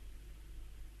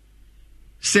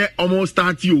 Say almost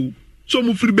start you. So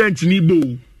move free bench ni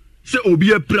bo. Say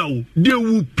obi a pro. They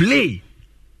will play.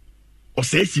 Or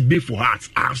say she be for hearts.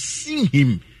 I've seen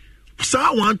him. So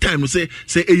one time say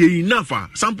enough.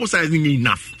 Sample size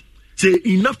enough. Say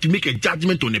enough to make a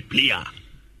judgment on a player.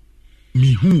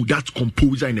 Me who that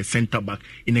composer in the center back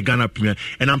in the Ghana Premier.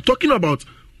 And I'm talking about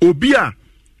Obia.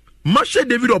 Masha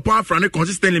David Opafrane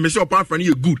consistently, me say Opafrane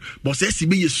you good, but say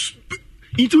CB is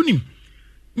into him.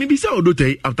 Maybe say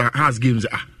Odote after has games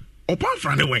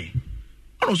Opafrane way.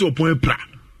 I don't say point pra.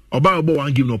 Oba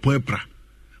one game no point pra.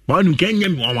 But you can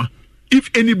name one. If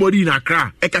anybody in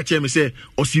Accra, eka che me say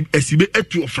Esibe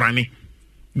etu Ofrane.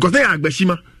 Because they are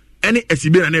Agbeshima, any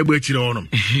Esibe na ebo echi on.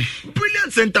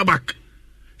 Brilliant center back.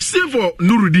 Same for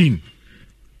Nuruddin.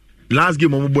 Last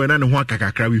game on boy na no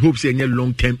kakakra. We hope say any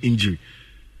long term injury.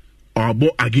 Or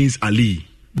against Ali,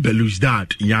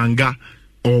 Belouizdad, Yanga,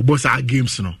 or Bossa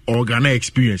games, or Ghana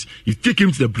experience. You take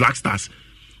him to the Black Stars,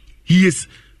 he is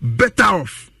better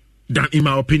off than, in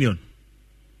my opinion,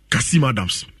 Kasim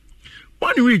Adams.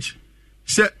 When you reach,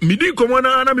 say, me didn't come on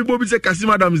and me Bobby say Kasim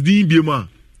Adams didn't be a man.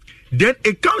 Then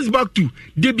it comes back to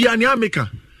Debiani Ameka.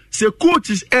 Say coach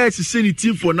is air to send the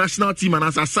team for national team and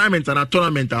as assignment and a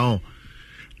tournament. I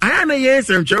am a yes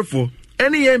and for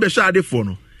any year be shade for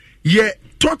no. Yeah,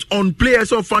 taught on players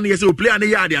so funny yes, play and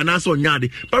yard and answer on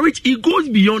yard. But which it goes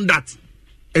beyond that.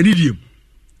 An idiom.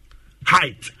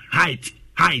 Height.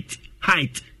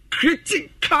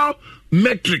 Critical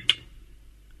metric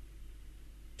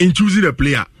in choosing a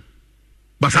player.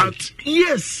 But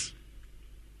yes.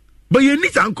 But you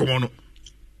need to uncommon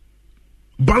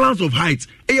balance of height.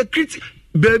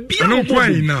 Baby, not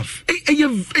quite enough.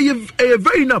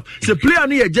 Very enough. The player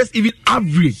here just even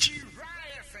average.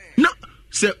 No,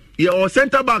 say your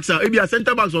centre backs are maybe a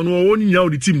centre backs on only now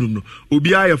the team no.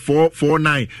 Obi a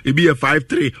 4-4-9, maybe a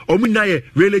 5-3. Omi na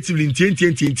relatively in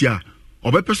 10.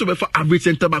 Or by person for average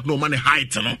centre back no man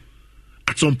height no.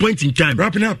 At some point in time,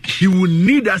 wrapping up, he will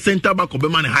need that centre back of a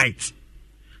man height.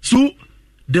 So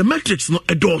the metrics no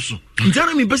also. Just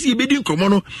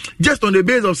on the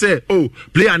basis of say,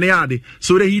 play an yard,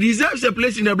 so that he deserves a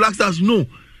place in the Black Stars. No,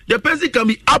 the person can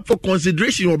be up for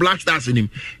consideration of Black Stars in him.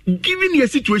 Given the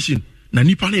situation,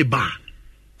 Nanipane Bar,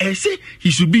 I say he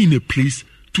should be in a place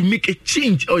to make a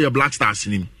change of your Black Stars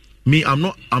in him. Me, I'm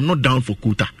not down for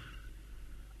quota.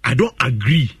 I don't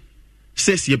agree.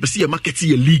 Says you see a market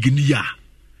a league in the year.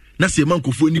 Na say man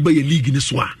ko for anybody a league in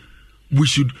this one. We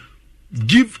should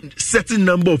give certain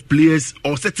number of players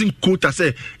or certain quota.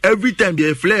 Say every time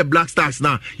they flare Black Stars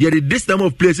now, this number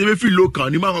of players every local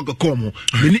ni man can come.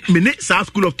 Me South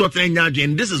School of Thought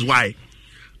and this is why,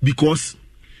 because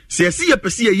say see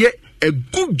a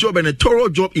good job and a thorough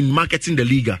job in marketing the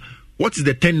league. What is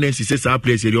the tendency? Says our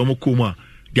players they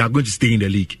are going to stay in the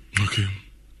league. Okay.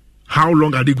 How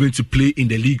long are they going to play in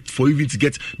the league for even to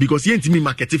get? Because you ain't me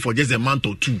marketing for just a month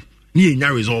or two.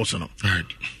 Near results no. Right.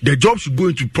 The job should go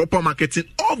into proper marketing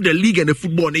of the league and the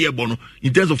football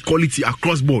in terms of quality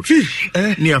across board.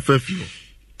 Near fair few.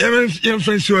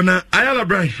 Ayala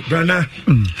Brana.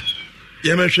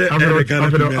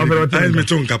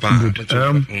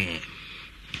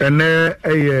 And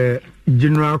a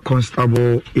General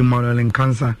Constable Emmanuel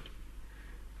Nkansa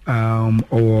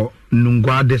or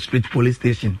Nungwa District Police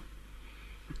Station.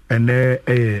 And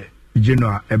a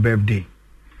General a birthday.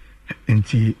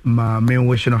 And my main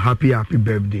wishing a happy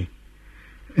birthday.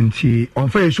 And on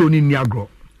fair show in Niagara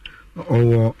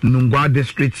or Nungwa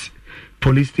District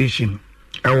Police Station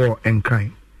or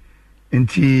Enkai. And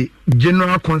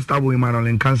General Constable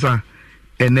Emmanuel Nkansa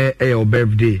and a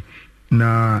birthday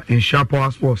na in Sharp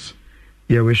Sports.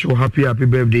 Yeah, we show happy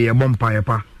birthday a bumpire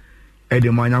pa.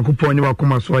 Eddie Manya Kupon you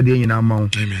come as well in our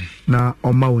mount. Amen. Na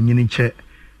Oma Unini check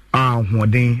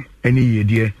one any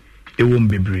year it won't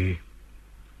be brave.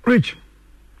 Rich,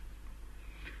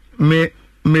 my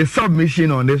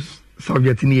submission on this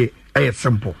subject in here is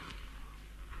simple.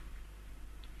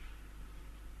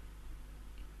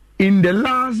 In the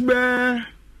last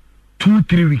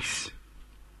 2-3 weeks,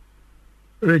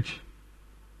 Rich,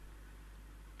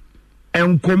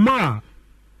 and Koma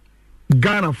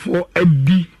Ghana for a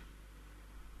D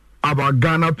about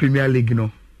Ghana Premier League,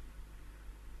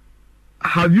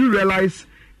 have you realized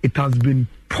it has been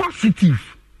positive?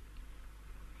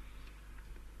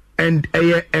 And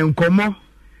Koma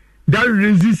that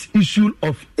raises issue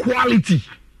of quality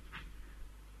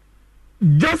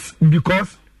just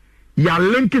because you are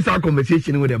linking our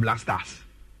conversation with the Black Stars.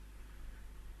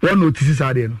 What notices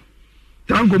are there?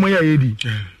 Am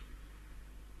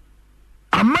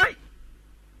I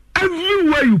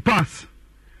everywhere you pass?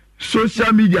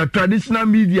 Social media, traditional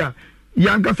media,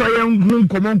 Yankasa young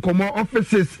common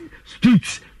offices,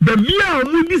 streets, the via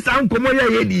movies and common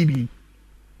yedi.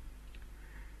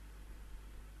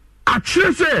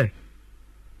 Actually,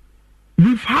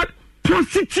 we've had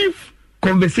positive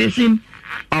conversation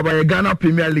about the Ghana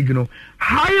Premier League,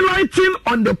 highlighting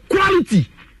on the quality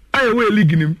of the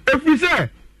league. If we say,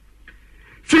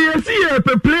 see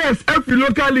players every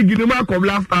local league in the mark of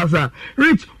last answer,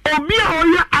 Rich,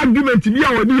 Obia argument to be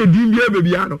our baby.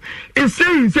 It's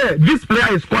saying, this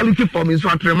player is quality from his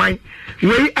remind.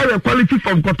 Where are quality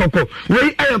from Kotoko?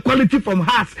 Where are quality from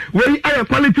Haas? Where are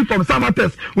quality from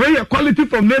Samates? Where are quality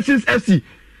from Nations FC?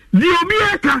 The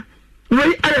Obiaka,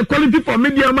 where are quality from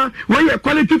Mediama? Where are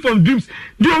quality from Dreams?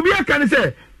 The Obiaka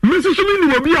say, Mr.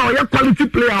 Sumini will be our quality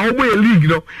player over a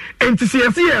league, and to see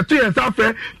 2 years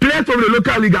after players from the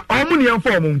local league are money and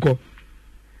form.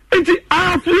 I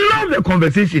have loved the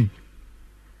conversation.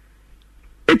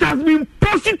 It has been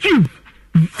positive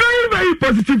very, very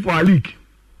positive for our league.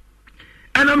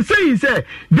 And I'm saying, say,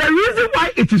 the reason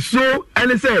why it is so,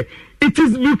 and I say, it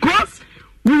is because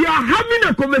we are having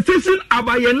a conversation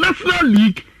about a national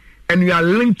league and we are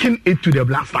linking it to the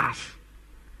Black Stars.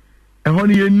 And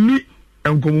honey, you need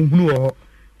and come on,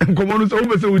 and come on,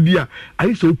 so dear,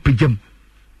 I so pijam.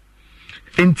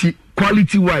 Anti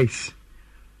quality wise,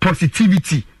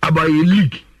 positivity about a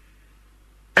league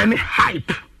and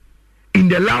hype in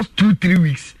the last 2-3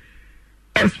 weeks,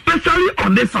 especially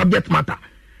on this subject matter.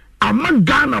 I'm not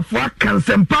Ghana for can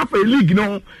for a league,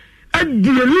 no, and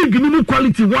the league no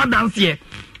quality one dance here.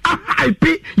 I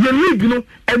pay your league, no,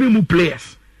 any more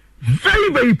players. Very,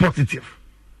 very positive.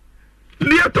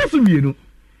 They are talking to me,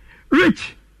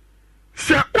 Rich.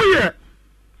 Say, oh yeah,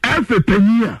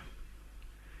 FPNIA.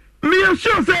 Me am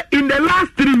sure say in the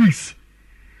last 3 weeks,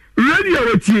 radio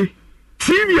wetie,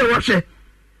 TV watch,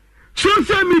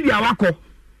 social media wako,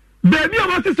 baby I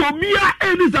want to so me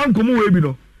any sound come we bi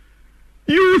no.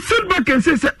 You sit back and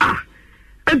say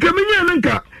and come in and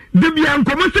nka de bi an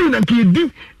come say na ke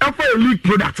di for a league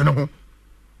product no.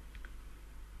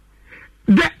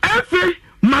 The FA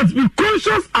must be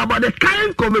conscious about the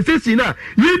current conversation now.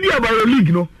 You be about your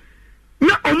league no.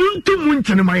 Na omuntu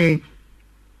munchene mayen.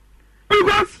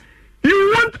 Because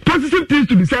you want positive things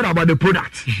to be said about the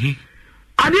product.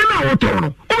 And in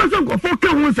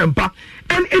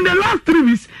the last 3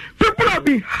 weeks, people have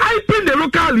been hyping the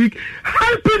local league,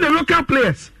 hyping the local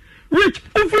players. Which,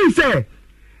 if we say,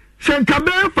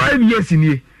 Shankabe 5 years in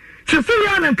here,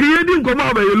 Cecilia and creating come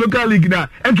out by your local league now,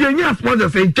 and Kenya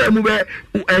sponsors say $10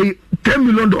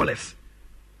 million.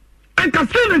 And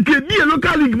Cascade and be a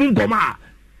local league moon come out.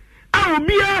 I will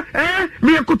be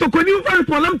me a Kotokoni fans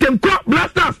for them can crop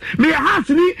blasters. Me a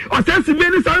Hasni or sense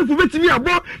many signs for betting me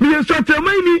about me a short term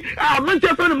money.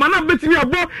 Manchester fan man betting me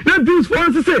about let these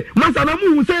fans say Masanamu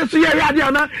who says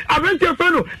Yadiana, Aventia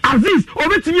Fano, Aziz or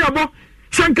betting me about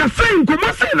Shanka saying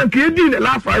Kumasa and Kedi in the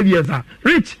last 5 years.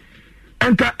 Rich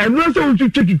and also to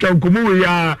check it on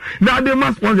Kumuya. Now they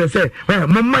must sponsor say, well,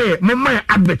 Mama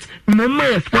advert,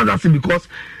 Mama sponsorship because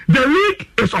the league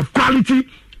is of quality.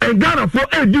 And Ghana for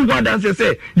a do what they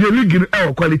say your league in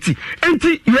our quality. And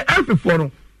your F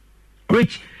for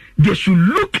which they should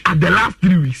look at the last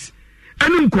 3 weeks.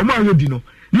 And in command you know.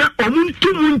 Now omun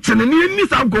 2 months and any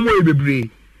some come away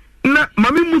be. Now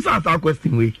Mami Musa ask our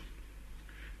question way.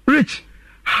 Rich,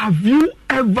 have you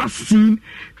ever seen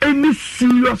any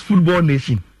serious football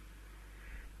nation?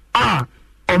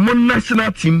 Omun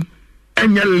national team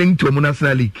and you're linked to Omun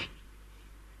national league.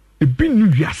 It been new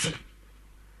years.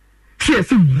 Yes,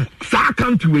 that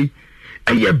country,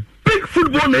 a big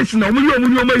football nation. Over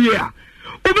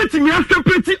to me after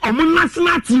pretty on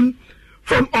national team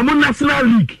from Omo National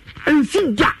League and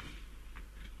see that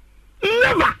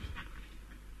never.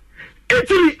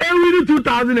 Italy every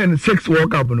 2006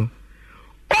 World Cup, no.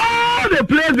 All the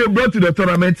players they brought to the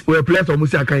tournament were players of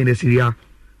Musiaka in the Syria.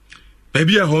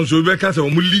 Maybe a Honso Becas or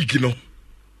League, you know.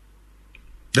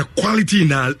 The quality in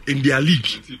their league.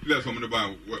 Players from the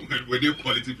bar were they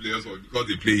quality players or because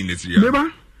they play in this year? Never.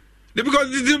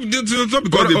 Because they play in this year. They're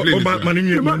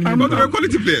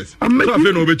quality players.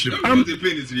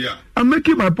 I'm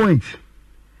making my point.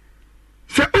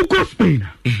 Say Uko Spain.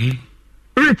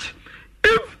 Rich,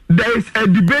 if there is a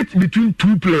debate between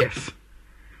 2 players,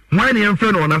 one in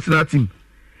front of national team,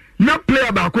 now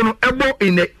player Bakono Ebo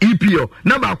in the EPO,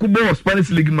 now Bakubo Spanish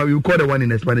League, we will call the one in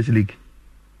the Spanish League.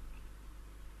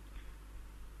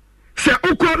 Say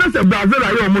Uko na say Brazil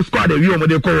are almost squad the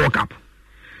World World Cup.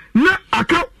 Now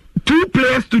account 2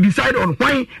 players to decide on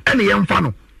why any young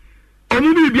fan.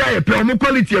 Omu bi a pe, omu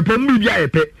quality e pe, omu bi a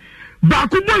pe.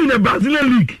 Bakubo in the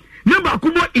Brazilian league. Na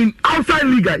Bakubo in outside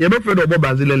league. You be afraid of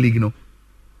Brazilian league, no.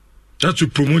 Just to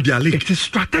promote their league. It is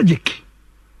strategic.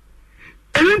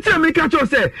 And then tell me catch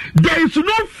say there is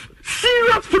no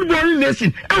serious footballing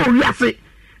nation. Oh we say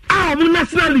Omu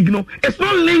national league, no. It's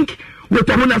not linked with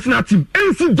Omu national team.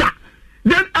 And see that.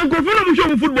 Then Uncle Funa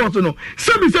show football, so no.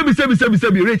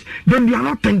 Sebi rich. Then they are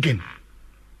not thinking.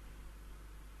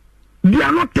 They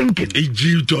are not thinking.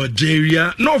 Egypt,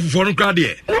 Algeria, no foreign crowd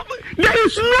there. No, there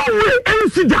is no way any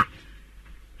see that.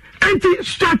 And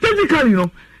strategically, you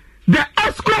know, the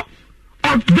ESCO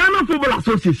of Ghana Football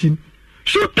Association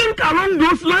should think along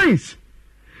those lines.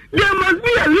 There must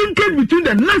be a linkage between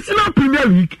the National Premier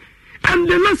League and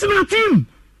the national team.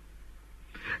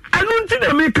 I don't think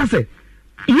they make us say.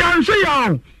 You be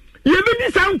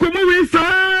some come away,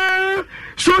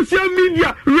 social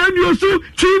media, radio, so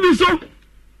TV, so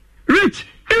rich.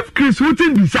 If Chris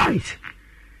Wooten decides,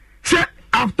 say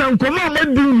after come on,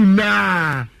 let do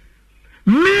na.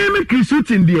 Name Chris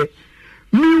Wooten there.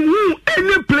 who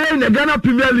any player in the Ghana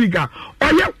Premier League or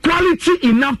quality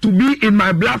enough to be in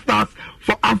my Blasters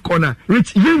for AFCON,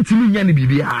 which yentimi yani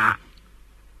bibia.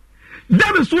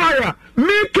 That is why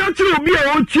me country will be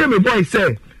our own team, boy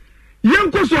say.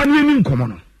 Yanko so ani ni nkomo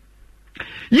no.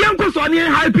 Yanko so ani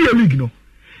high Premier League no.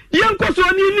 Yanko so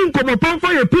ani ni nkomo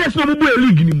pamfa ye players no bu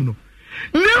league ni mu no.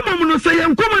 Nemo mu no say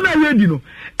yanko na ready no.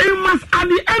 It must at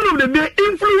the end of the day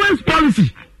influence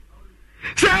policy.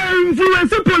 Say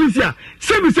influence policy.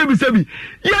 Sebi.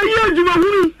 Ya juma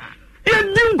hunu. Ya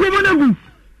din nkomo na gu.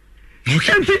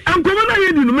 Okay. Enti nkomo na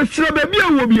ye di no me sira ba bia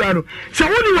wo bia no. Say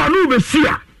woni wa no be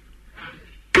sia.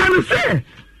 Can say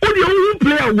who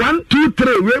player 1, 2,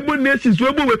 3 Rainbow Nations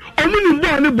Rainbow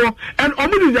Omuni Bo and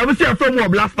Omuni Javasi from more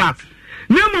Blasters.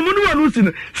 Name Omunu and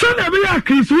Usin. So never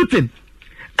Chris Wooten.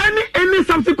 Any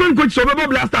subsequent coach of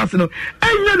Blasters, no.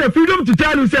 I know the freedom to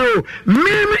tell you, say, oh,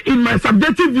 me in my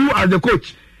subjective view as the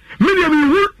coach. Maybe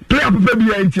who play up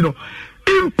behind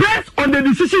impress on the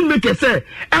decision maker say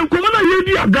and commander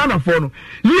yedi Ghana for no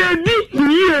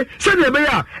yedi say the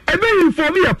beya ebe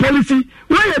inform me a policy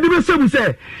where yedi be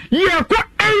say ye ko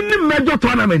any major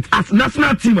tournament as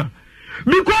national team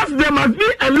because there must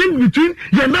be a link between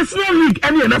the national league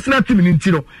and the national team in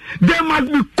Tino. There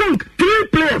must be 3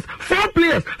 players, 4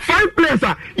 players, 5 players.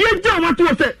 Ye what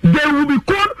to say they will be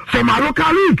called from our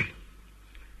local league.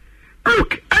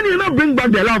 Look, and you not bring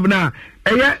back the love now.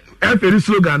 Every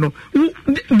slogan, no. Do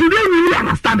they really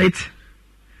understand it?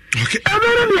 Okay.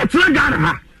 Everyone is a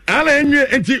Ghana. Alan,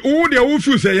 all the old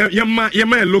few say,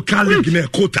 you're local league in a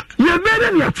quota. You're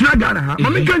better than a Ghana.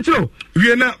 Mommy can't you?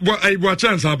 We are not what I watch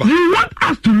chance about. You want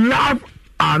us to love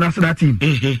our national team?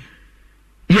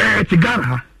 Yeah, it's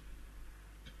Ghana.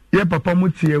 Yeah, Papa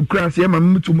Muti, Ukrasi,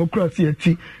 Mamutu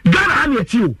Mokrasi, Ghana, and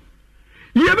yet you.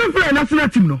 You ever for a national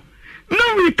team, no?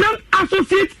 No, we can't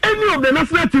associate any of the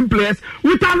national team players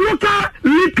with our local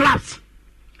league class.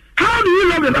 How do you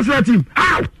love the national team?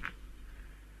 How?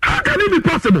 How can it be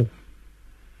possible?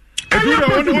 I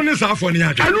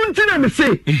don't think I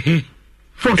say.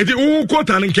 For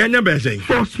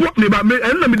sport,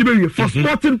 for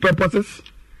sporting purposes,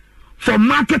 for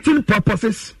marketing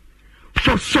purposes,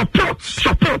 for support,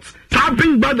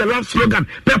 having by the love slogan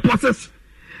purposes,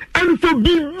 and for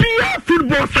BBA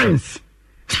football science.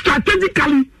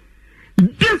 Strategically,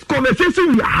 this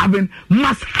conversation we are having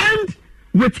must end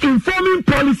with informing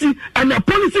policy, and the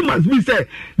policy must be said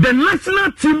the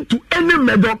national team to any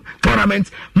medal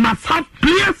tournament must have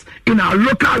players in our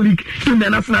local league in the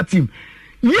national team.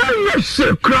 Yes,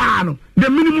 the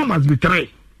minimum must be 3.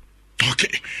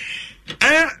 Okay.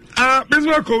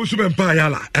 Bismarck Super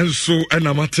and so and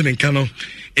I'm at Kano.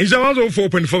 In Jawan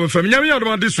 4.4 FM.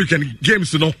 Yami this weekend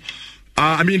games,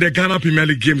 I mean the Ghana Premier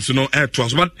League games, air to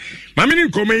us. But my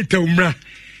meaning comment umra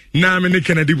na me ne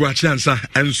Kennedy wa chance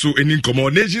and so in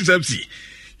Nations FC.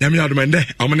 Yami admende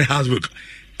amane housework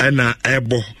and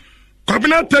ebo.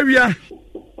 Kwabena Tawia.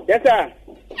 Yes sir.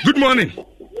 Good morning.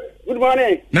 Good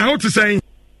morning. Now how to say?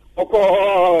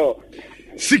 Oko.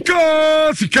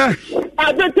 Sika.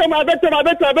 I better.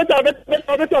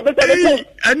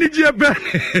 I need you back.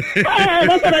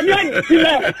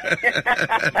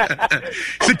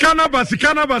 Sikanaba.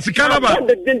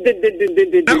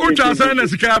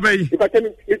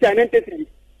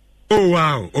 Oh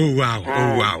wow.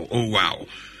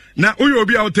 Now, who will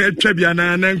be out there,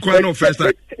 Trebiana, and then Quano first?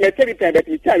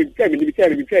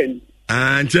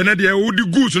 And Tenadia would do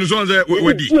goose and so on.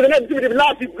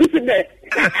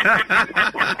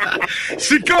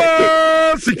 Sika.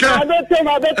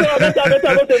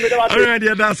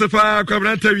 Alright, that's a far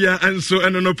Cobrantavia and so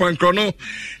and no Pancono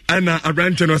and a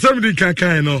Branton or somebody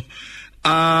can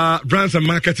brands and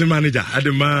marketing manager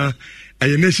Adama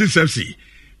a Nations FC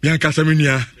Bianca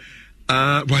Saminia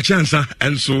Wachansa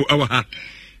and so our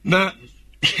now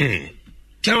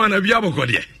Chawana Biabo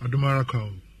Codia Adamara.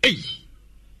 Hey.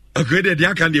 Okay,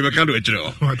 the can do a candle.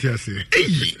 What you say?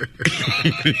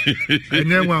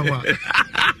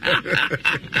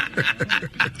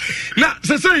 Now,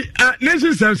 so say,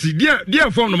 Nations FC, dear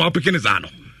form of my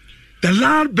Pekinizano. The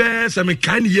last best, I mean,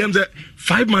 kind of yams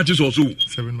 5 matches or so.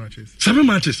 7 matches. 7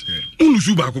 matches. Yeah.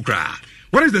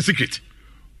 What is the secret?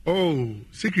 Oh,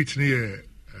 secret near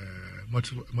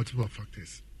multiple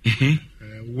factors.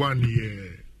 One,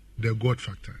 the God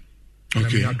factor.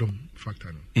 Okay. Adam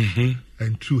factor.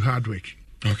 And 2, hard work.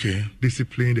 Okay.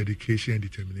 Discipline, dedication, and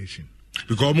determination.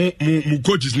 Because more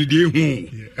coaches need you.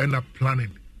 End up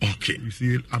planning. Okay. You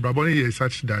see, Abraboni is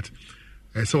such that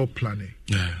I saw planning.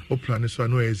 Yeah. Or planning, so I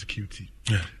know executing.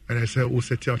 Yeah. And I said,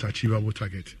 set out achievable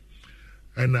target.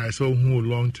 And I saw who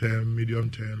long term, medium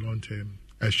term, long term,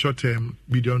 short term,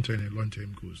 medium term, and long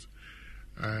term goals.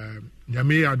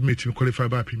 Nyame admit to qualify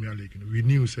by Premier League. We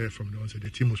knew say from the onset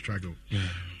the team will struggle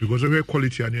because of their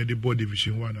quality and the board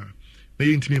division one.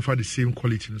 They intimate for the same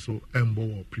quality so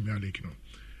Embo Premier League.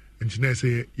 And today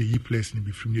say ye place in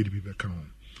be from near the be back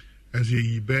home. As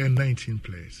ye bear 19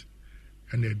 players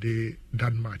and they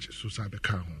that match so side the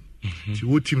car home. So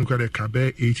what team got a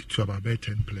cabe 8 to about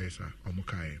 10 players on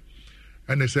Mokai.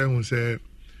 And they say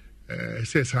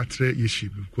says hat issue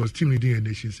because team leading a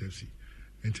nation FC.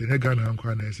 And to Ghana and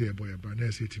Kwana say a boy, but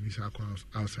I say to me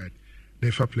outside.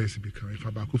 Never place become if I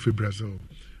back for Brazil,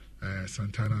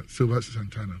 Santana, Silva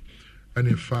Santana, and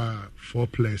if 4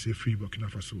 players a free Burkina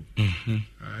Faso.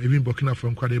 Even Burkina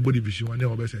from Kwade body division 1, they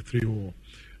always say 3 or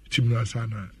Team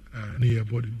Sana near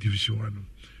body division 1,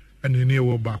 and the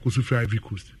near back also for Ivory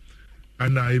Coast.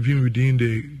 And even within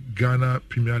the Ghana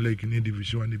Premier League in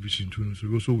Division 1, Division 2, so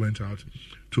we also went out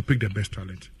to pick the best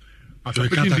talent. After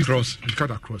picking cut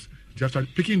across. After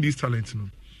picking these talents,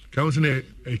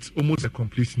 it's almost a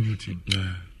complete new team.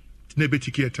 Never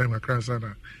take a time across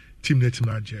team net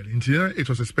manager. It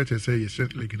was expected to say yes,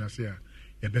 like in Asia,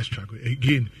 your best struggle.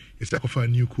 Again, it's like a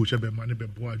new coach,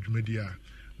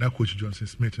 now Coach Johnson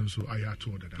Smith, and so I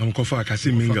told that. I'm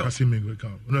Kasimengo,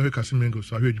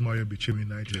 so I heard Mario Bichim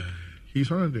United. He's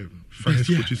one of the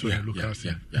finest coaches of the local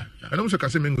scene. And also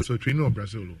Kasimengo, so trainer of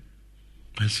Brazil.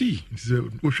 I see. It's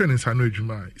Ocean in Sano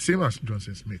Juma, same as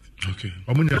Johnson Smith. Okay.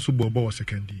 Omunya Subo Ball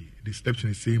second D. They stepped in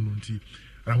the same room.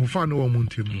 And I'm found no one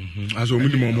team. As a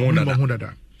minimum,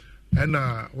 and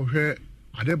I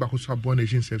never was born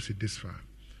nation service this far.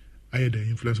 I had the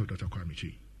influence of Dr.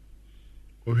 Kwamichi.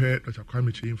 Dr.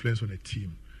 Kwamichi influence on the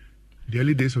team. The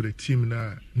early days of the team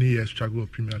now near struggle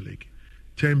of Premier League.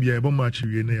 10 be a bomb match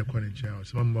we near Kwanicha,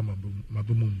 some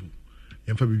Mabumbu.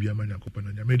 Yamfa Bibia Mania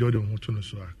Kopana, made all the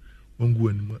Motonosoa. And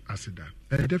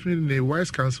definitely the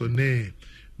wise counsel, the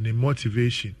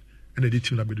motivation, and the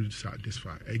team that be doing this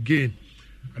far. Again,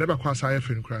 I never cross I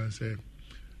friend cry and say,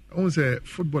 I want to say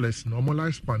footballers normal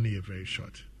lifespan is very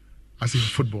short. As in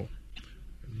football,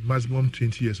 maximum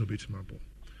 20 years of it, my ball.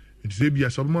 It's maybe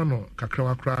as someone or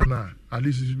Kakrawa Krana, at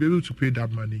least you be able to pay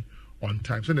that money on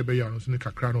time. So, the Bayano, so the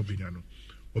Kakrano Binano,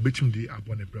 or between the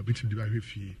abonnement, between the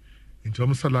fee. In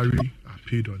terms of salary, are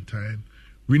paid on time.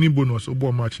 Winning bonus,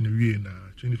 Obo match in the way na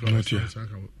 24 hours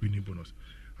winning bonus.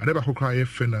 I never cry a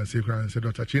friend and say,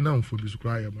 Dr. China on Forbes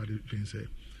cry about it. Say,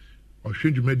 or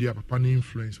should you media papa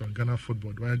influence on Ghana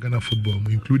football? Why Ghana football,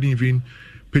 including even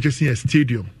purchasing a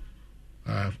stadium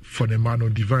for the man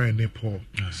of divine Nepal.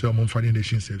 So I'm on Funny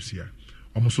Nations FC.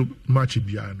 I'm also match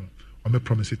Biano. I'm a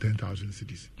promise 10,000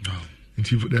 cities.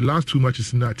 Until the last 2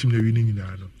 matches in that team, they're winning in the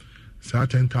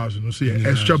 10,000. So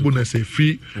extra bonus a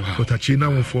free for Tachina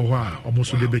one for a while.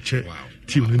 Almost the beche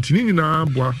team.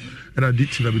 And I did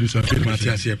something.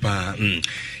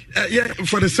 Yeah,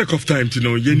 for the sake of time to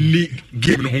know, you need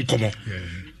game home come on.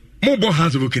 Mobile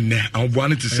has working there. I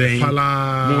wanted to say, how's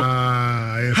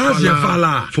your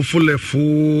fella? For full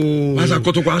fool. As I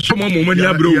got to watch some moment,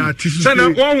 yeah, bro.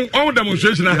 Send one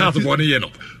demonstration I have to one year.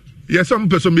 Yes, some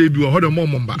person may be a hundred more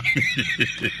mumba.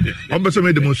 One person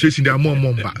made demonstration, there are more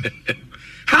mumba.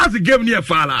 How's the game near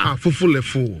Fala? For full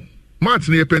fool.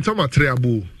 Martin, near Pentama 3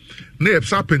 abo. Near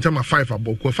Sa Pentama 5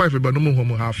 abo, 5 about no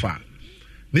more half far.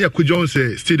 Near Kujon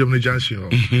say Stadium Junction.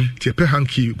 Tepe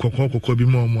Hanky, Coco, be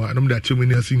more. I know that 2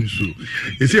 minutes in so.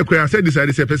 You see, I said this,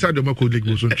 I said, Pesado Mako League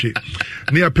was on trip.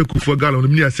 Near Peku for Gallon,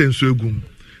 near Saint Sugum.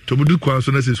 To do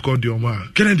Quansonas is called your man.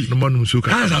 Kennedy, the man who took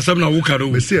us. Some now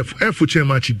Wukaro. We say, for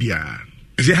Chemachi Bia.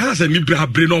 He has a new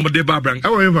brain on the Barbara.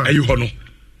 However, you honor.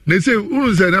 They say,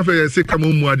 who said after I say, come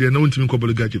on, Madi, and no one to call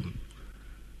Bolgajum.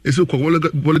 It's so called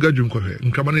Bolgajum,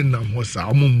 and come on in now, was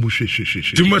our mum bush.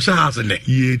 Too much has in it.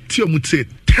 Ye, Tim would say,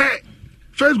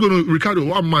 first go to Ricardo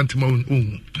 1 month, my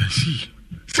own. I see.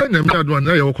 Send them that one,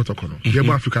 I walk to Kono.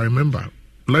 Yam Africa, remember.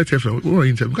 Light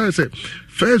FM, because I said,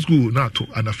 first go now to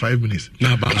under 5 minutes.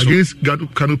 Against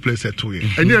Kanu place at 2 years.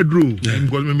 And you drew,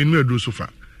 because we drew so far.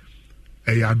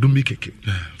 I don't make it.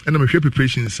 And I'm a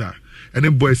preparation, sir. And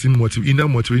then boys in inner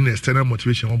motivation, external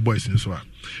motivation on boys in so.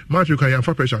 Much you can have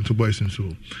pressure to boys in so.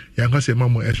 You can say,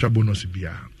 Mamma, extra bonus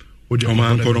beer. Or the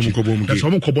man,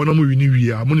 some Kobono, we knew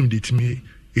we are money date me.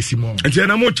 Is more. And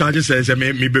then I'm more charges as I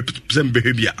may be some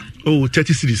behavior. Oh,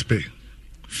 30 cities pay.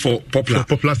 For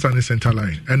popular standing center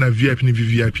line and a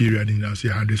VIP area in now say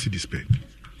 100 cities pay.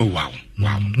 Oh wow.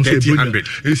 100.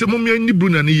 It's a moment ni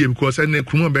Bruna ni because I ne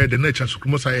Kuma bed the nature so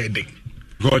Kuma say day.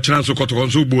 Go chance to so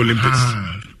Olympics.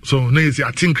 So now you see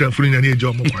I think Crafulin and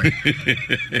job more.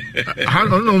 I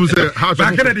don't know say how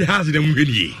back at the house in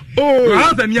the oh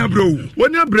house and ya bro.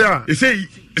 When ya bra you say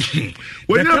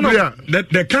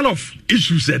the kind of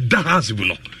issues that has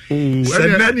no. And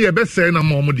the best saying I'm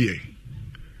more dear.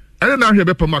 I don't know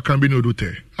here Pama can be no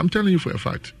dute. I'm telling you for a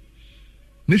fact.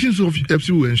 Nations of FC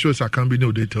will ensure I can be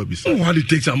no data. Oh, how it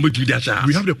takes some with that.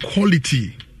 We have the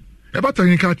quality. About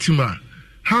Tangika Tima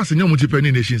has a new multiple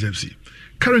Nations FC.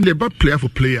 Currently, but player for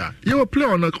player. You will play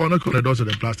on the corridors of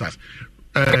the Blasters.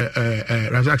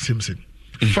 Razak Simpson.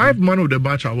 5 man of the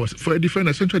match I was for a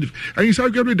defender, central defender. And he's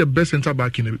arguably the best centre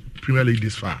back in the Premier League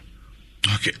this far.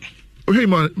 Okay. Okay,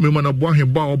 man,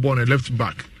 him ball on left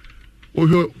back. Or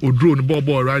drone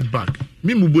ball right back.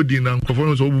 Me mubodi na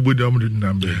performance obubodi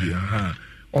number.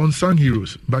 Unsung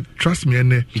heroes, but trust me,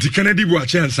 the Kennedy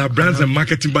chance our brands and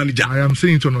marketing manager. I am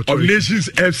saying it on authority. Of Nations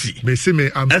FC. I'm saying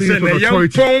it on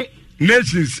authority.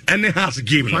 Nations and it has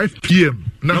game 5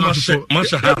 p.m. Now,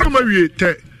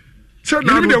 so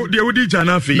now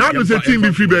the team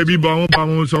be free baby, but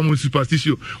some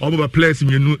superstition. All of players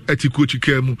you ethical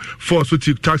chikemu, force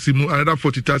to taxi mu, another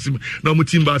 40 taxi. Now my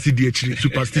team basi DH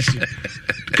superstition.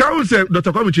 Can say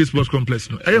Dr. Kwame Sports Complex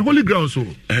no. A holy ground so.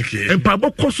 Okay. And Pabo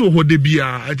Koso ho de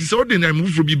bia. It is ordinary move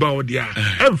from Biba or dia.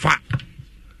 Emfa.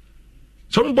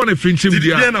 Somebody friendship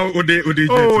dia. Oh,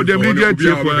 the media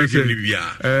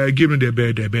give me the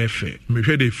bed fair. Me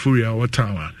share the fury our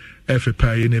town.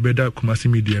 FPI in a better Kumasi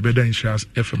media, better insurance,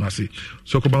 FMC.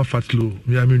 So, come on, Fatlo,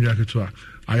 Miaminaktua,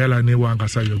 Ayala Newa,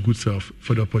 and your good self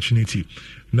for the opportunity.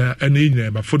 Now, any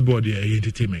but football, the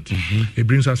entertainment. It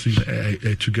brings us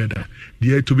together.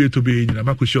 The to be in a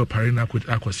Makusho Parina with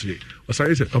Aquasri.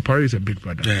 Opari is a big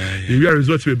brother. We are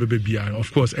resorting to baby,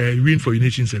 of course, a win for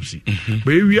Nations FC.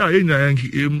 But we are in a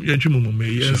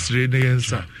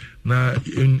Yanchimume, na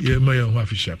in my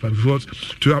official, but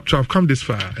to have come this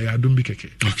far, I don't be keke.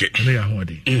 Okay.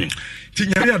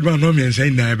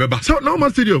 So no more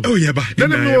studio. Oh yeah, but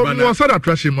then no sad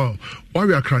attraction more. Why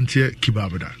we are cranty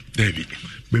kibabada. David.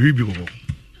 Baby beautiful.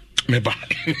 Meba.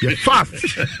 Yeah, fast.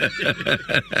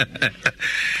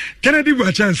 Kennedy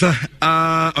Wachansa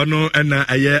ono and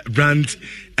brand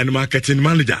and marketing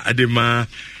manager adema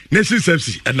Nations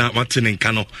FC and Martin in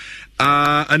Kano.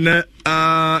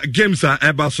 Games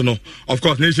are Barcelona, of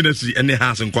course, Nation FC and the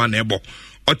house in Kwanebo.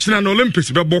 Ochina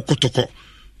Olympics, Bebo Kotoko,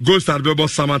 Ghost at Bebo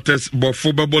Samates,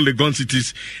 Bofo Bebo Legon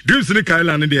cities, Dreams in the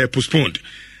Island and they are postponed.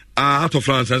 Out of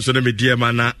France and so the media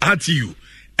mana at you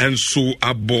and so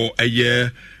abo a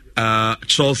year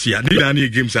Chelsea and the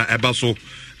games are Barso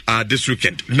this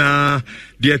weekend. Na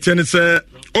the tennis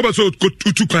over so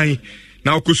Utukai.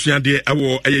 Now, question there,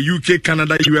 UK,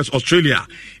 Canada, US, Australia.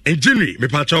 In January, me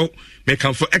pacho, me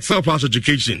come for Excel Plus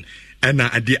Education. And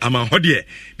at the Amahodier,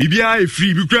 BBI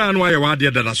free, we can't why you are there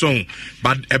that song.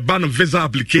 But a ban of visa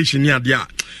application, yeah,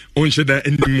 on shada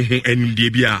and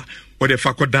DBA, or the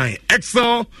Fako dying.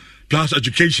 Excel Plus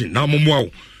Education. Now,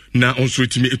 Momo, now on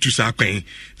sweet me to Saquin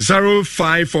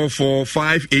 0544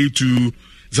 582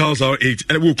 008.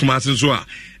 And we'll come out as well.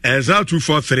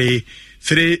 0243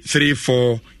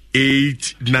 334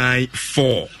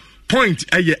 894 point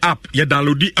aye app ya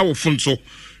download our phone so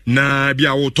na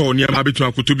bia wo ton niam abetu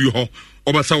akotobi ho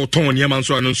obasa wo ton niam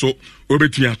anso anu so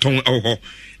obetumi aton ho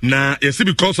na yes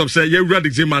because of say you read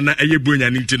exam na aye bronya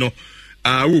nti no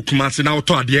wo kuma se na wo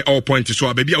to ade all point so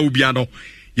abia wo bia no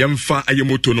yemfa aye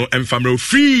moto no emfamro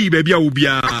free bia wo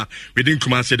bia within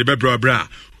kuma se de bebra bra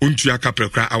untu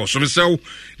akaprekra awo so mesel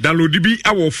download bi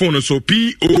our phone so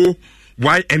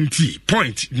POYNT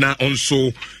point na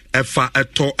also efa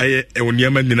eto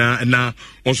oniema nyina na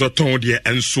onso ton de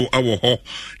enso awo ho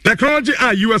technology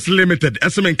US limited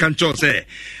esmen kan cho say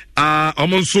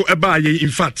omonso eba ye in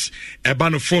fact eba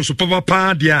no phone so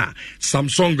papa dia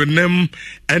Samsung nem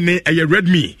ene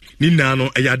Redmi ni na no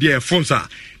de phones a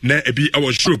na ebi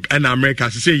awo shop and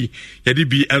America say ye de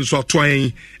bi enso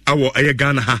toan awo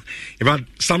Ghana ha eba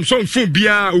Samsung phone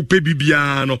bia upe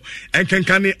bibia no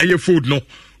enkenkane food no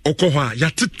Okoha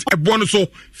yatit ebono so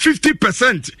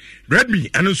 50% Redmi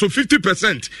and so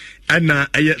 50% and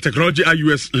technology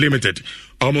US limited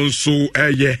so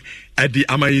at the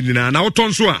amayina now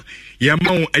tonso a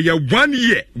yamau 1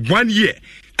 year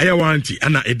warranty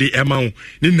and a day amount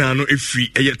nina no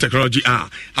free technology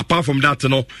apart from that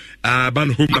no ban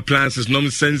home appliances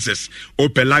nonsenses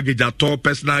open luggage at all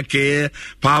personal care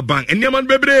power bank and yaman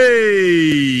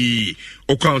bebre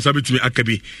okwa sabitimi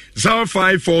akabi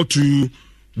 0542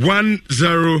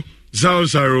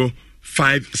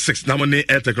 100056 namone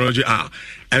air technology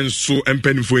and so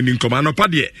empen for any command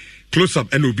padie close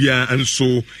up and obia and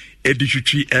so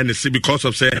editry and see because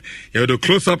of say the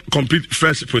close up complete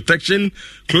fresh protection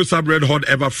close up red hot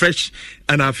ever fresh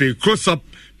and have a close up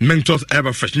Mentos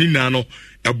ever fresh ni nano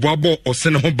eboabo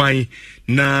osene ho ban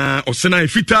na osena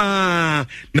efita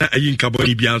na ayin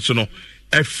kaboni bia so no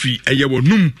afi eye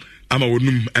wonum ama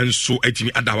wonum enso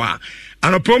atimi adawa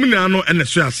anopom ni ano ene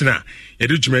so asena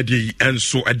yede dwumadi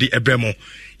enso ade ebremo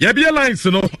ya bia lines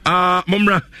no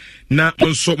momra na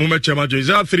onso momachama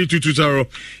 3220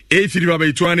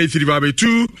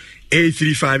 8322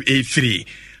 8358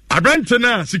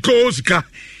 abrantana sikosika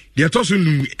de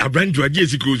tosun abrantu age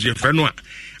sikos ye freno a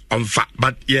onfa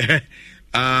but yeah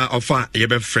ofa ye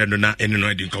be friend na eno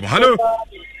no din come hello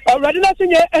already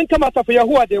nothing and come out for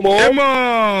your demo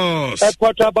emos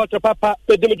quarter about papa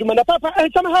the demo papa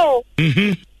and somehow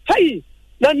hey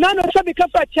na nano sabi ka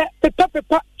fa che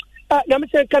papa na me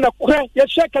say kana kure ye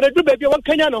shake kana do baby one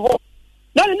kanya no ho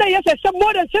na yes some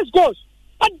more than 6 goals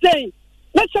a day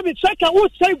let's say strike who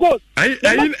say goals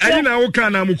ai na wo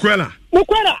kana mukwela wa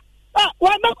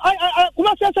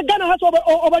kuma say Ghana has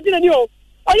over dinner ni o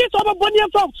ayi so ba boni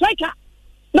from striker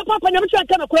na papa na me say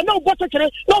kana kure na bottle kere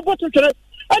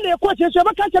and the coach is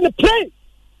ever catch and play.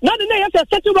 Not the name of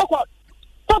setting record.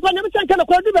 Papa never said, can I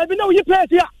do? No, you play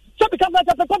here. So become that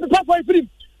the papa for a free.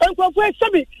 And for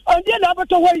Sammy, and the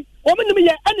laboratory, woman, me,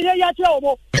 and the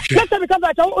Yato. Let's become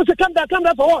that. Also, come down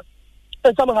for what?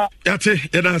 And somehow. That's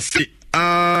it. And I see.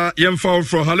 Young fall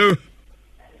for hello.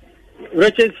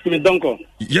 Richard Donko.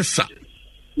 Yes, sir.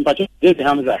 But you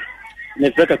Hamza.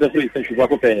 Let's look at the free station.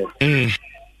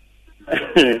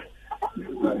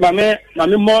 Mame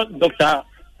more Dr.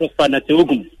 Prosper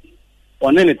Nateogum.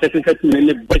 On any technical team in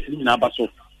the best in Abaso.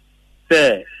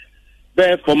 Say,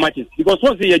 bear for matches. Because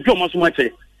once you do much,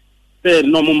 say,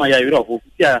 no more my Euro.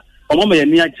 Yeah, or Mama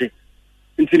Niaje.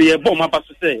 Until you bomb up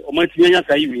to say, or my Tia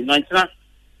Kaiwi, Nina,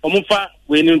 or Mufa,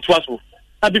 when in Twasso.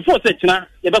 And before Sechina,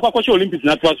 you have a Olympics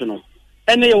not Twasso.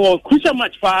 And they were crucial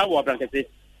match for our Blankete.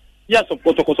 Yes, of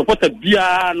course, support a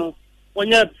Biano when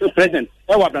you're present,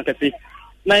 our Blankete.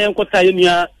 Na yanko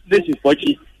tayenia this is for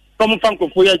chi from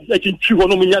fanko for ya chinchu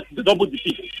hono munya double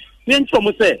defeat ni ncho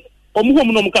mo se omu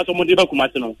homu no muka so mo de ba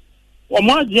kumase no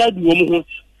omu agia du omu ho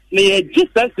na ye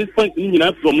just 6 points ni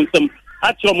nyina from nsem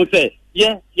a tro mo se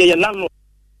ye landlord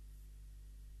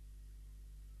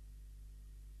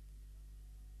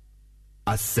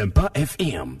Asempa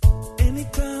FM.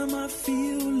 Anytime I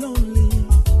feel lonely,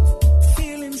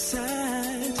 feeling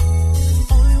sad,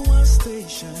 only one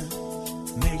station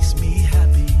makes me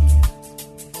happy.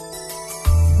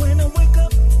 When I wake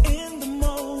up in the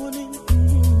morning,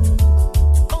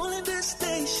 only this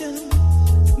station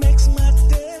makes my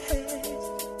day.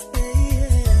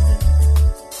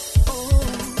 Oh,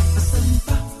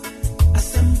 Asempa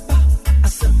FM.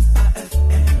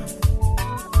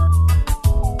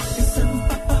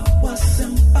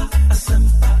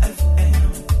 Asempa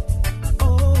FM.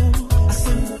 Oh,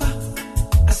 Asempa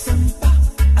FM.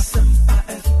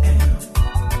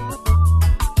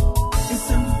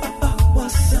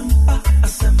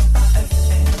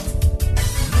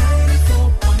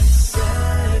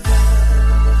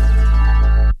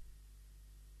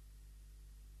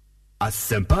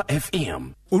 Asempa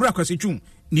FM. Owura kwasi twum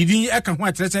nidin eka ho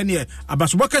atrese ne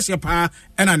abasobɔ kase pa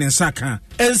ɛna ne nsa ka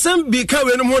ensem bi ka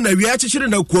we no ho na wia kyekyere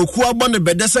na kuaku abɔ ne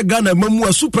bedesa Ghana mamu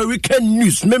a super weekend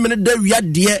news memene da wia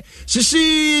de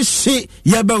hyehyehye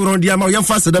ya bɛwron de ama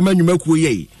yɛmfa sedama nwuma kuo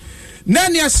yei na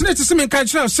ne asene te se men ka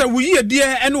kyerɛ sɛ wo yie de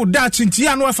ene wo da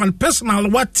chintia no afan personal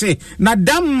wate na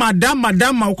damma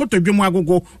wokotodwemu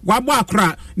agogo wabɔ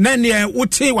akora na ne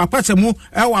wote wapasemu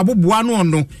waboboa no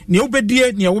ono ne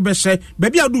wobedie ne wobɛhyɛ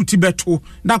baabi a do ti beto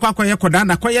na akwakoye koda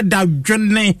na akwaye da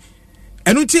dwene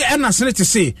enu ti ena asene te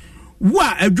se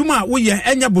wa adwuma wo ye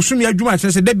enya bosumi adwuma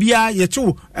kyerɛ sɛ da bia ye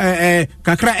kyew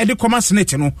kakra ede kɔma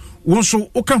senate no wo nso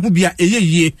woka ho bia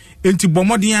eyeyie enti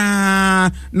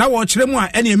bɔmɔden na wo kyerɛ mu a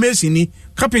ene emesi ni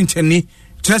carpenter ni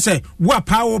kyerɛ sɛ wo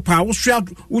pa wo hwɛ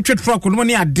wo twetro ko no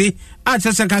ne ade a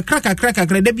kyerɛ sɛ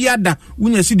kakra da bia da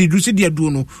wonya sidi du sidi aduo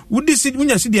no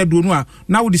wonya sidi aduo no a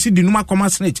na wo de sidi no makɔma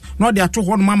senate na wo de ato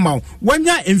hɔ no mama wo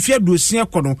wanya emfia aduosia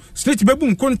kɔ no senate bebu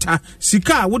nkonta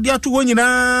sika wo de ato hɔ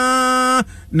nyinaa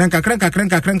na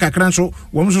kakra nso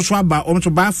wo nso so aba wo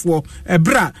nso baafo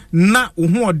ebra na wo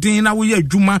ho ɔden na wo yɛ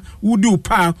adwuma wo di wo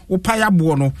pa ya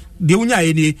boɔ no de wonya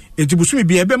ayeni enti busumi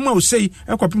bia ebe ma wo sei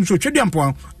ekɔpem so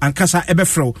twediampo ankasa ebe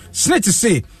frɛw senate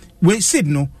say we said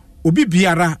no obi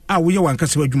biara a wo yɛ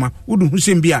wankasa adwuma wo do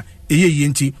husem bia eyeye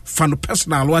enti fa no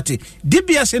personal wate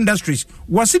DBS Industries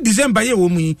was December ye wo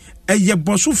mu eye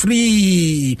boso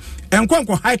free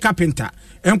enkonko high carpenter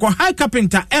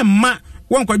emma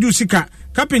wonkɔju sika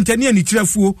carpenter ne ani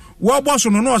tirafuo wo boso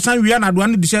no no osan wia na do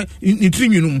an de sɛ ni tiri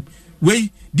nwunum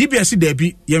we DBS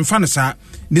debi yemfa ne saa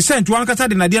ne sent wan kasa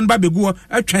de nadeɛ no ba beguo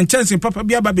atwa nkyɛnse papa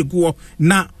bia ba beguo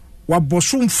na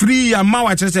wabosom free ama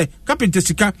wa kyerɛ sɛ carpenter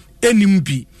sika enim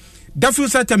bi Daffy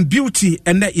certain beauty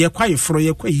and that ye quiet for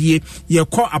ye kwa ye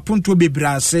call upon to be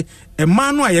brase a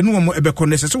man who I know more ebe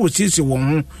connected so see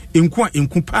one in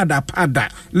pada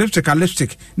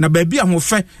lipstick na baby a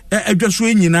mofe a just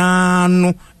win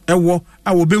no ewo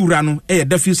I will be rano a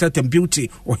Daffy certain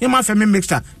beauty or him after me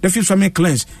mixer Daffy's family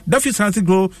cleanse Daffy's healthy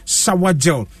glow sour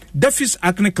gel Daffy's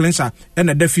acne cleanser and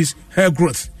a Daffy's hair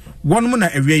growth one mona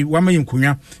away one man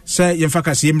kunya say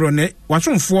yemfaka simrone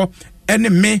wasun for any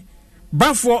me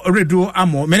Bafo redo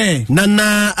amo mene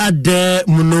nana ade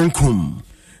munonkum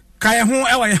kaya ho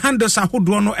ewa handles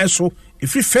ahodo no eso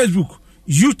efi Facebook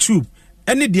YouTube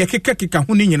ene de keka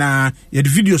ho ni nyina ye de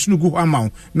videos no go amaw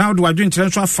na do adwen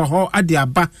kyerɛ so afa ho ade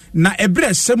aba na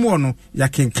ebre semu no ya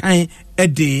kenkan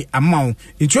ede amaw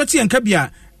ntuati enka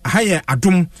bia haye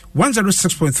adom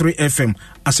 106.3 FM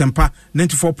asempa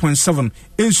 94.7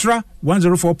 insra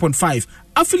 104.5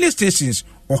 affiliate stations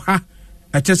oha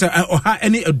atesa oha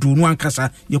any adunu ankasa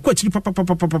yekwachiri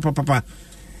papa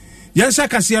yansa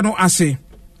kase no ase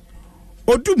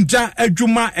odumja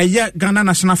adwuma eye Ghana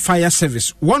National Fire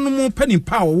Service one mu penny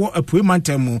power wo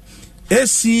apuemantam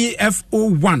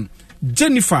ACFO1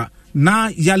 Jennifer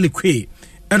na Yalekwe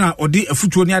ena odi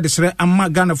afutuo ni adesere amma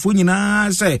Ghana fo nyina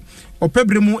se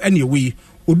opebre mu ene we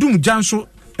odumja nso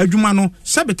adwuma no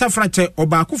sabeta frache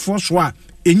obaakofo so a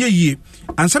enye yie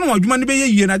ansana wa adwuma ne be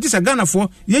yie na gisa Ghana fo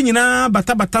ye nyina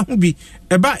bata ho bi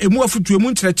eba emu afutu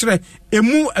emu nkyerɛkyerɛ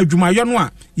emu adwumayɔ no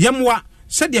a yemwa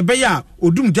sɛde be ya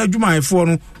odumgya adwumayɛfo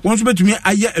no wonso betumi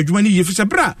ayɛ adwuma ne yie fi sɛ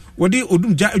bra wɔde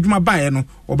odumgya adwuma bae no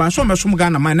oba so mesom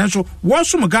Ghana man nanso wo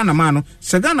som Ghana man no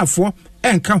sɛ Ghana fo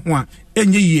enka ho a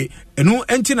enye yie enu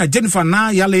enti na Jennifer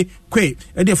na yale kwe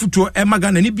ede afutu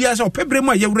Ghana ni bia sɛ opebre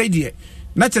mu a yewra die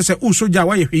na kyese usoja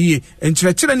wa yehwie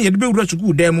enkyerɛkyerɛ ne yede bewura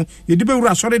suku dɛm yede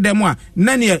bewura asɔre dɛm a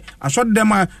na ne asɔre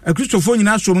dɛm a Kristofo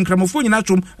nyina som nkramofo nyina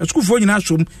som asukufo nyina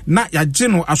som na yagye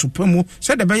no asopamu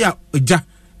sɛ de bɛya agya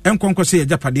enkonko sɛ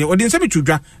yagya pade ɔde nsɛm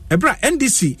twudwa ebra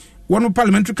NDC one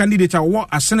parliamentary candidate a wo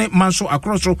asene manso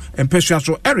across so empesua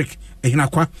so Eric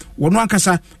ehinakwa wono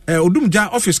ankasa odumja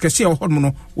office kese e hodmo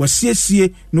no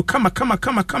wasiesie no kama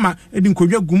edi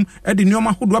nkodwa gum edi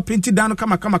nioma hodwa penti dan no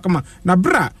kama na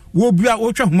bra wo bua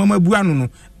wo twa homama bua no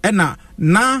ena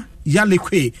na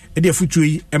Yalekwe edi afutuo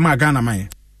yi e ma Ghana man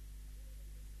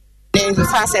the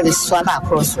fire service swab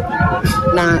across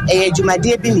na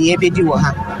dwumadie bi ne yebedi wo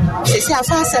ha sesi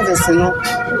fire service no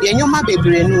ye nyoma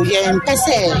bebre no ye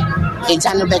mpese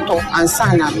eja no beto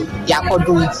ansana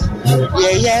yakodum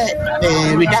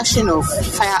ye reduction of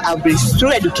fire outbreaks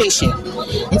through education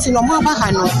nti no mo ba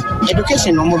ha no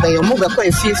education no mo be yo mo be ko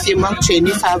efie ma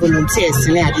training fire volunteers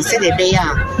ne ade se de be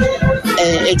ya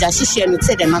eja hihie no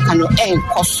te de maka no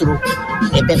kosoro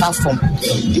e be ba form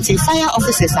nti fire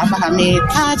officers aba ha me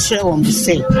ka chere won be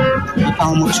say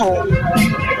pa mo cho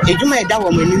eduma eda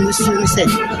wo mani musu ni say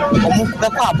omo be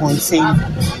ko abonten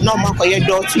no ma ko ye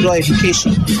door to door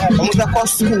education omo be ko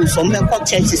schools omo be ko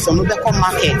churches omo be ko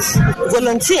markets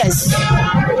volunteers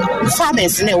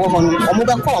farmers ne wo hono omo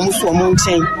be ko omo so omo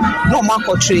nchen no ma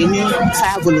ko training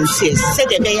fire volunteers say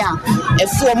de be ya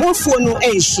efu omo fu no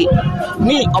enhye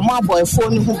ni omo abo efu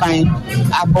no hu ban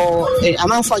abo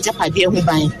amanfo japade hu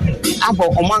ban abo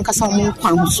omo ankasa omo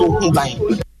kwan so hu ban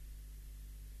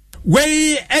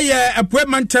wey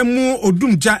appointmentamu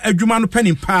odumja adwuma no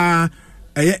panin pa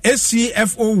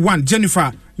ACFO1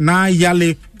 Jennifer na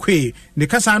Yalekwe ne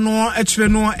kasa no akire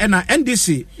no na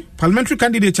NDC parliamentary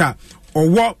candidate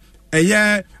owo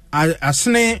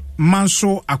asene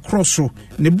manso akroso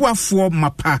ne buafo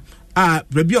mapa a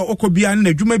brabi a okobia na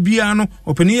adwuma bia no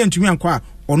opani ye ntumi anko a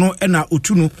ono na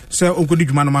otunu se onkodi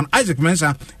dwuma no man Isaac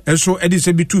Mensa enso edi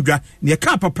se bitudwa ne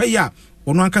ka papa ya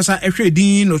ono ankasa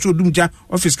ehwedin no so dumja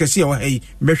office kase wa hayi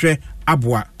mehwe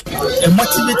aboa e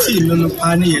motivate no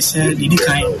pane yese didi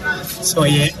kan so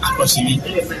ye akrosini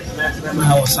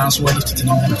na o sanso wa dititi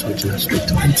no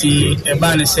nti e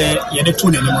ba ne se ye de to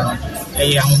ne no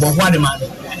e ya mbogwa de man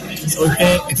so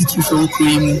he etiti so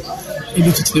kuimu e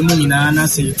dititi mo nyina na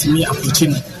se yitimi approach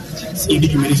no se didi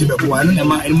dwumere be boa no na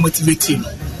ma e motivate no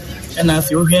and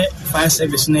if you hear fire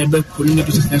service neighbor pulling the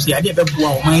business, the idea of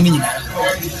mining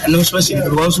and no special,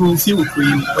 but also feel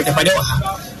cream, but the Padewa,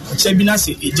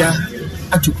 Chabinasi, Eja,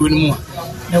 Atukunua.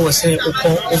 There was a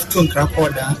often crack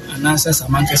order and answers a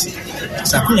manchester.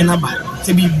 Sakuya Naba,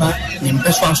 Tebiba, and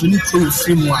Peswas, we need to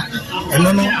free more. And no,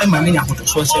 and my name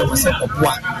was a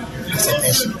bois as a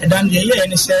person. And then the year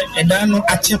and said, and then a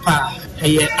chepa,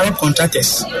 a Arab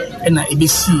contractors, and a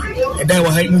ABC, and then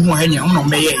we're having more on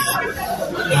May.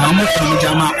 I'm from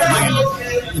Jama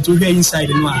it will be inside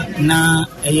the one now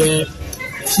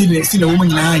still a woman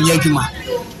now Yagima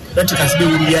but has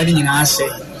been reading in our say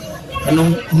I know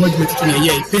much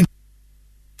with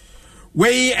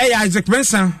Way Isaac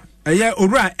Benson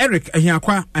Ora Eric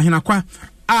Ahinakwa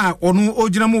onu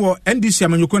oginamu wo NDC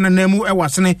amanyoko na namu e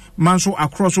wasene manso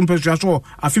across mpesua so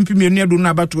afimpi mienu adu na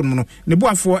abatu no ne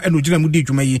boafo e no ginamu di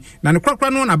dwuma yi na ne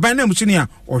kwakwa no na ban na musini a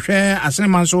ohwe asene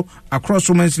manso across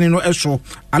mansini no eso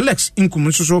Alex Inkum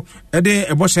nso e de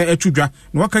ebose atudwa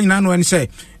na waka nyina no ene se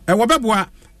e wobeboa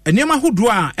enema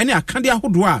hodo a ene akande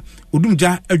ahodo a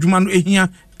odumja adwuma no ehia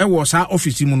e wo sa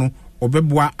office mu no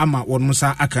obeboa ama won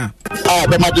musa aka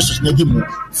be ma district na gimu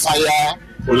fire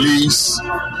police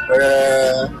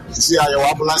see our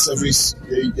ambulance service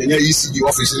the ECG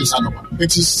office in Sanoma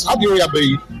it is abio ya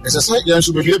bay as I said you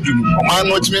should be able o man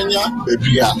no tmenya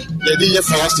bebia the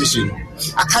fire station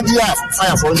akadia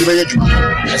fire for the bay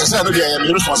as I said no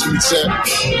dey responsibility say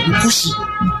push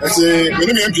as a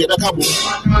minimum MP da kabo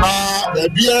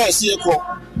bebia see ko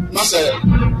na say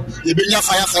the benya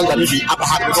fire center be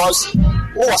abaha because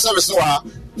who service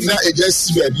na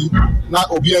agency baby na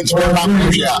obi entwe ba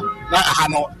kwhia na aha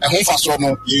no ehon faso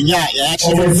no yenya ya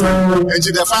achieve and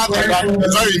the fact that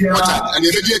is very important and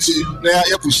immediately na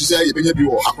ya push say yebenya bi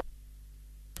wo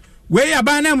we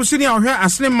abana musini a ohwe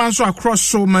asene manso across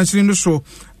so mansini no so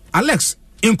Alex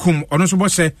Inkum ono so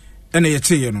bose ene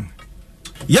yeteye no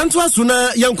yanto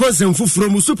asuna yankonsem fufuro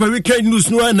mu super weekend news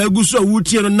no na agusu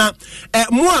awutie no na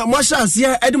mo a mo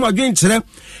hyase ede mo adwen kire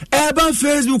ba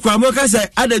Facebook amoka say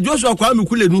ada Joshua kwa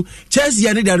mekulenu Chelsea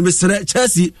ya ne da mesre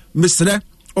Chelsea mesre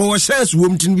o shares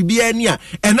wom tin bibia ni a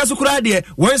ena so kura de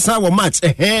won sa wo match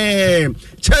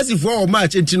Chelsea for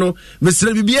match entino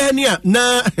mesre bibia ni a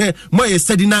na mo ye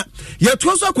study na ya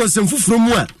to so akonsem fufuro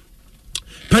mu a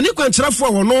pani kwankyerafo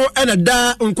a wono ena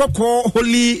da nkokɔ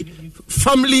Holy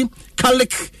Family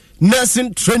Catholic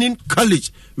Nursing Training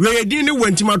College where dini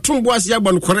wentima tumbo ase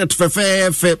agba no correct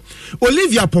fefefe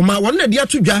Olivia Poma wona de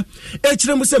atodwa e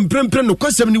kire mu se mprempre no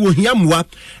kwasem ni wo hia moa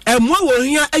emoa wo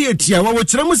hia ayetia wo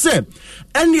kire mu se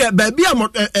ene ba bia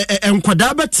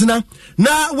enkwada betena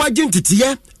na wagye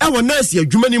ntetiye e wo nurse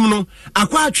adwumanim no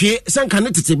akwa atwe senka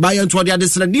ne tete ba ye ntode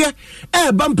adesrede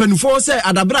e ba mpanifo se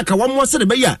adabra ka wamo se de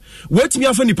be ya wetimi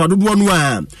afa nipa dodo no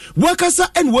a wakasa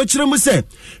ene wo kire mu se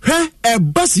hwe e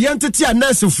bas ye ntete a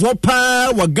nurse fo pa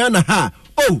wa Ghana ha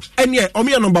oh ene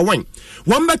omiya number 1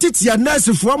 wambetete ya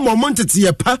nurse fo momontete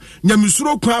ye pa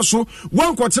nyamsuro kwa so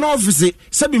wankotena office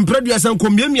sabi mpredua sanko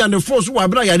miamia ne fo so wa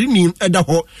bra yare ni eda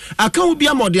ho aka wo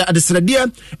bia mode adesrede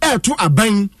e to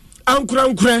aban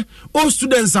ankura o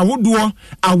students ahodo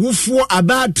awofo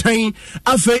abatan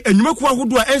afa enwumaku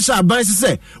ahodo ensha aban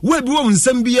se we bi wo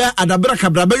nsem bia adabra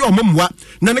kabra be yo momwa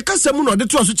na ne kasa mu no de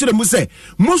to aso kire mu se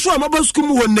mo so amaba school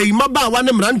mu honei maba wa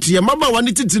ne mrantie maba wa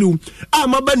ne titiru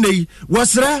amaba nei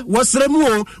wasra mu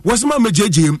o wasma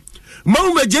majeje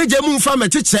Mama jeje mu fa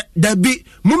mecheche dabi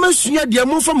mu masua de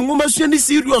mu fa mu masua ni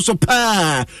serious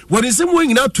pa woni se mu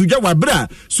nyina tudwa wabra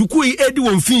sukui edi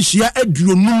won finhia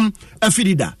aduonum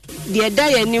afirida de da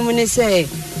ya ni mu ne se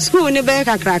school ni be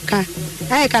kakraka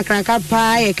ay kakraka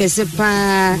pa ay kese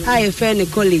pa ay fe ni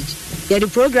college ya the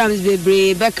programs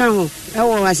bebre be kan ho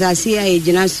ewo asase ay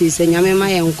gina su se nyame ma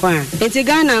ye nkwa enti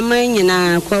Ghana man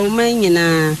nyina kwa man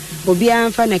nyina obi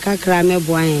anfa ne kakra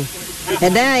meboan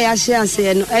Eda ya share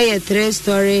say no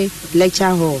 3-story lecture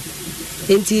hall.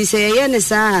 Enti say ye ne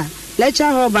sa lecture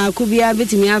hall ba ku bia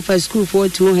betimi afa school for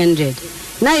 200.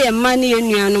 Na ye mani ye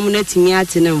nuanom na timi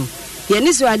atenam. Ye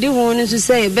ni so ade ho no so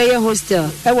say be ye hostel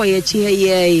e wo ye chi ha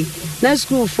ye. Na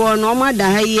school for no ma da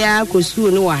ha ye ko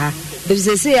school no wa ha. If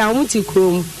say ya muti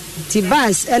krom ti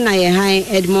bus e na ye han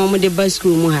edmo mo de bus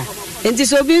school mu ha. Enti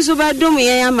so bi so ba dom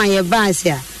ye ama ye bus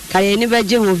ya. Ka ye ni ba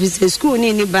je ho fi school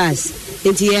ni bus.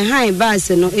 Enti ye high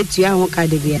bus no etua ho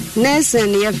kadebia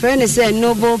nursing ye friend say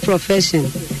noble profession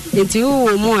enti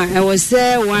wo mu a e wo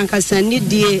say wan kasani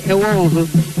die e wo ho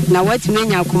na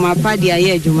watmenya akoma pa dia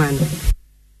ye adwuma no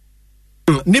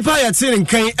nipa ya tin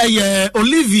kan eye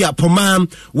Olivia Poma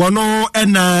wono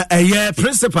ena eye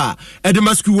principal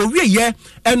edemasku wo wieye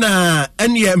ena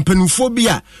ene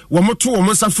mpanufobia wo moto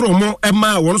wo safro mo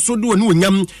ema won so do ne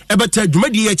onyam ebeta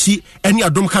dwumadi achi ene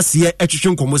adom kase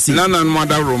etwetwe nkomosi nana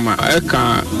mada roma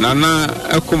eka nana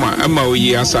ekoma ema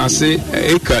oyi asase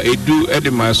eka edu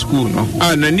edema school no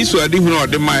na niso ade hunu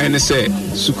ode ma ene se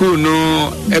school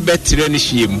no ebetre ne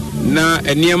hiem na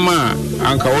eniema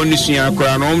anka woni sua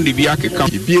akora no om de bi akeka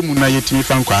ibie mu na yetimi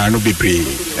fa nkwa no bebre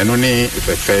eno ne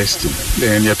the first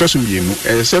then ye toso mienu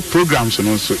say programs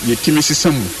no so yetimi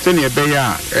sisam se ne ebe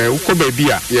ya ukọ ba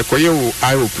bi a ye koye wo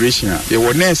eye operation a ye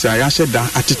wo nurse a ya hyeda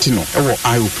atete no e wo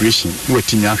eye operation no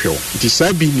watimi ahwe it is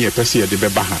sabi ne pese ye de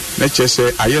beba ha na che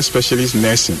say eye specialist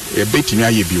nursing e betimi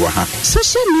aye bi wa ha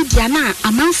social media na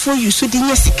amanfo yusu di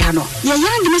nye sika no ye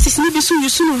young nurses ni bi so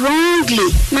yusu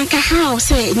wrongly nanka how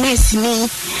say nurse ni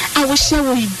I will share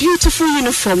with beautiful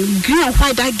uniform green and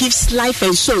white that gives life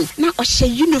and soul na o share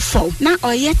uniform na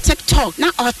o ye TikTok na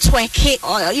o twerk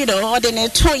or you know or the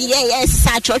to yes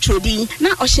church odi na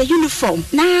o share uniform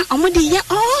na omodi ye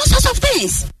all sorts of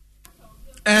things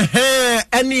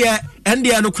and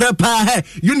no crapa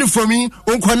uniform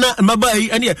unkwana mabai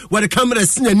and what the camera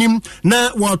sinanim na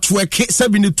what work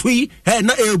 72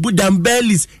 na budam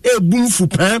bellies boom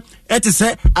fupa et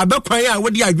say abekwan a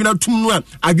wodi adwena tum no a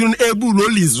adwena ebu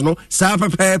rollies no sa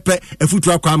pepepe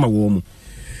efutu akwa ma wo mu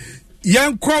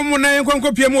yankom na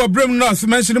yankonko pia mu obrem north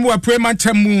mention mu aprema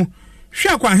tamu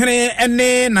hwa kwa hene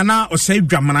ene nana osai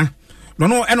dwamana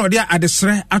no eno de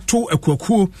adesre ato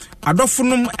akuakuo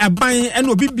adofonum eban ene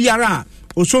obi biara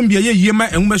osombia ye yema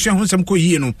enwumahwe honsem ko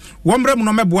yie no wombrem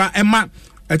no meboa ema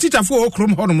atitafo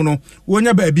okrom honom no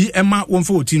wonya baabi ema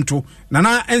womfa otinto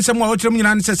nana ensem a otrem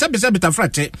nyina ne se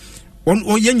betafrate on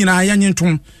ye nyina ya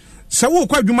nyentom se wo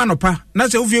kwa adwuma no pa na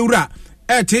se wo fie wura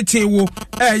tete wo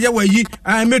ye wayi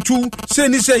metu se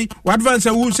ni sei wa advance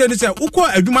wo se ni sei ukọ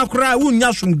adwuma kora wo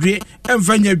nya somdwe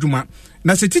emfanya adwuma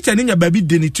na se teacher ni nya baabi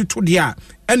de ni tito de a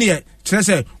ene kire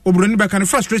se obroni be kan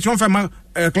frustration fa ma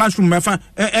classroom mefa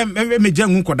meja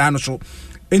ngu koda no so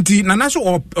enti nana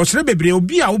so osere bebre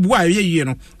obi a obu a ye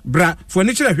no bra fo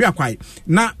ni kire hwe akwai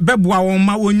na beboa won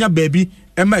ma wonya baabi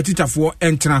ema teacherfo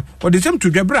entena or the same to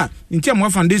dwabra ntia mo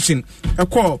foundation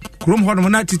ekọ krom hodom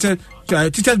na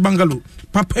teachers bungalow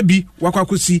papa bi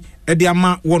wakwakosi e de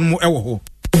ama won mo ewo ho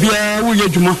bia wo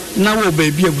yedwuma na wo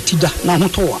ba bia butida na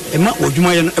hotowa ema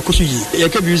odwuma ye no ekoso yi ye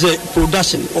ka bi say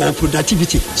production or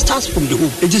productivity starts from the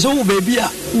home it is all baby a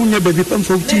unya baby pam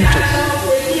for tinto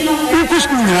ko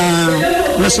school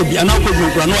na so bia na ko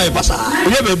gura no ye basa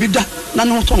unya baby da na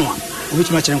no hotowa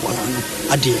obiti ma kire kwa no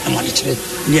ade amade kire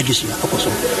ne adisi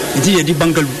akoso nti ye di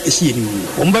bungalow esi ye ni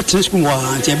wo mba tin school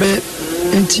wa nti be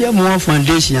ntia mo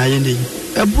foundation aye ne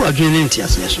ebu adwene ntia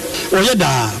se so oye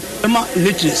da ema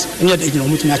literacy ne da gina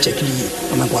omutumi a check li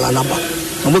ama kwala namba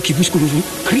no mo keep school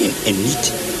clean and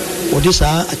neat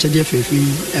odisa a cheje fefi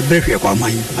ebrehwe kwa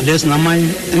man ades na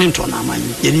man ne nto na man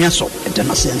ye ni aso ede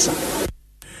na sensa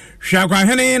hwa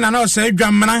hene na na osai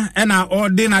dwamana ena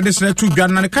ode na desre tu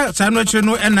dwana ka sa no kire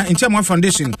no ena Intiamwa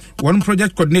Foundation one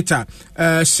project coordinator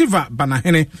Siva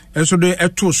Banahene enso de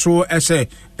eto so ese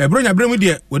ebronya bremu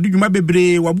de wadi dwuma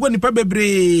bebre wabo nipa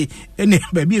bebre ene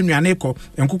ba bi enuane ko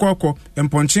enkokọ ko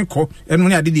emponche ko enu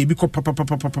ne ade de bi ko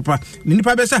papa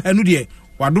nipa be sa hanu de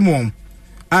wadomom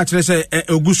a kire se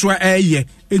oguso eye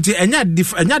enti enya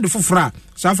de fofora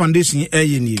sa foundation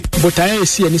eye ni but I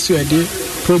see any so ade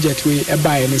project we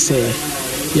buy any say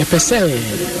ye pese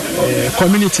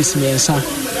communities mensa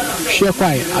share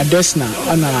kwai adesna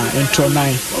ana intro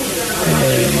 9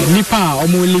 nipa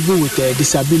omo live with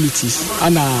disabilities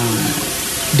ana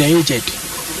the aged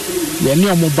ye ni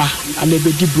omo ba ana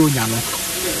be di bronya no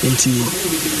enti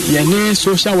ye ni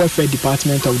social welfare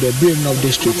department of the Birmingham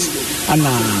district ana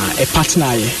a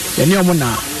partner ye ni omo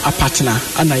na a partner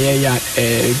ana ye ya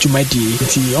jumadi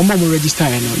enti omo mo register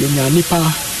no ye nya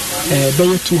nipa be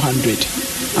 200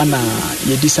 ana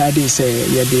ye decide say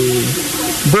ye de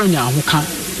bronya hoka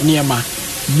niema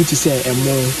biti say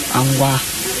emo angwa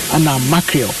ana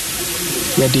mackerel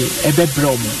ye de ebe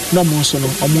brom no mo so no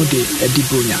omo de edi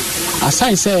bronya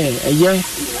aside say eye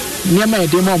niema ye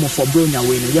de mo for bronya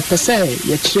we no ye pese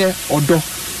ye kire odo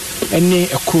ene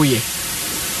ekroye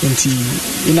nti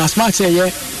in as much say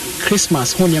ye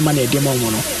Christmas ho niema na de mo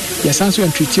no ye sanso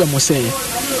entreaty omo say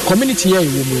community ye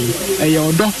wo mu eye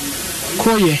odo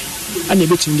kroye ana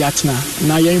ebetumi ya tena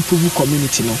na ya improve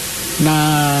community no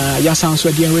na ya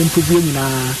sanso de improve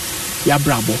nyina ya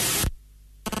brabo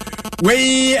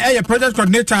we a project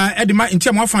coordinator Edima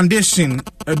Intiamwa Foundation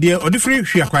the odifri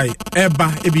hwiakwai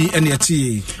eba ebi ene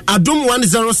ati adom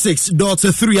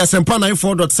 106.3 asempa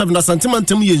 94.7 na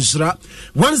santimantem yenhira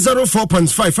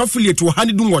 104.5 affiliate wo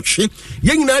hanidum wohwe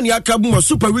yenyina ne aka bu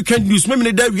super weekend news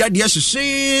memene da wiade ya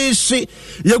hyehyehye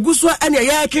yeguso ene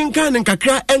ya kenkan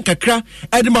nkakra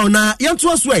Edima na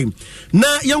yento aswai na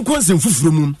yenkonsem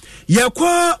fufuro mu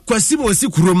yekwa kwasibo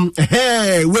osikurom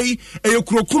we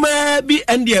eyekurokuma bi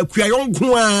ende akua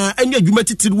yonko a anya adwuma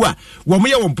titiru a wo mo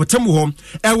ye wo mpotam ho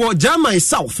ewo German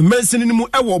South Mansin ni mu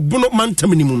ewo Bono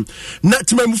Mantam ni mu na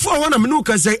timamfo ho na me no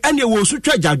ka say ane wo so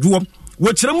twa jadwo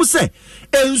wɔkyerɛ mu sɛ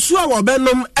ensu a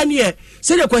wɔbɛnom ɛneɛ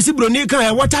sɛdeɛ kwasi broni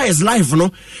kan water is life no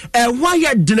ɛhɔ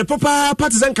yɛ dene papa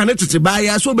partisan kan tete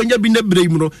baayɛ so obɛnya bi na brɛ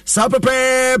mu no saa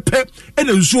pɛpɛɛpɛ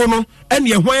ɛna nsuo no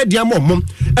ɛne ɛhɔ yɛ deɛ mɔmɔ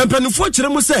mpanimfoɔ kyerɛ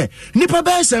mu sɛ nipa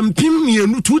bɛyɛ sɛ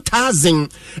mpem 2000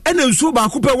 ɛna nsuo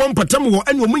baako pɛ wɔn mpatam wɔ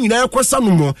ɛne wɔn nyinaa kɔsa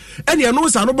no mɔ ɛne ɛno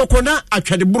sa no bɔkɔ na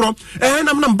atwɛdeborɔ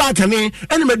nam baakane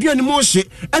ɛna maduane mu hye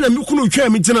ɛna me kunu twaa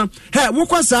me gyina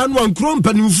wokɔ saa no ankuro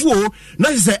mpanimfoɔ na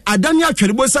sɛ adane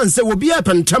atwɛdebɔ san sɛ obi yɛ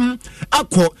pɛntam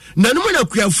akɔ nanom na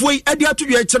kuafoɔ yi ade ato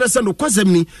dua kyerɛ sɛ no kwasɛm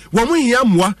ni wɔn hia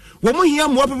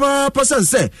mmoa papa san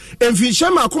sɛ mfinhyia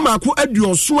maako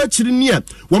aduɔso akyiri ni a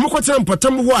wɔn kɔtena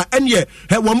mpatam hɔ a ɛneɛ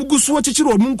wɔn gu so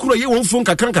kyekyere wɔn nkuro yɛ wɔn fon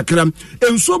kakra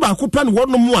nsuo baako pɛ no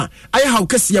wɔnom a ayɛ haw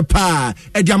kɛseɛ paa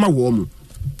ɛde ama wɔn mu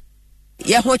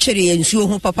yɛho kyerɛ nsuo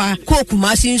ho papa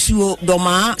kokumase nsuo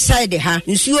dɔmaa side ha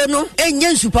nsuo no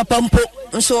ɛnyɛ nsu papa mpo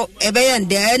nso ɛbɛyɛ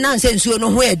ndɛ na nsɛ nsuo no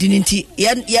ho ɛdi nti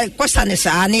yɛ kɔsa ne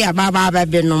saa ne yɛbaabaa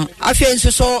bɛbenom afei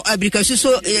nso so abirikasu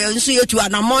so nso yɛtu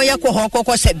anammɔ yɛkɔ hɔ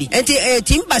kɔkɔ sɛbi nti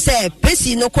tim ba sɛ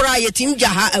pesi no koraa yɛtim gya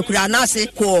ha akura n'ase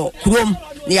kɔ kurom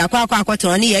ne yakɔ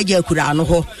akɔtɔn ne yɛgya akura no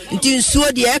hɔ nti nsuo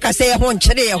deɛ ɛka sɛ yɛho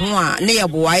nkyere yɛ ho a ne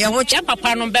yɛboa yɛho kyɛ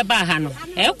papa no bɛba ha no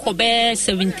ɛkɔ bɛ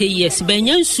 70 years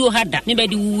bɛnya nsuo ha da ne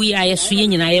bɛde wuwi a yɛso yɛ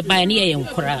nyinaa yɛba ne yɛyɛ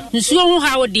nkora nsuo ho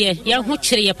hawo deɛ yɛho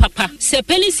kyere yɛ papa sɛ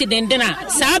pelisi dendena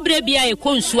saa berɛ bi a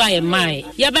yɛkɔ nsuo a yɛmaaɛ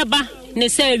yɛbɛba ne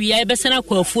sɛ awia yɛbɛsana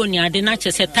kɔafuo ne ade na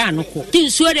kyɛ sɛ taa no kɔ nti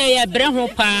nsuo deɛ yɛbrɛ ho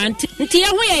paa nti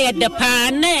yɛho yɛyɛdɛ paa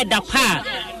na yɛda paa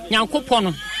nyankopɔ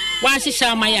no wahyehyɛ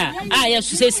amaya a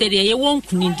yɛso sɛ sɛdeɛ yɛwɔ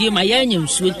nkunindie ma yɛanya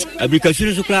nsuo nti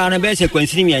abirikasuro so koraa na bɛyɛ sɛ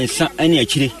kwansiri mmiɛnsa ne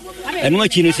akyire ɛno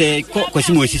akyi no sɛ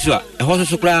kwasi ma ɔsi so a ɛhɔ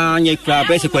so koraa nyɛ koraa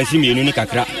bɛyɛ sɛ kwansiri mmienu ne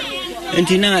kakra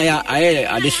nti na ayɛ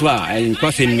ade so a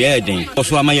nkwasɛ nnua den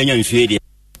ɔso ama yɛanya nsuo deɛ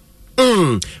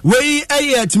wei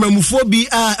ɛyɛ timamufoɔ bi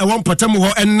a ɛwɔ mpatam hɔ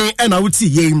ɛna wote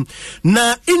yɛn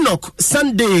na Enoch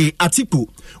Sunday Atiku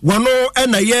wɔno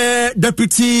ɛna yɛ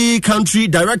deputy country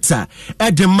director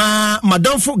ɛde ma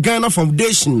Madamfo Ghana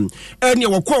Foundation ɛne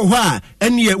wɔkɔ hɔ a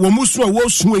ɛne wɔn musu a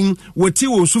wɔsuo wɔti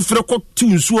wɔ sufrɛ kɔtu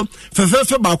nsuo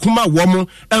fɛfɛɛfɛ baako ma wɔn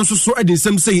ɛnso so ɛde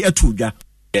nsɛm sɛ ɛto dwa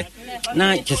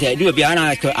na kyesɛ de obi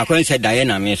ana akɔn sɛ dae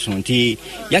na me so nti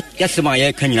yɛsɛm a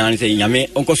yɛka nyinaa sɛ nyame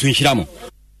ɔnkɔ so nhyira mo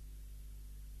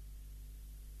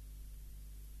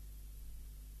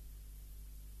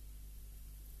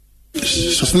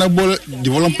Sustainable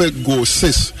Development Goal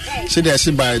 6 said they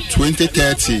say by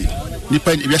 2030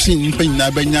 nipa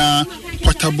nyina benya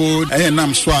portable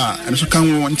nam so a and so kan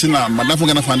ntina Madamfo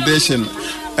Ghana Foundation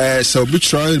so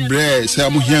obituary bread say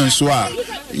am here so a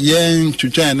yen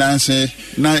twitwa na nse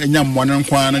na enya mmone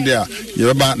nkwa no de a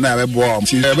yeba na yebebo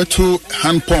yebeto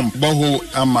hand pump boho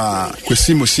ama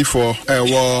kwesi mosifo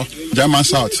wo German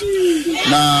South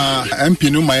na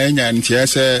MP no ma enya ntia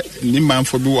se ni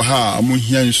manfo bi wo ha amu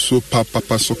hia nso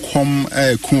papa so kom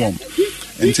kuom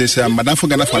ntia se Madamfo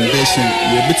Ghana Foundation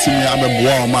yebetimi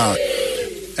abeboa ma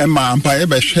ema ampa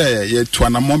yebehwe ye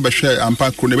tuanamo behwe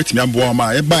ampa kro na betimi aboa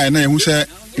ma yeba na yehu se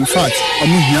in fact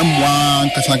amu hia mwa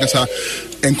nkasa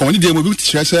enkomoni de mo bi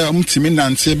tire se amtimi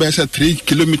nante be se 3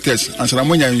 kilometers ansana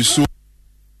mo nya nso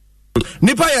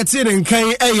nipa yɛtire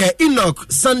nkan ɛyɛ Enoch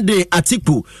Sunday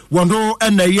Atiku wɔno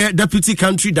ɛna yɛ deputy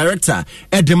country director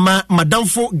ɛde ma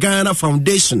Madamfo Ghana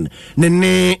Foundation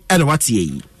ne ɛna watie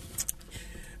yi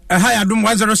ɛha yɛadom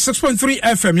 106.3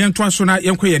 FM yɛntoa so na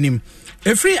yɛnkɔ yɛnim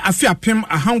ɛfiri afe apem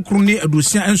ahankoro ne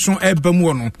aduosia nso ɛba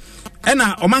mu no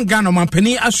ɛna ɔman Ghana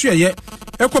ɔmampani asoɛyɛ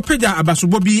ɛkɔpagya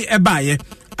abasobɔ bi ɛbaayɛ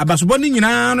abasobɔ no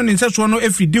nyinaa no ne nsɛsoɔ no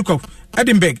ɛfiri Duke of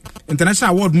Edinburgh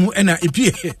International Award mu ɛna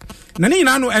ɛpie na ne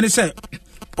nyinaa no ɛne sɛ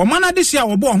ɔman ade si a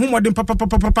wɔbɔ ɔhomɔden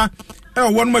papapapapa ɛwɔ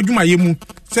wɔn adwumayɛ mu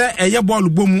sɛ ɛyɛ bɔɔlo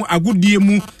bɔ mu agodie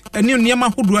mu ɛne nneɛma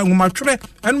ahodoɔ ahomatwerɛ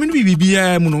ɛnom no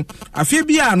biribiara mu no afei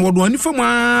bi a na wɔdo ani fam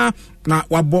a na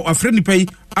wabɔ afrɛ nipa yi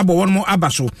abɔ wɔn mo aba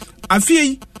so afei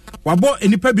yi wabɔ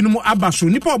nipa binom aba so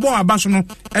nipa ɔbɔ aba so no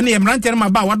ɛne mmeranteɛ no ma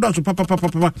ba wadɔ so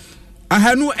papapapapa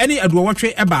ahanu ɛne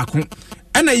aduɔwɔtwe ɛbaako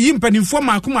ɛna yi mpanimfoɔ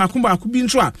maako bi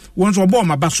nso a wɔn nso ɔbɔ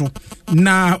ɔmaba so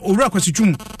na owura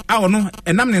kwasitwum a ɔno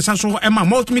ɛnam ne nsa so ɛma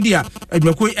multimedia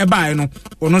adwumakoi ɛbaeɛ no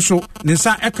ɔno nso ne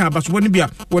nsa ɛka abasobɔ no bi a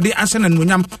wɔde ahyɛ na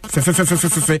nomonyam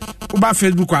fɛfɛfɛfɛfɛ woba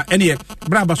Facebook a ɛneɛ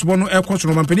berɛ abasobɔ no ɛkɔ so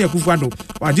no mampani akufo ado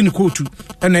wagye ne kootu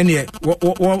ɛna ɛneɛ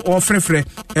wɔfrɛfrɛ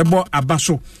ɛbɔ aba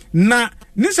so na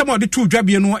ne nsɛm a ɔde to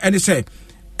dwabie no ɛne sɛ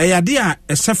ɛyɛ ade a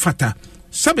ɛsɛ fata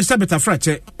sabe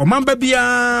tafrache omamba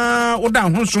bia oda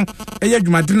ho so eye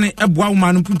adwumadene eboa wo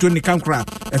ma no punto ne kankra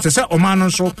etese oma no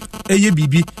so eye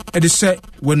bibi ede se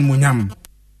wanmunyam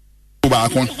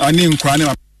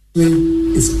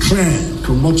It's clear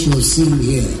from what you're seeing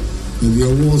here that the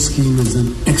award scheme is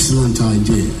an excellent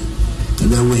idea. And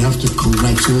then we have to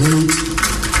congratulate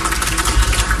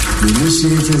the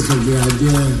initiators of the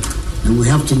idea, and we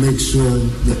have to make sure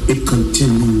that it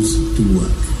continues to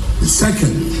work. The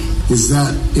second is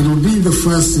that it will be the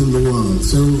first in the world.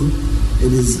 So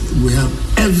we have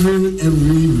every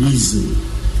reason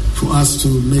for us to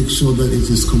make sure that it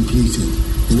is completed.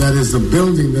 And that is the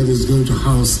building that is going to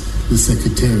house the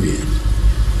Secretariat.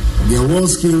 The award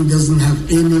scheme doesn't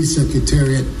have any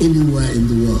Secretariat anywhere in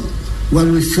the world.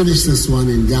 When we finish this one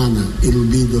in Ghana, it will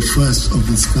be the first of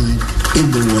its kind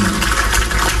in the world.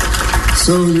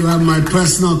 So you have my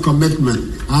personal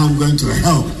commitment. I'm going to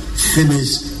help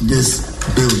finish this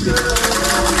building.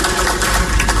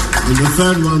 And the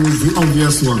third one is the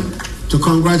obvious one, to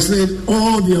congratulate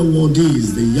all the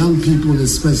awardees, the young people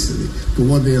especially, for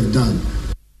what they have done.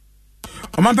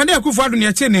 Omampende Akufo-Addo ne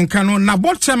yɛte ne nka no na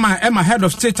botema Emma head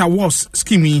of state awards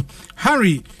scheme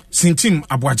Harry Sintim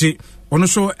Abuaje ono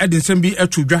so edinsem bi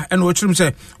atudwa ena o kyerem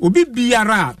se obi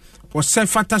biara o se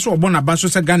fata so obona ba so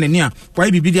se Ghana ni a kwa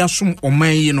bibidi asom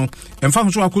oman yi no emfa ho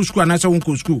so akọ school na se won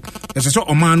ko school ese se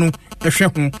oman no ehwe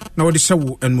ho na wo de se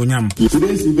wo enmonyam.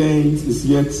 Today's event is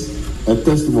yet a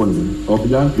testimony of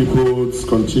young people's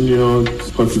continued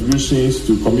contributions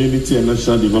to community and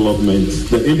national development.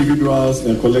 The individuals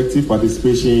and collective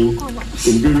participation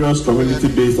in various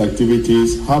community-based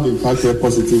activities have impacted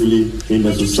positively in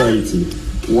the society.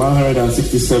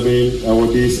 167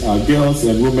 awardees are girls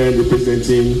and women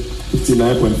representing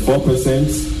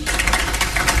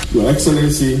 59.4%. Your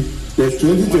Excellency, the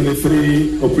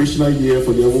 2023 operational year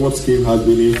for the award scheme has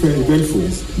been eventful,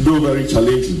 though very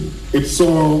challenging. It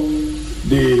saw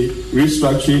the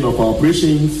restructuring of our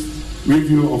operations,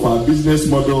 review of our business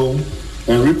model, and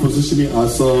repositioning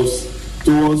ourselves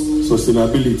towards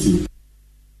sustainability.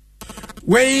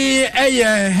 We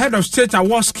a head of state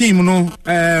award scheme no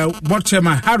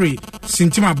botema Harry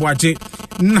Sintim Abuaje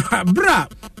na bra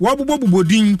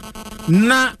wabobobodin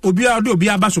na obi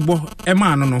abasobo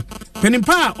ema no no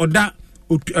penimpa oda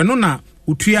eno na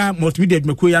utua multimedia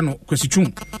dmekoya no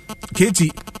kwesichum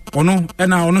keti ono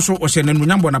ena ono so ohye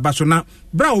nanunyambo na baso na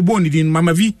bra obo nidin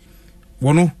mamavi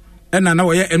wono ena na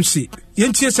woye MC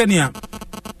yentie senia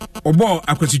obo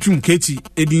akwesichum keti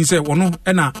edin se wono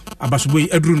ena abasobo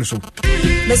edru no so.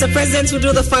 Mr. President, we'll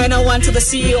do the final one to the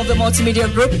CEO of the Multimedia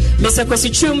Group, Mr.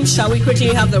 Kwesichum. Shall we quickly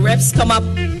have the reps come up?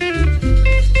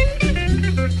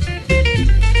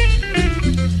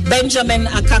 Benjamin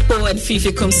Akakpo and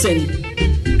Fifi Kumsin.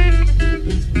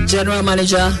 General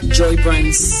Manager, Joy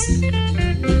Brands.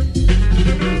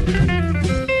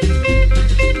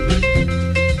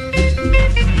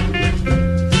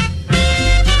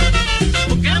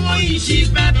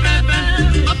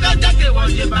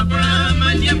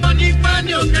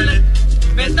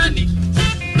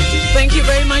 Thank you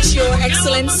very much, Your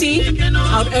Excellency. I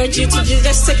would urge you to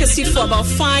just take a seat for about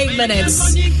 5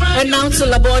 minutes. And now to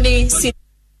Laboni.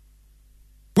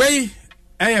 Wey,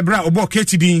 bra obo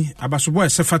KTD abasobo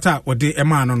esefata ode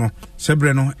ema no no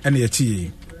sebre no ene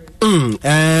yati.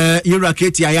 Yura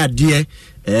keti aya de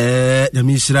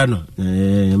yamisira no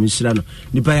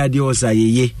nipa ya de osa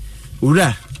yeye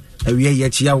ura awie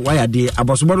yachi ya waya de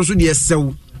abasobo no so de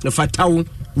sew na fatawo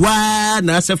wa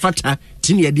na sefata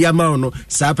tini ya dia ma no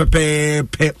sa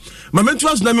pepepe momentu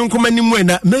aso na menkoma ni mu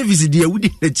na Mavis de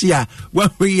awudi na chi a wa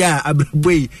hwe ya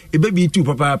abraboi ebebi tu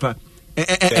papa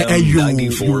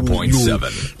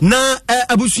 94.7 na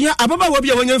abusuya ababa wa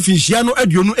bia wanya mfinhia no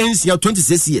aduonu ensia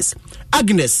 26 years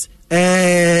Agnes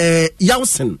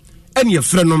Yawson ene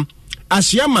yefrenom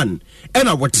Ashiaman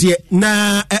ena wote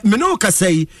na meno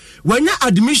kasai wanya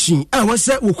admission a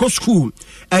wase wo school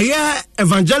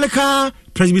Evangelical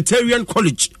Presbyterian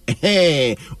College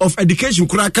of Education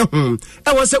kuraka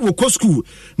wase wo school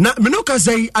na meno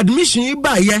kasai admission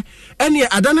ba ye ene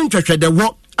adane ntwetwede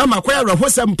wo ama kwaya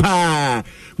rahosem pa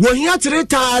wo hia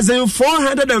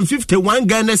 3451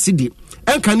 Ghana cedi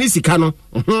enka ni sika no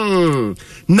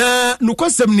na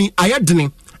nukosem ni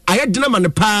ayedene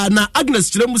man pa na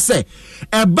Agnes kiremu se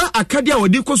eba akade a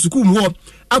wodi ko suku mu ho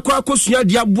akosua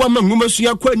dia boa ma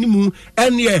nwumasua kwa animu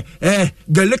ene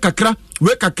gele kakra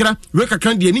we kakra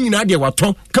de ni nyina de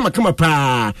wato kama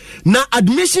pa na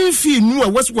admission fee nu a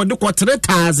wose wode ko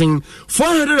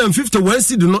 3451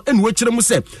 cedi no ene wo kiremu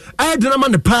se ayedena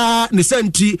man pa ne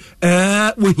senti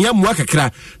wo hia mu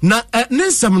kakra na ne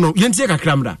nsam no yentie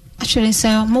kakra mra. Actually,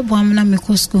 sir, mobile na me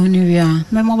school ni wia.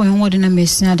 Me mobile won na me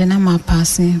sia de na ma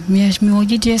pass. Me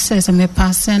ogidi says me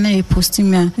pass na e post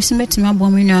me. We se metime abo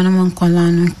me nua na man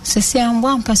kola no. Se se ambo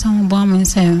ampasa mobile me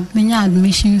say me nya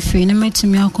admission fee na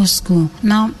metime akọ school.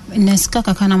 Now neska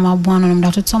kaka na mabuano no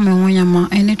mdato to me wonya ma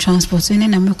any transport any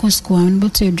na meko school an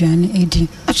boto aduane edi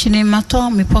actually mato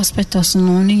me prospectus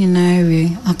no ni na area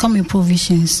aka me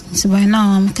provisions so by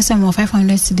now I'm kese mo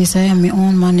 500 cedis I am my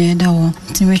own money da wo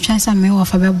ti me chance me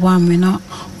offer be boa me na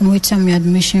mo tell me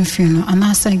admission fee no and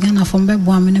I say Ghana from be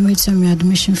boa me na me tell me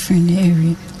admission fee in the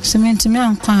area so me ntimi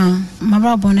anka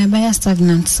mabrabo na be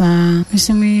stagnant sa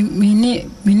me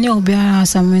ni obiara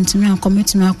sa me ntimi anka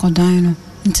metimi akodan no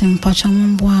ntimi pacha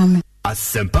mo boa me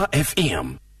Asempa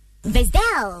FM.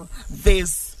 Visdel.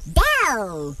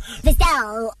 Visdel.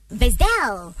 Visdel.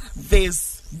 Visdel.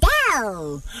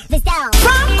 Visdel. Visdel.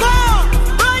 Franco.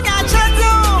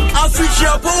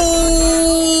 Official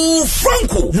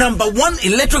Franco, #1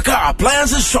 electrical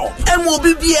appliances shop.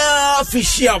 MOBBA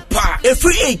official pa.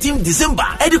 Every 18th December,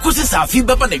 Edikosi Safi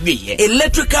Baba Newe.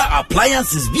 Electrical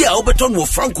appliances bia obeton wo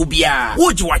Franco bia.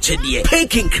 Woji wache die.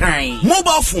 Painting crime.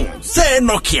 Mobile phones, say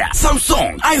Nokia,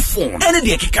 Samsung, iPhone, any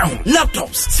de keka ho.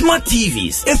 Laptops, smart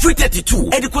TVs, every 32,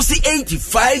 Edikosi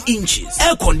 85 inches.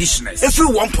 Air conditioners, every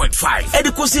 1.5,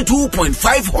 Edikosi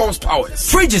 2.5 horsepower.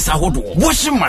 Fridges ahodo, washing machine.